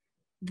all,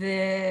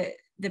 the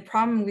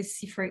problem with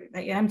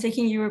like, I'm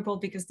taking Europol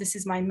because this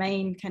is my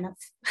main kind of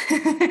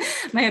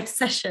my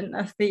obsession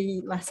of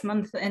the last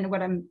month and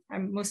what I'm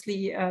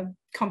mostly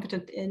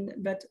competent in.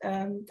 But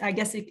I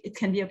guess it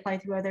can be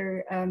applied to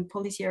other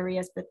policy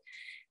areas. But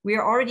we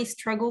are already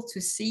struggle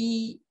to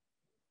see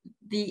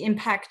the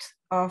impact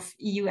of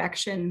EU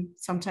action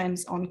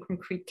sometimes on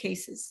concrete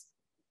cases.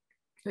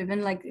 So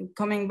even like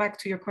coming back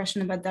to your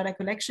question about data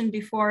collection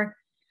before,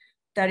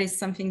 that is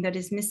something that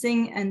is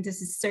missing. And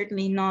this is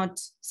certainly not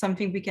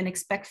something we can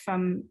expect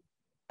from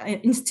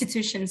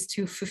institutions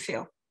to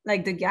fulfill.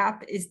 Like the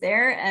gap is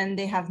there and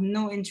they have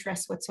no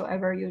interest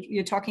whatsoever.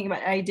 You're talking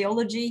about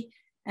ideology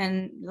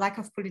and lack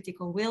of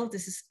political will.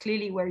 This is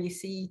clearly where you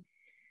see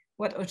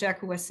what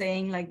Ojaku was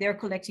saying, like they're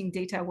collecting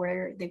data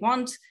where they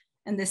want,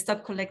 and they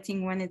stop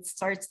collecting when it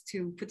starts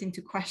to put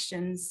into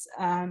questions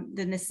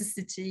the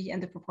necessity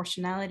and the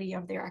proportionality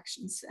of their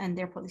actions and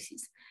their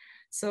policies.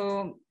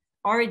 So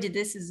already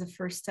this is the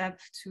first step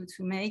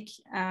to make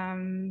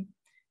and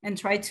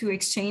try to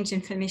exchange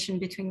information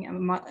between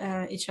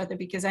each other,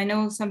 because I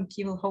know some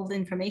people hold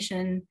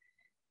information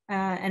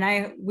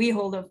and we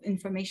hold up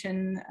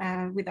information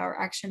with our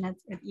action at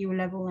EU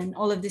level, and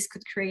all of this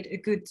could create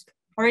a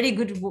already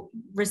good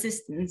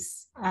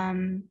resistance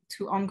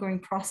to ongoing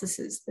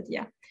processes. But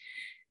yeah,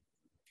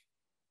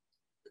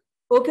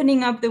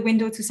 opening up the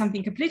window to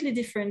something completely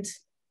different,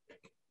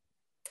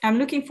 I'm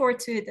looking forward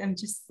to it. I'm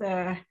just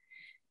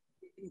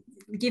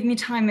give me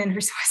time and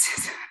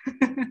resources.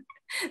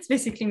 It's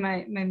basically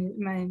my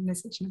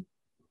message now.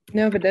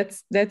 No, but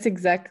that's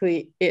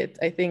exactly it.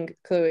 I think,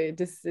 Chloe,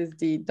 this is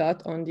the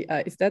dot on the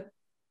I. Is that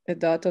a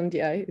dot on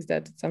the I? Is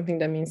that something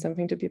that means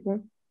something to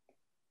people?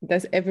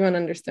 Does everyone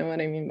understand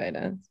what I mean by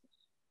that?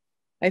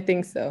 I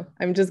think so.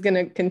 I'm just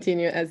gonna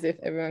continue as if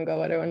everyone got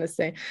what I want to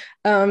say.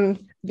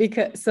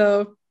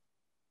 So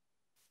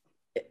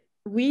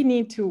we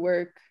need to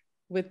work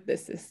with the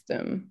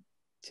system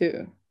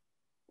too,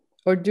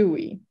 or do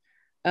we?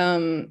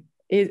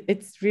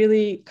 It's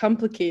really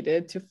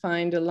complicated to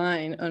find a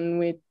line on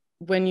which,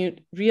 when you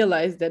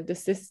realize that the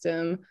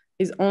system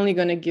is only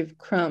going to give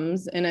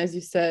crumbs, and as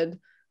you said,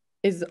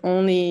 is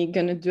only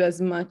going to do as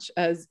much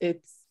as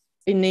it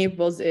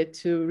enables it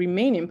to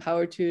remain in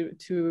power, to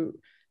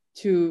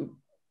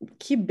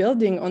keep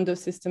building on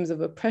those systems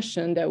of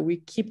oppression that we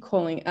keep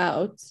calling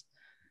out,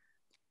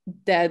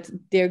 that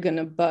they're going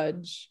to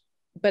budge.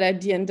 But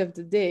at the end of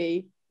the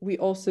day, we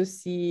also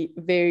see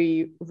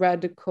very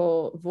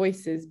radical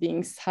voices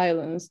being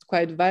silenced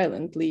quite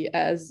violently,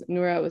 as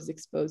Noura was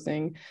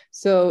exposing.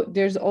 So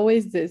there's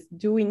always this,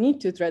 do we need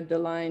to thread the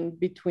line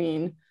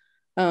between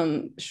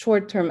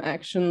short-term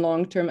action,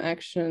 long-term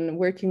action,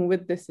 working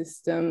with the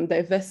system,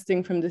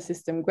 divesting from the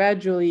system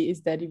gradually?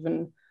 Is that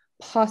even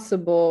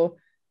possible?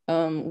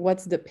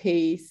 What's the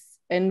pace?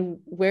 And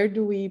where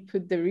do we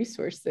put the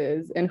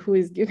resources? And who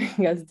is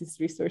giving us these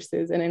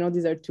resources? And I know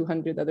these are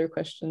 200 other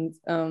questions.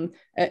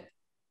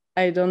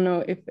 I don't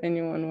know if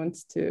anyone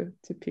wants to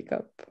pick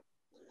up.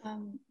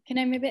 Can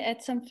I maybe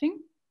add something?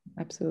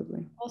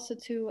 Absolutely. Also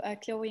to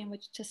Chloe and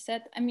what you just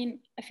said. I mean,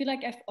 I feel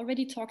like I've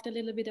already talked a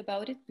little bit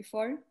about it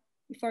before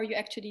you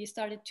actually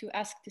started to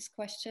ask this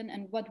question,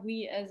 and what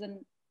we as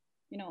an,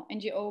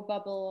 NGO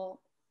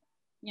bubble,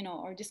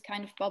 or this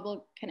kind of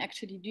bubble can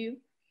actually do.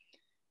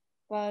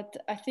 But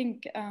I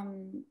think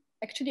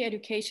actually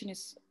education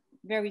is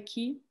very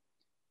key.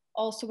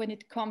 Also when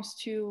it comes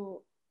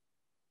to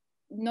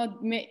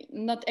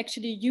not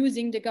actually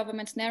using the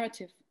government's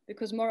narrative,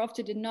 because more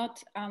often than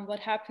not, what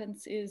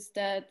happens is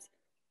that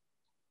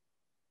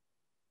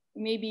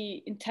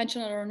maybe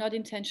intentional or not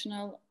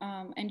intentional,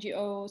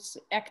 NGOs,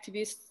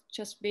 activists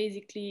just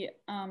basically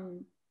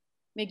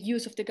make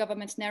use of the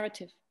government's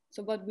narrative.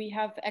 So what we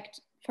have,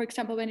 for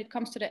example, when it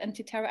comes to the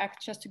Anti-Terror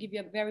Act, just to give you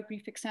a very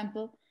brief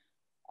example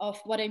of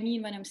what I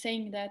mean when I'm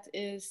saying that,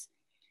 is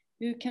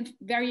you can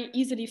very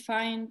easily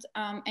find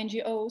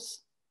NGOs,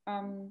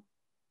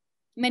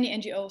 many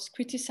NGOs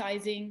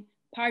criticizing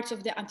parts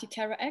of the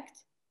Anti-Terror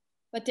Act,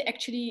 but they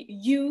actually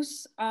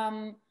use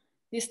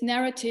this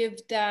narrative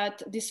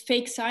that this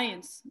fake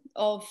science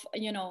of,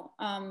 you know,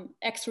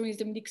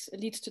 extremism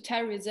leads to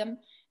terrorism,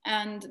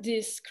 and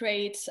this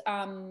creates,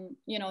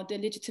 you know, the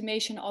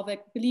legitimation of a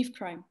belief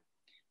crime.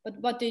 But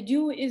what they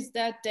do is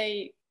that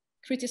they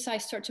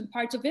criticize certain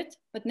parts of it,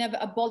 but never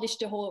abolish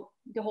the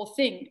whole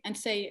thing and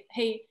say,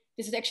 hey,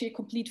 this is actually a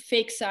complete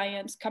fake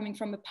science coming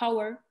from a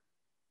power,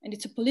 and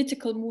it's a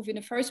political move in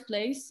the first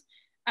place,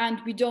 and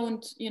we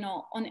don't, you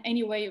know, on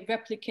any way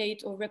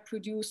replicate or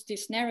reproduce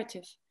this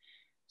narrative.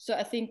 So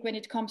I think when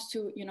it comes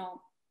to, you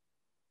know,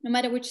 no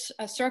matter which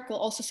circle,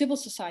 also civil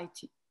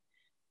society,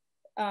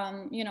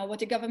 you know, what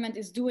the government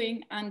is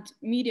doing and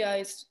media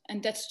is,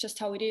 and that's just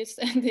how it is.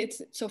 And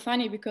it's so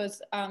funny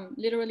because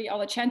literally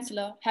our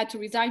chancellor had to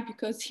resign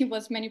because he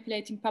was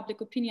manipulating public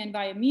opinion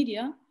via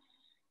media.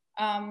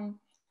 The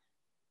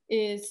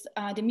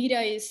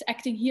media is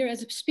acting here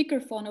as a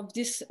speakerphone of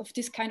this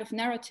kind of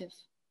narrative.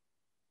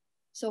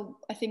 So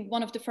I think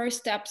one of the first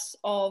steps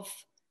of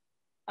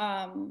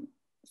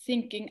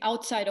thinking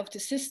outside of the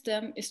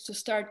system is to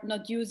start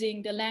not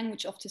using the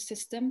language of the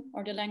system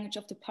or the language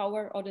of the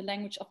power or the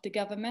language of the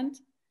government.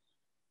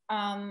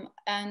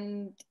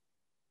 And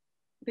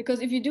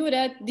because if you do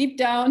that deep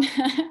down,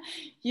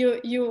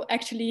 you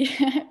actually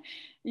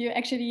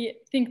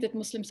think that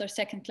Muslims are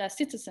second-class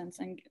citizens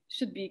and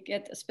should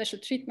get a special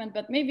treatment,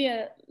 but maybe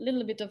a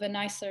little bit of a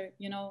nicer,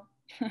 you know,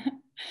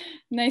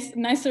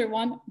 nicer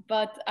one,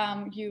 but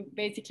you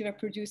basically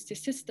reproduce the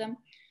system.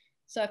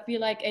 So I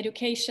feel like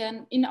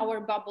education in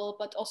our bubble,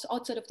 but also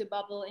outside of the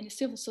bubble, in a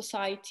civil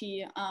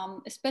society,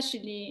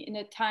 especially in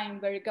a time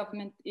where the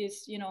government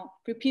is, you know,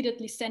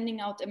 repeatedly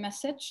sending out a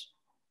message,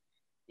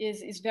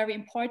 is very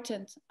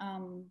important.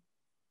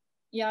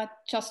 Yeah,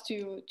 just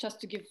to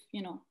give,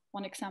 you know,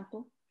 one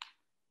example.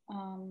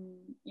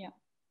 Yeah.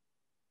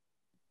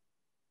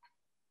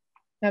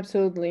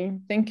 Absolutely.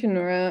 Thank you,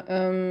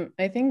 Nora.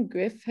 I think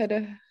Griff had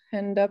a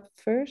hand up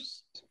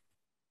first.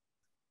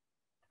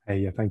 Hey,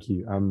 yeah, thank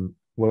you.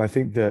 Well, I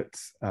think that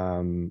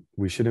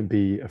we shouldn't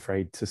be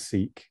afraid to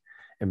seek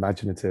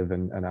imaginative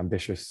and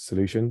ambitious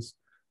solutions.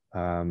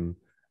 And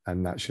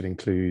that should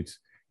include,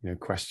 you know,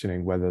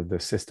 questioning whether the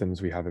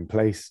systems we have in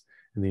place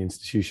and the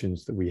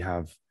institutions that we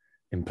have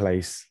in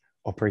place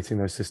operating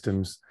those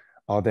systems,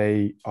 are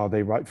they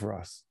right for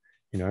us?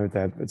 You know,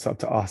 it's up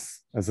to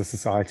us as a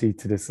society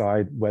to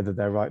decide whether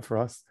they're right for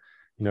us.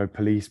 You know,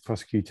 police,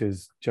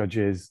 prosecutors,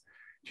 judges,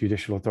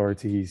 judicial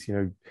authorities, you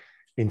know,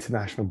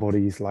 international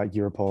bodies like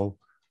Europol,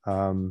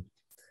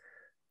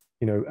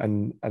 you know,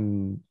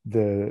 and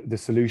the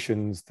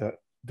solutions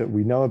that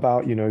we know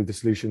about, you know, the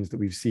solutions that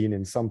we've seen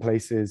in some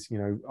places, you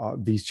know,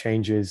 these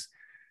changes,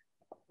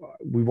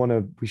 we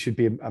should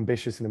be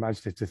ambitious and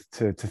imaginative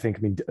to think,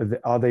 I mean,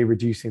 are they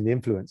reducing the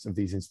influence of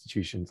these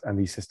institutions and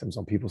these systems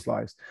on people's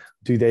lives?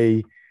 Do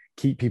they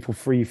keep people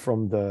free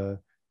from the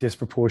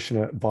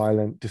disproportionate,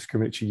 violent,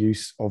 discriminatory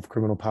use of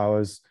criminal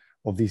powers,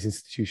 of these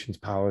institutions'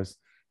 powers?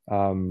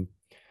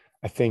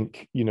 I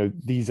think, you know,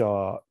 these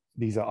are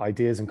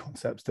ideas and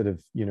concepts that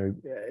have, you know,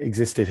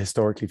 existed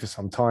historically for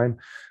some time,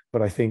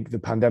 but I think the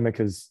pandemic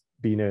has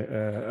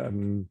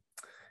been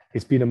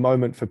it's been a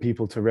moment for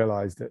people to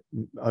realize that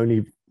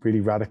only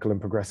really radical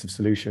and progressive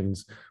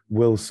solutions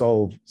will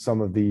solve some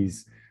of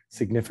these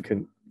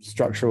significant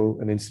structural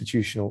and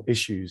institutional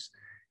issues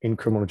in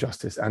criminal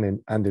justice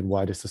and in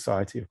wider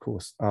society, of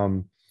course.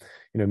 You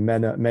know,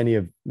 many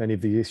of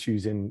the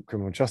issues in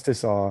criminal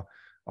justice are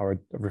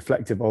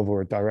reflective of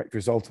or a direct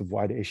result of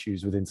wider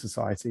issues within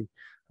society.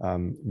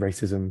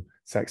 Racism,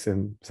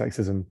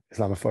 sexism,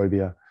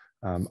 Islamophobia,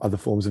 other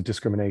forms of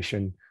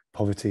discrimination,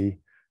 poverty.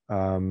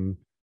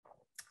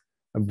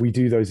 And we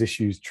do those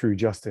issues true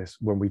justice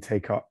when we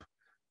take up,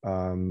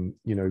 you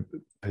know,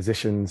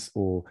 positions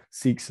or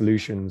seek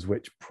solutions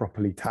which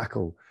properly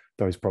tackle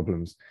those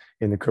problems.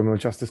 In the criminal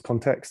justice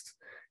context,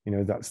 you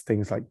know, that's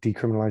things like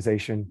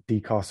decriminalization,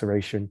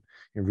 decarceration,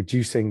 you know,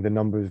 reducing the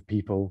number of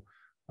people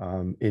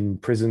in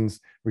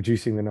prisons,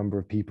 reducing the number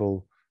of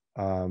people,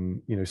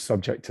 you know,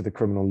 subject to the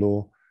criminal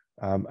law,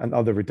 and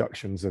other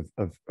reductions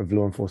of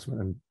law enforcement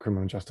and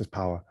criminal justice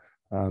power.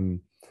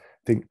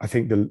 I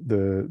think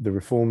the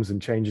reforms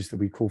and changes that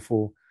we call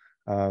for,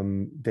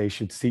 they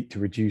should seek to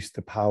reduce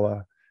the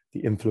power, the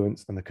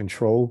influence, and the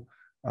control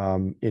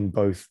in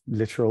both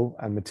literal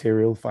and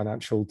material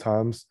financial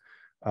terms,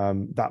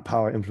 that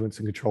power, influence,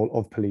 and control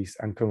of police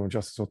and criminal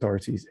justice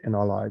authorities in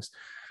our lives,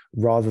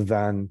 rather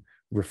than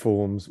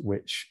reforms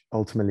which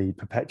ultimately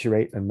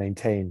perpetuate and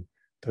maintain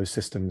those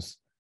systems,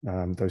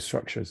 those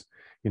structures.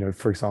 You know,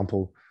 for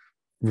example,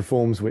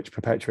 reforms which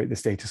perpetuate the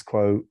status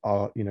quo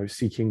are, you know,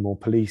 seeking more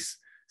police,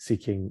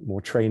 seeking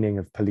more training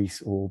of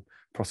police or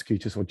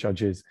prosecutors or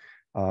judges,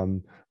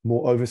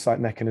 more oversight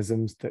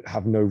mechanisms that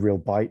have no real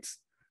bite,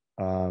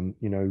 you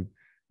know,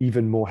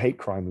 even more hate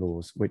crime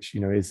laws, which,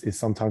 you know, is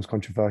sometimes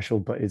controversial,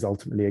 but is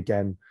ultimately,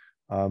 again,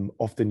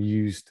 often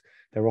used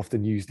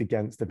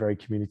against the very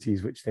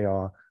communities which they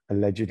are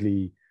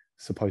allegedly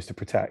supposed to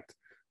protect.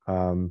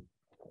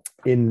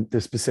 In the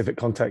specific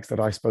context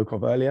that I spoke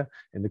of earlier,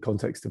 in the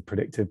context of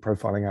predictive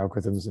profiling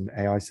algorithms and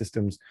AI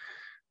systems,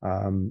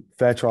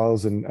 Fair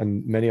Trials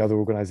and many other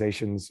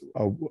organizations,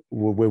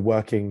 we're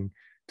working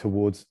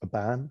towards a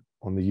ban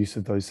on the use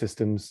of those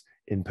systems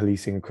in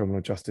policing and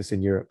criminal justice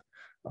in Europe,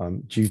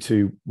 due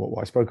to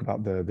what I spoke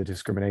about, the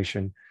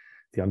discrimination,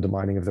 the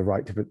undermining of the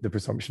right to the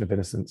presumption of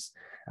innocence.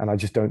 And I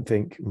just don't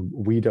think,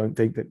 we don't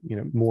think that, you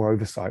know, more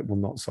oversight will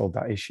not solve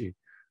that issue.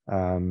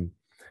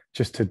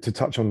 Just to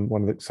touch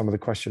on some of the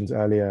questions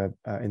earlier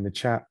in the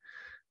chat,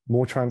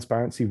 more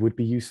transparency would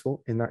be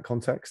useful in that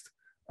context.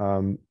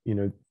 You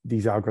know,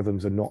 these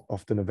algorithms are not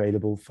often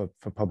available for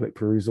public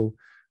perusal.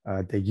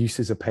 Their use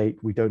is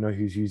opaque. We don't know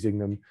who's using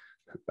them,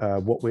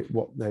 what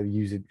they're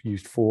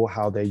used for,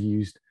 how they're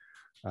used,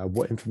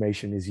 what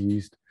information is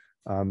used.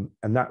 And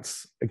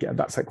that's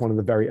like one of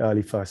the very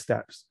early first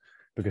steps,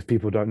 because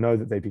people don't know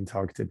that they've been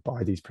targeted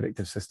by these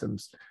predictive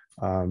systems.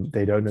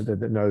 They don't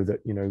know that,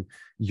 you know,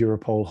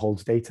 Europol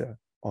holds data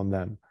on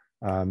them,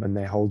 and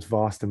they hold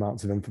vast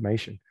amounts of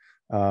information.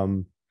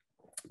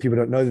 People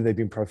don't know that they've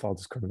been profiled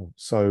as criminal.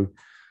 So,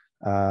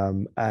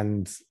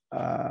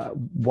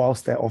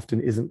 whilst there often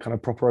isn't kind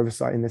of proper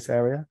oversight in this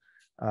area,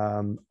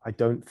 I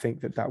don't think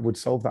that would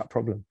solve that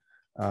problem.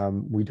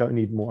 We don't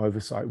need more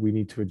oversight. We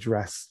need to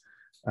address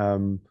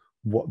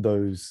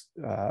whether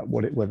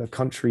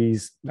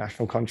countries,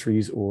 national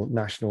countries, or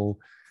national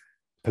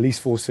police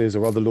forces,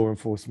 or other law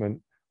enforcement,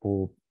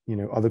 or, you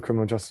know, other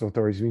criminal justice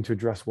authorities, we need to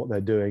address what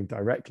they're doing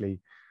directly,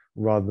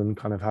 rather than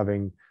kind of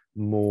having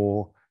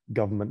more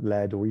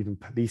government-led or even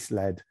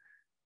police-led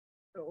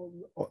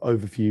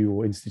overview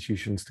or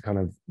institutions to kind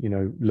of, you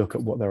know, look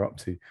at what they're up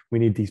to. We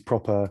need these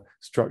proper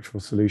structural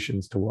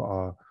solutions to what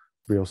are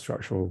real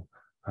structural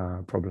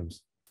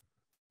problems.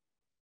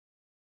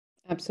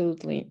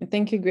 Absolutely.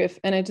 Thank you, Griff.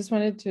 And I just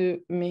wanted to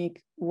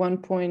make one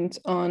point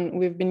on,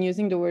 we've been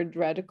using the word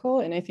radical,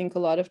 and I think a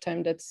lot of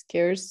time that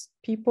scares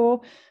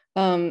people.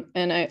 And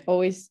I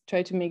always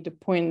try to make the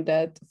point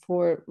that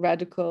for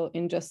radical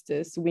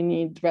injustice, we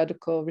need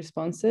radical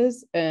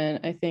responses.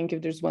 And I think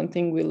if there's one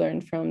thing we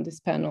learned from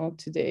this panel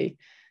today,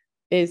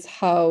 is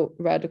how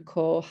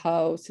radical,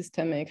 how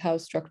systemic, how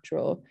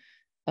structural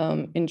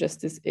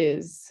injustice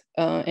is.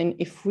 And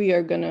if we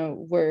are going to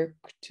work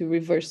to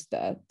reverse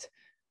that,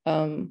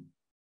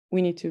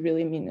 we need to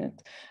really mean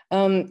it.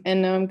 And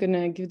now I'm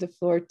gonna give the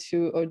floor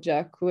to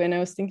Ojaku. And I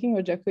was thinking,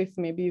 Ojaku, if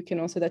maybe you can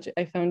also, that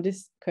I found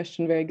this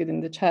question very good in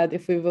the chat.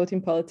 If we vote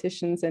in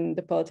politicians and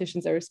the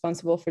politicians are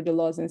responsible for the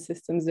laws and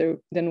systems,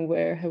 then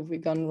where have we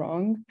gone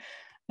wrong?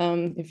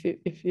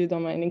 If you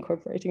don't mind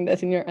incorporating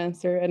that in your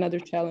answer, another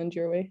challenge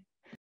your way.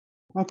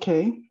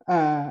 Okay,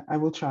 I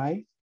will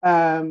try.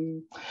 I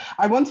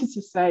wanted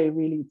to say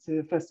really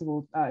first of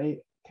all, I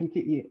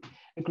completely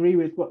agree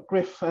with what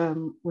Griff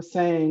was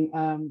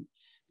saying.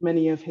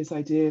 Many of his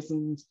ideas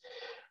and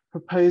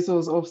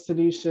proposals of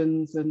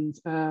solutions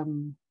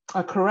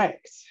are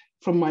correct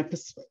from my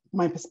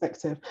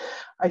perspective.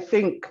 I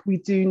think we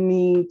do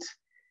need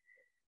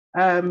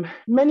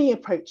many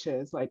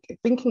approaches, like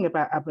thinking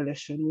about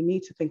abolition. We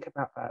need to think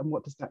about that, and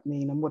what does that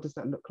mean, and what does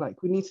that look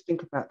like? We need to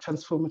think about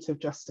transformative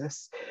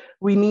justice.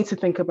 We need to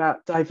think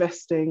about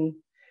divesting,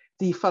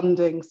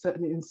 defunding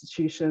certain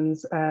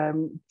institutions,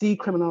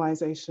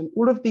 decriminalization.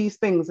 All of these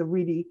things are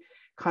really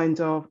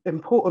kind of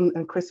important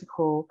and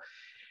critical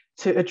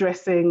to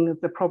addressing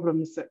the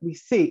problems that we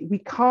see. We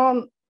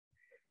can't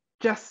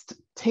just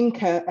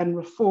tinker and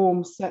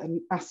reform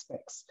certain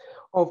aspects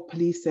of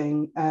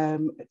policing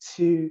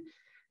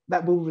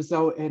that will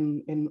result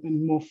in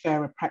more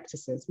fairer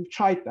practices. We've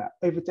tried that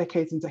over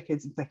decades and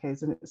decades and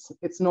decades, and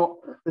it's not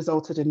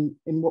resulted in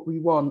what we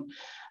want.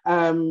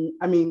 I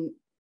mean,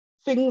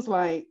 things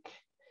like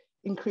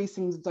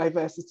increasing the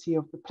diversity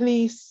of the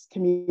police,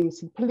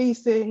 community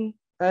policing,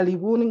 early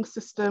warning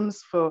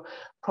systems for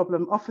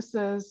problem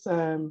officers,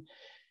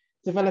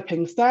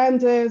 developing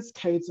standards,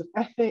 codes of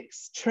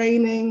ethics,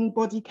 training,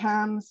 body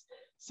cams,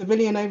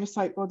 civilian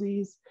oversight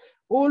bodies.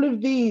 All of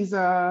these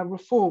are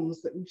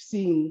reforms that we've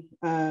seen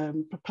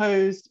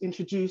proposed,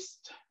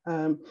 introduced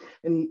in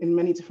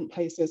many different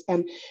places.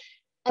 And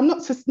I'm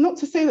not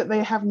to say that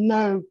they have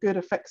no good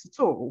effects at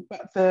all,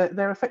 but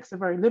their effects are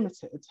very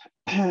limited.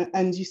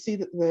 And you see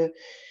that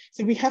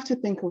so we have to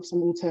think of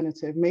some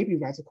alternative, maybe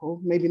radical,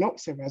 maybe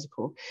not so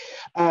radical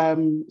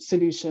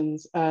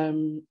solutions.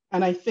 And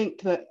I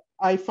think that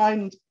I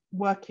find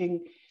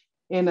working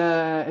in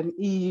an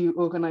EU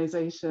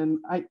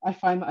organization, I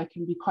find that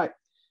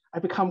I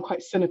become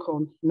quite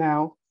cynical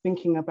now,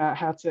 thinking about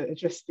how to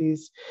address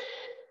these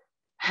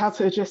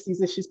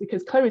issues,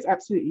 because Chloe's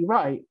absolutely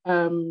right.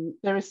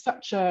 There is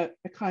such a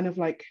kind of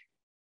like,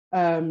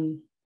 I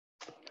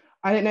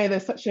don't know,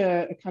 there's such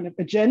a kind of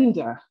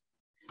agenda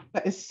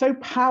that is so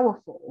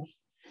powerful,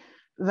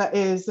 that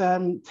is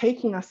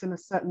taking us in a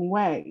certain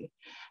way.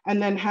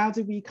 And then how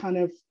do we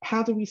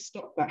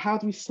stop that? How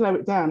do we slow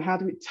it down? How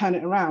do we turn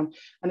it around?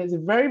 And it's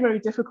very, very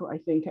difficult, I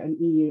think, at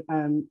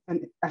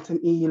an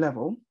EU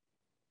level.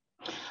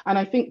 And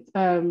I think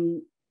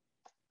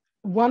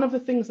one of the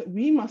things that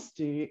we must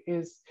do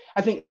is,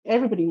 I think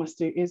everybody must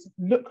do, is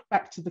look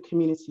back to the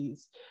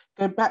communities,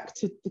 go back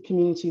to the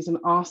communities and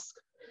ask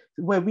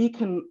where we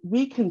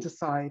can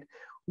decide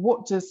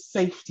what does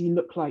safety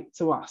look like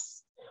to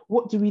us?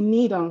 What do we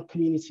need our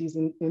communities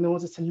in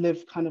order to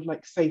live kind of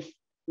like safe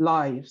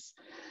lives?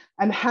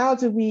 And how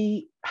do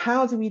we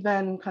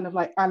then kind of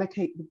like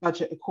allocate the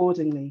budget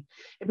accordingly?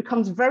 It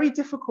becomes very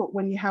difficult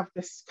when you have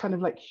this kind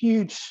of like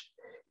huge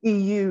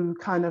EU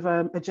kind of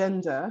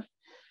agenda.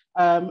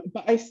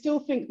 But I still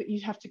think that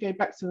you have to go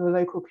back to the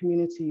local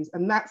communities,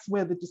 and that's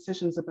where the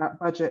decisions about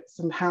budgets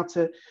and how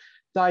to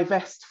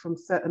divest from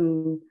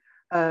certain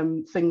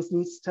things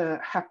needs to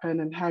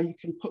happen, and how you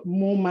can put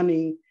more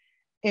money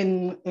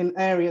in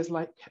areas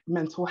like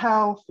mental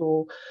health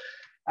or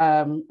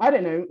I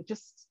don't know,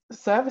 just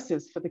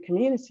services for the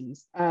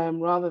communities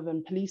rather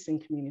than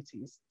policing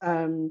communities.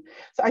 So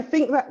I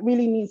think that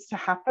really needs to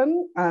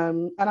happen.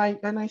 And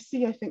I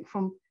see, I think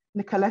from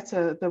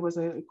Nicoletta, there was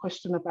a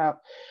question about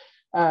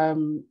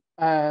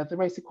the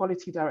Race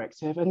Equality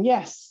Directive. And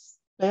yes,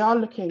 they are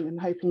looking and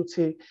hoping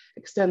to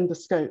extend the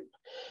scope.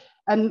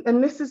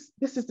 And this is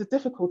the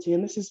difficulty,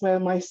 and this is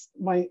where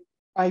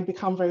I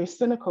become very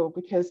cynical,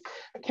 because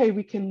okay,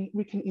 we can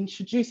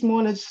introduce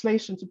more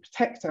legislation to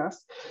protect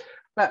us,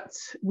 but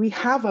we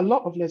have a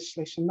lot of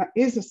legislation that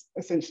is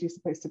essentially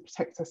supposed to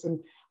protect us, and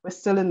we're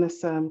still in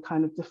this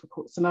kind of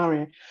difficult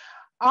scenario.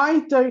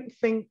 I don't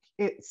think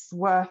it's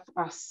worth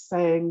us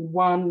saying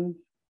one,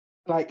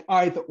 like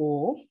either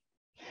or.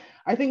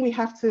 I think we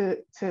have to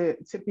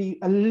be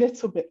a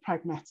little bit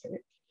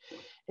pragmatic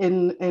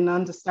in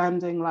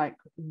understanding like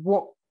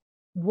what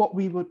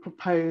we would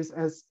propose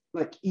as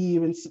like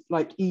EU and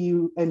like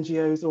EU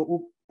NGOs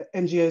or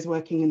NGOs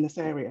working in this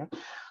area.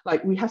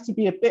 Like we have to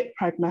be a bit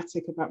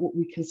pragmatic about what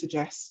we can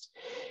suggest,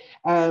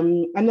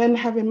 and then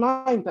have in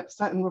mind that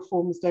certain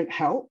reforms don't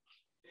help,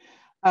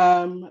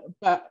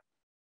 but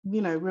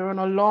you know, we're on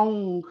a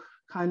long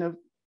kind of,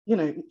 you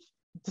know,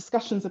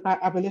 discussions about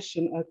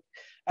abolition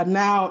are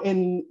now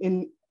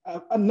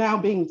are now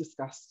being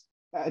discussed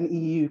at an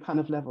EU kind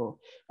of level.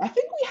 I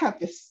think we have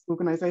this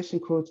organization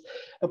called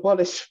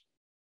Abolish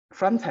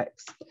Frontex.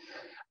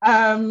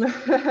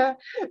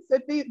 So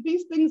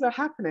these things are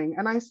happening,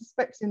 and I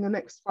suspect in the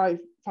next five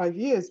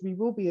years we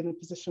will be in a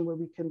position where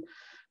we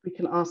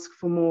can ask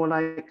for more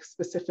like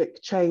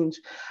specific change.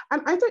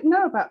 And I don't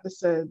know about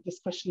this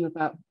question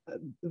about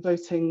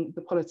voting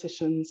the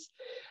politicians.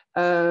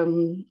 I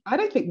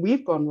don't think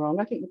we've gone wrong.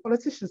 I think the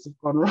politicians have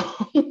gone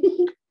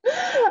wrong.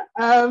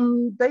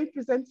 They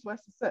present to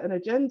us a certain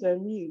agenda,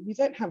 and we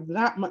don't have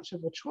that much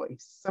of a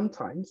choice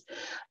sometimes.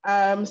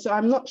 So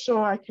I'm not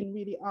sure I can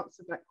really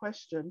answer that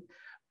question.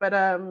 But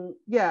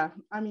yeah,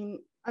 I mean,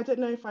 I don't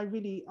know if I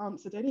really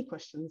answered any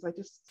questions. I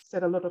just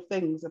said a lot of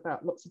things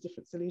about lots of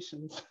different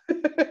solutions.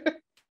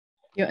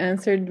 You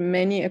answered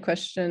many a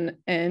question,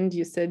 and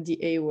you said the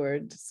A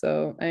word.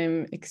 So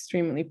I'm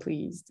extremely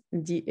pleased.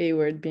 The A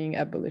word being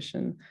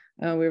abolition.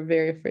 We're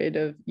very afraid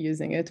of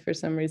using it for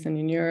some reason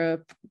in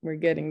Europe. We're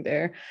getting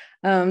there.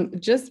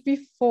 Just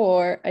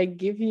before I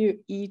give you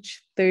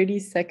each 30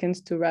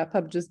 seconds to wrap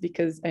up, just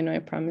because I know I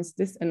promised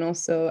this, and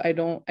also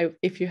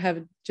if you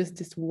have just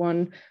this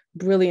one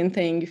brilliant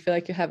thing you feel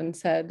like you haven't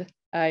said,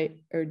 I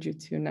urge you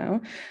to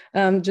now.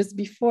 Just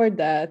before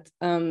that,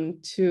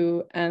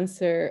 to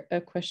answer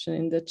a question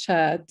in the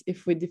chat,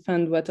 if we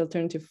define what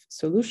alternative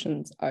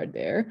solutions are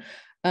there,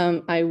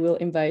 I will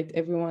invite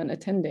everyone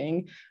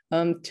attending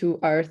to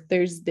our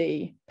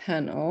Thursday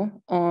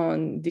panel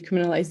on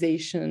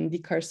decriminalization,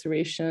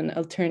 decarceration,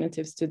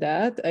 alternatives to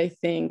that. I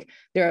think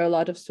there are a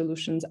lot of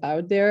solutions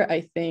out there.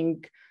 I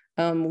think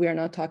we are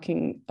not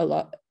talking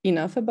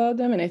enough about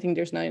them, and I think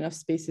there's not enough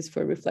spaces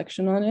for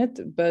reflection on it,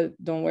 but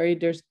don't worry,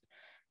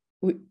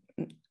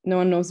 no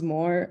one knows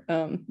more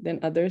than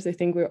others. I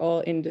think we're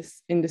all in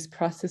this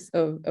process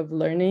of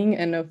learning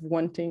and of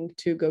wanting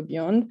to go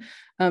beyond.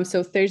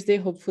 So Thursday,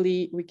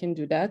 hopefully we can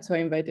do that. So I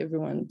invite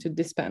everyone to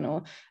this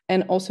panel,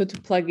 and also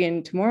to plug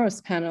in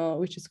tomorrow's panel,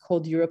 which is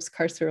called Europe's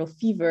Carceral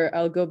Fever.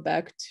 I'll go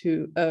back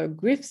to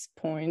Griff's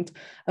point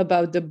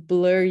about the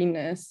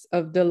blurriness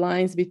of the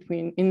lines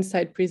between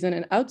inside prison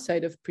and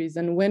outside of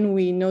prison, when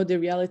we know the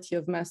reality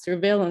of mass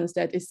surveillance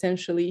that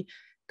essentially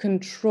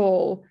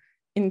control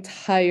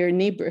entire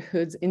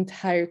neighborhoods,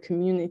 entire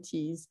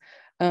communities,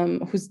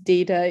 whose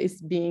data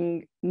is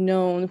being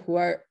known, who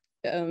are,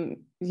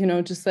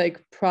 just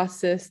like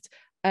processed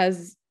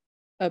as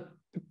a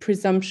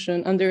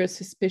presumption, under a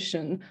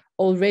suspicion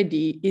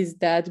already. Is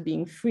that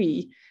being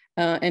free?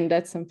 And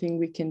that's something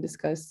we can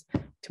discuss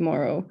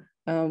tomorrow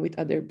with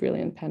other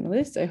brilliant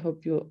panelists. I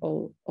hope you'll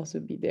all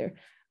also be there.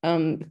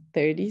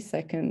 30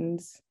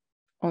 seconds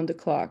on the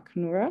clock.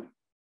 Noura?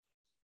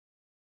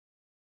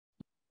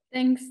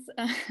 Thanks.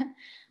 I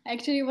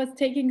actually was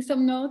taking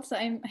some notes.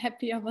 I'm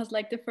happy I was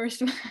like the first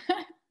one.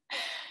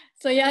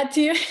 So yeah,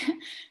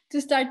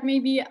 to start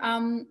maybe,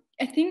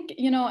 I think,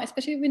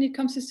 especially when it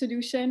comes to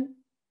solution,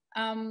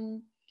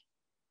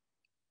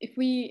 if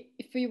we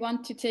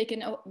want to take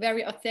a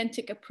very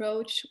authentic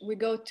approach, we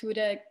go to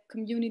the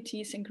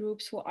communities and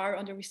groups who are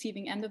on the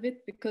receiving end of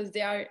it, because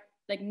they are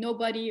like,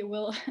 nobody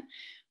will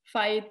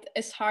fight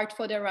as hard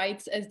for their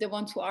rights as the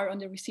ones who are on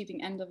the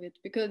receiving end of it,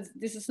 because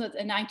this is not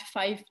a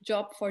 9-to-5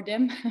 job for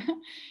them.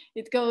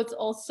 It goes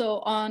also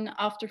on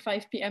after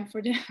 5 p.m.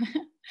 for them.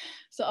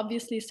 So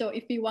obviously, so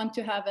if we want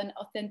to have an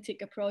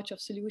authentic approach of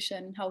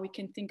solution, how we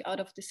can think out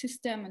of the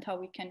system and how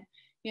we can,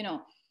 you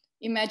know,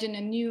 imagine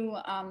a new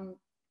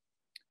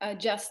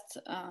just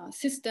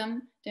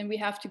system, then we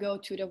have to go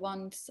to the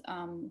ones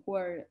who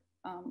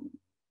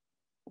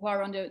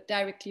are on the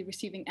directly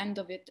receiving end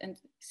of it and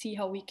see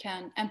how we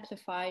can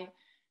amplify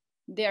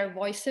their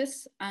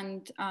voices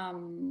and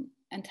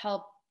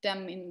help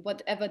them in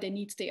whatever their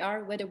needs they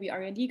are, whether we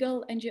are a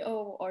legal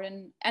NGO or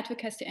an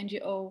advocacy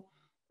NGO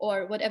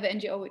or whatever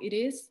NGO it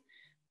is.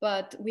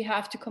 But we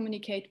have to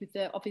communicate with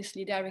the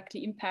obviously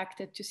directly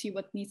impacted to see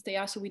what needs they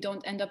are, so we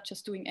don't end up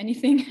just doing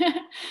anything.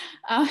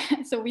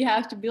 So we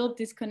have to build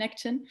this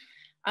connection.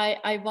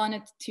 I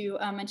wanted to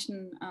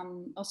mention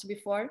also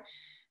before.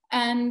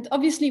 And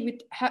obviously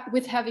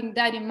with having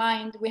that in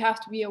mind, we have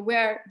to be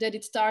aware that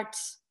it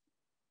starts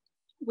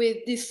with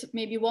this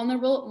maybe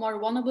more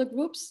vulnerable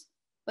groups,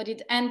 but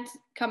it ends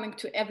coming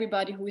to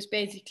everybody who is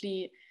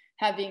basically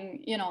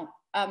having,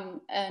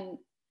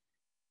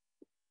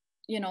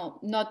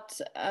 not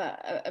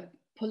a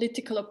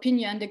political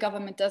opinion the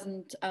government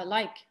doesn't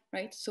like,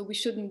 right? So we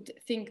shouldn't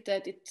think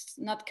that it's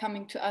not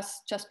coming to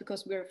us just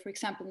because we're, for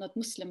example, not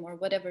Muslim or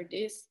whatever it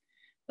is,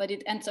 but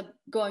it ends up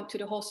going to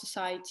the whole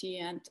society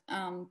and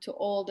to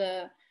all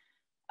the,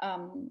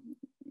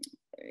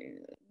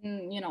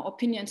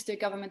 opinions the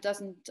government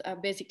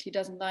basically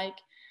doesn't like.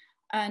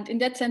 And in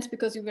that sense,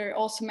 because you were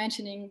also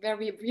mentioning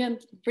very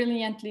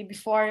brilliantly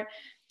before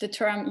the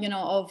term,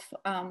 of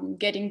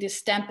getting this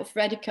stamp of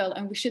radical,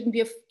 and we shouldn't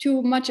be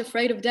too much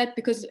afraid of that,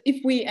 because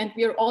if we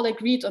are all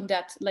agreed on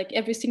that, like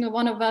every single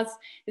one of us,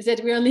 is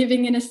that we are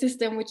living in a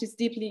system which is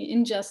deeply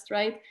unjust,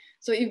 right?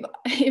 So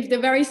if the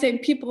very same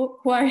people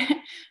who are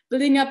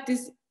building up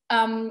this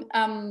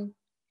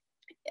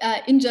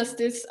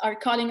injustice are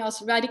calling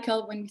us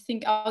radical when we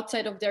think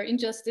outside of their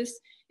injustice,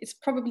 it's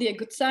probably a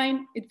good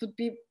sign. It would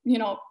be,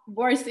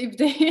 worse if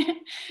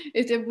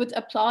they would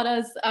applaud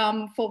us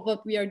for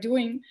what we are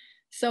doing.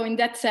 So in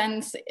that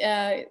sense,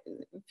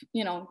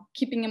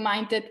 keeping in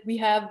mind that we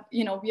have,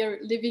 we are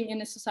living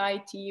in a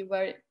society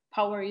where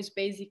power is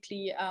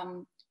basically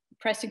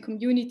oppressing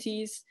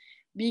communities,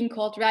 being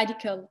called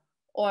radical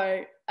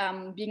or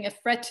being a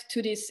threat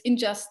to this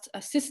unjust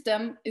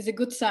system is a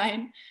good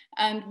sign,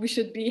 and we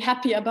should be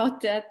happy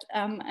about that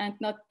and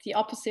not the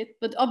opposite.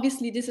 But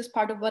obviously this is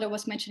part of what I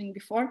was mentioning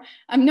before.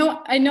 I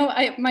know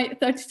my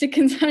 30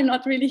 seconds are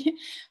not really,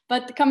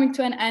 but coming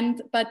to an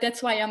end, but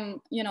that's why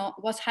I'm,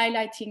 was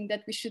highlighting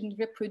that we shouldn't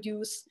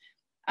reproduce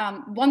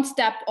one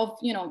step of,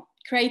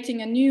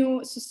 creating a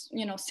new,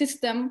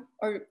 system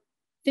or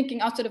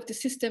thinking outside of the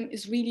system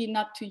is really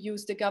not to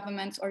use the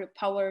government or the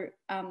power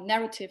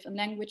narrative and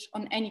language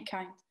on any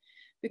kind,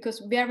 because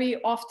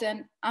very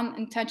often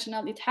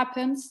unintentional it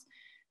happens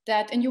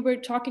that, and you were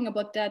talking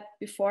about that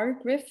before,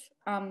 Griff,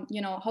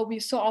 how we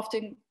so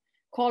often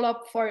call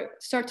up for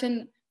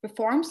certain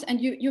reforms, and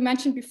you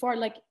mentioned before,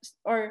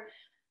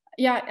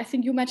 I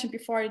think you mentioned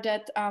before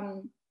that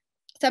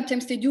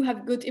sometimes they do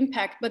have good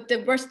impact, but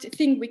the worst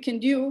thing we can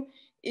do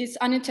is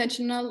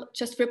unintentional,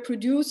 just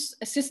reproduce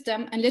a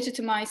system and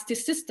legitimize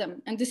this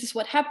system. And this is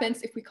what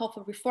happens if we call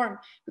for reform,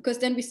 because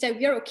then we say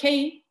we are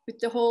okay with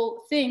the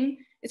whole thing.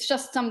 It's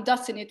just some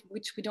dust in it,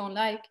 which we don't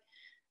like.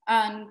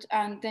 And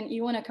then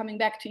Iona, coming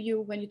back to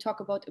you, when you talk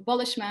about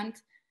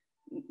abolishment,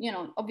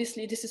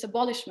 obviously this is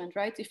abolishment,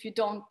 right? If you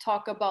don't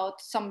talk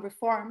about some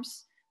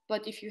reforms,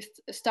 but if you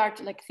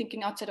start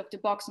thinking outside of the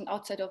box and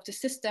outside of the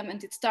system,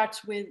 and it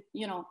starts with,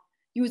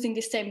 using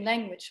the same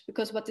language,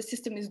 because what the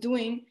system is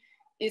doing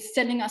is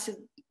selling us a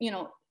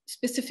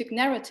specific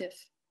narrative.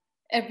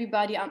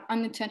 Everybody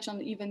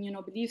unintentionally even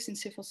believes in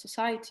civil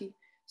society.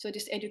 So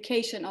this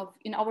education of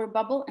in our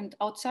bubble and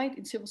outside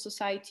in civil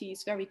society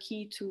is very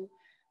key to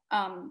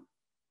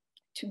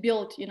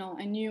build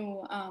a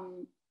new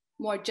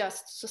more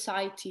just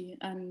society.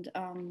 And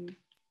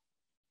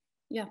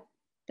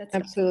that's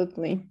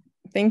absolutely it.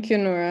 Thank you,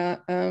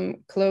 Nora.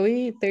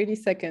 Chloe, 30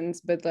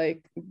 seconds, but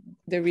the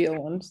real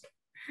ones.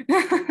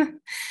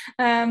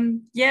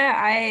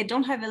 I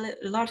don't have a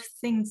lot of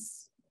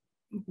things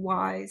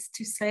wise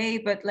to say,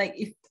 but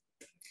if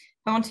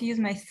I want to use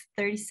my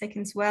 30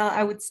 seconds well,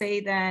 I would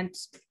say that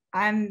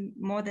I'm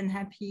more than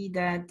happy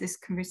that this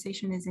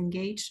conversation is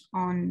engaged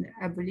on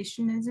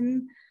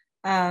abolitionism.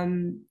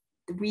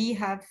 We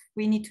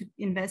need to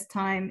invest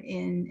time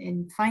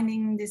in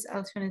finding these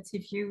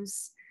alternative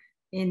views,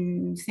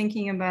 in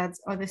thinking about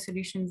other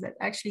solutions that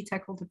actually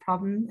tackle the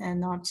problem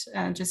and not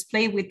just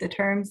play with the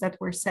terms that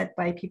were set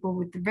by people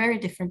with very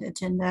different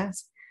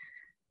agendas.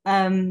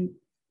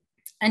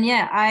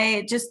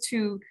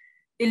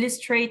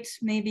 illustrate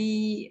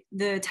maybe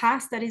the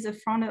task that is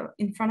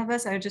in front of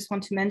us, I just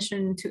want to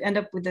mention, to end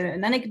up with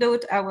an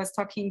anecdote. I was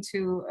talking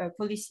to a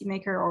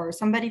policymaker or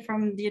somebody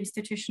from the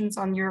institutions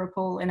on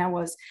Europol, and I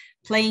was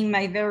playing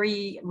my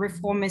very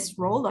reformist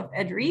role of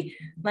Edry,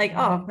 like,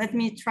 oh, let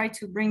me try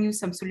to bring you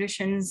some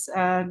solutions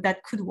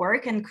that could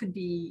work and could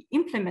be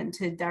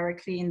implemented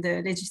directly in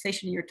the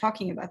legislation you're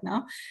talking about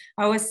now.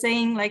 I was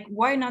saying, like,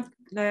 why not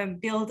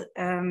build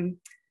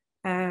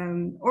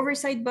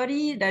oversight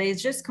body that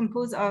is just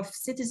composed of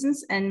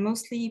citizens and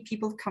mostly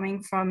people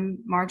coming from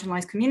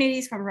marginalized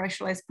communities, from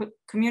racialized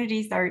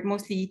communities that are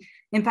mostly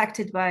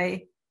impacted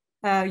by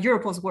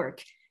Europol's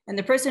work. And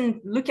the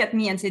person looked at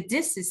me and said,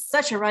 this is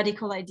such a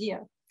radical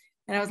idea.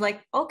 And I was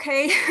like,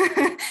 okay,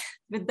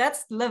 but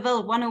that's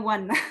level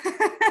 101.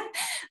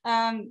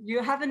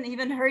 You haven't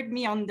even heard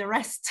me on the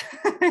rest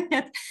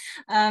yet.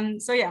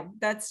 So yeah,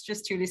 that's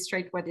just to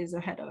illustrate what is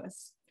ahead of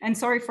us. And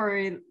sorry for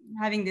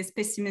having this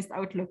pessimist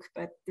outlook,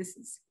 but this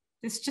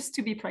is just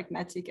to be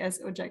pragmatic, as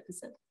Ojaku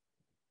said.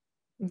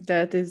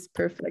 That is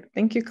perfect.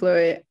 Thank you,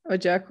 Chloe.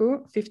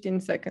 Ojaku, 15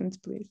 seconds,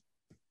 please.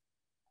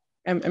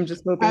 I'm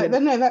just hoping.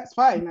 No, that's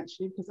fine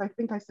actually, because I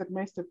think I said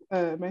most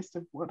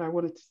of what I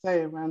wanted to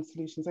say around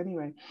solutions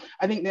anyway.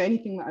 I think the only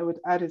thing that I would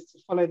add is to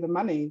follow the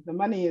money. The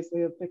money is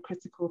the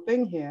critical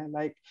thing here.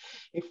 Like,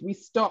 if we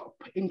stop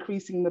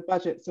increasing the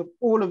budgets of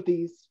all of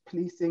these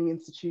policing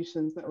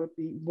institutions, that would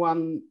be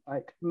one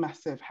like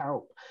massive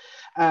help.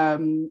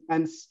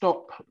 And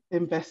stop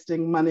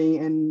investing money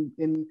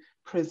in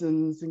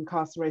prisons,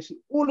 incarceration,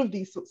 all of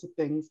these sorts of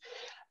things.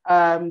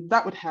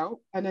 That would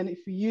help. And then if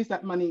we use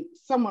that money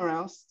somewhere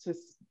else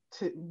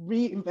to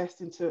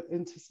reinvest into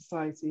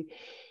society,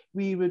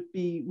 we would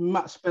be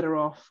much better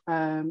off.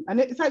 And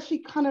it's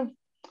actually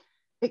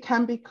it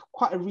can be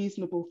quite a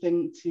reasonable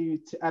thing to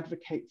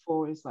advocate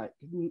for, is like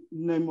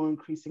no more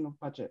increasing of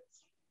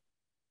budgets.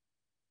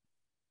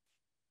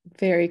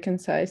 Very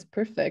concise,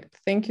 perfect.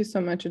 Thank you so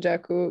much,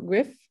 Ojaku.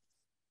 Griff?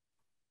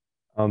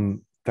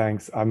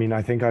 Thanks. I mean,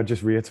 I think I'd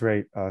just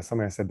reiterate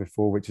something I said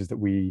before, which is that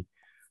we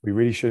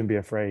really shouldn't be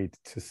afraid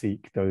to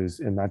seek those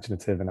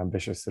imaginative and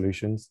ambitious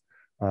solutions.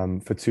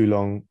 For too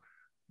long,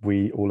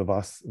 all of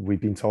us,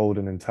 we've been told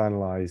and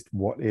internalized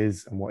what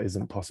is and what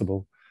isn't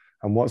possible.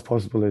 And what's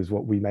possible is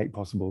what we make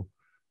possible,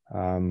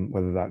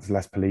 whether that's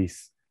less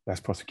police, less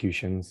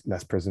prosecutions,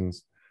 less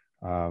prisons.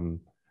 And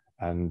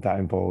that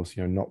involves,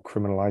 not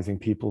criminalizing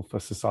people for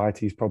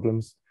society's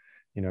problems,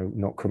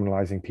 not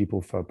criminalizing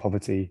people for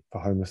poverty,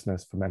 for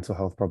homelessness, for mental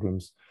health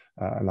problems,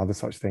 and other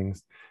such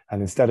things.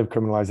 And instead of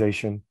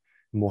criminalization,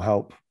 more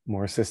help,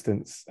 more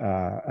assistance,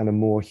 and a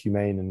more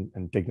humane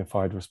and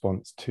dignified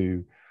response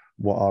to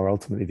what are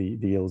ultimately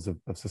the ills of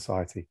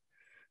society.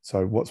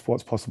 So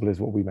what's possible is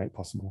what we make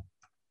possible.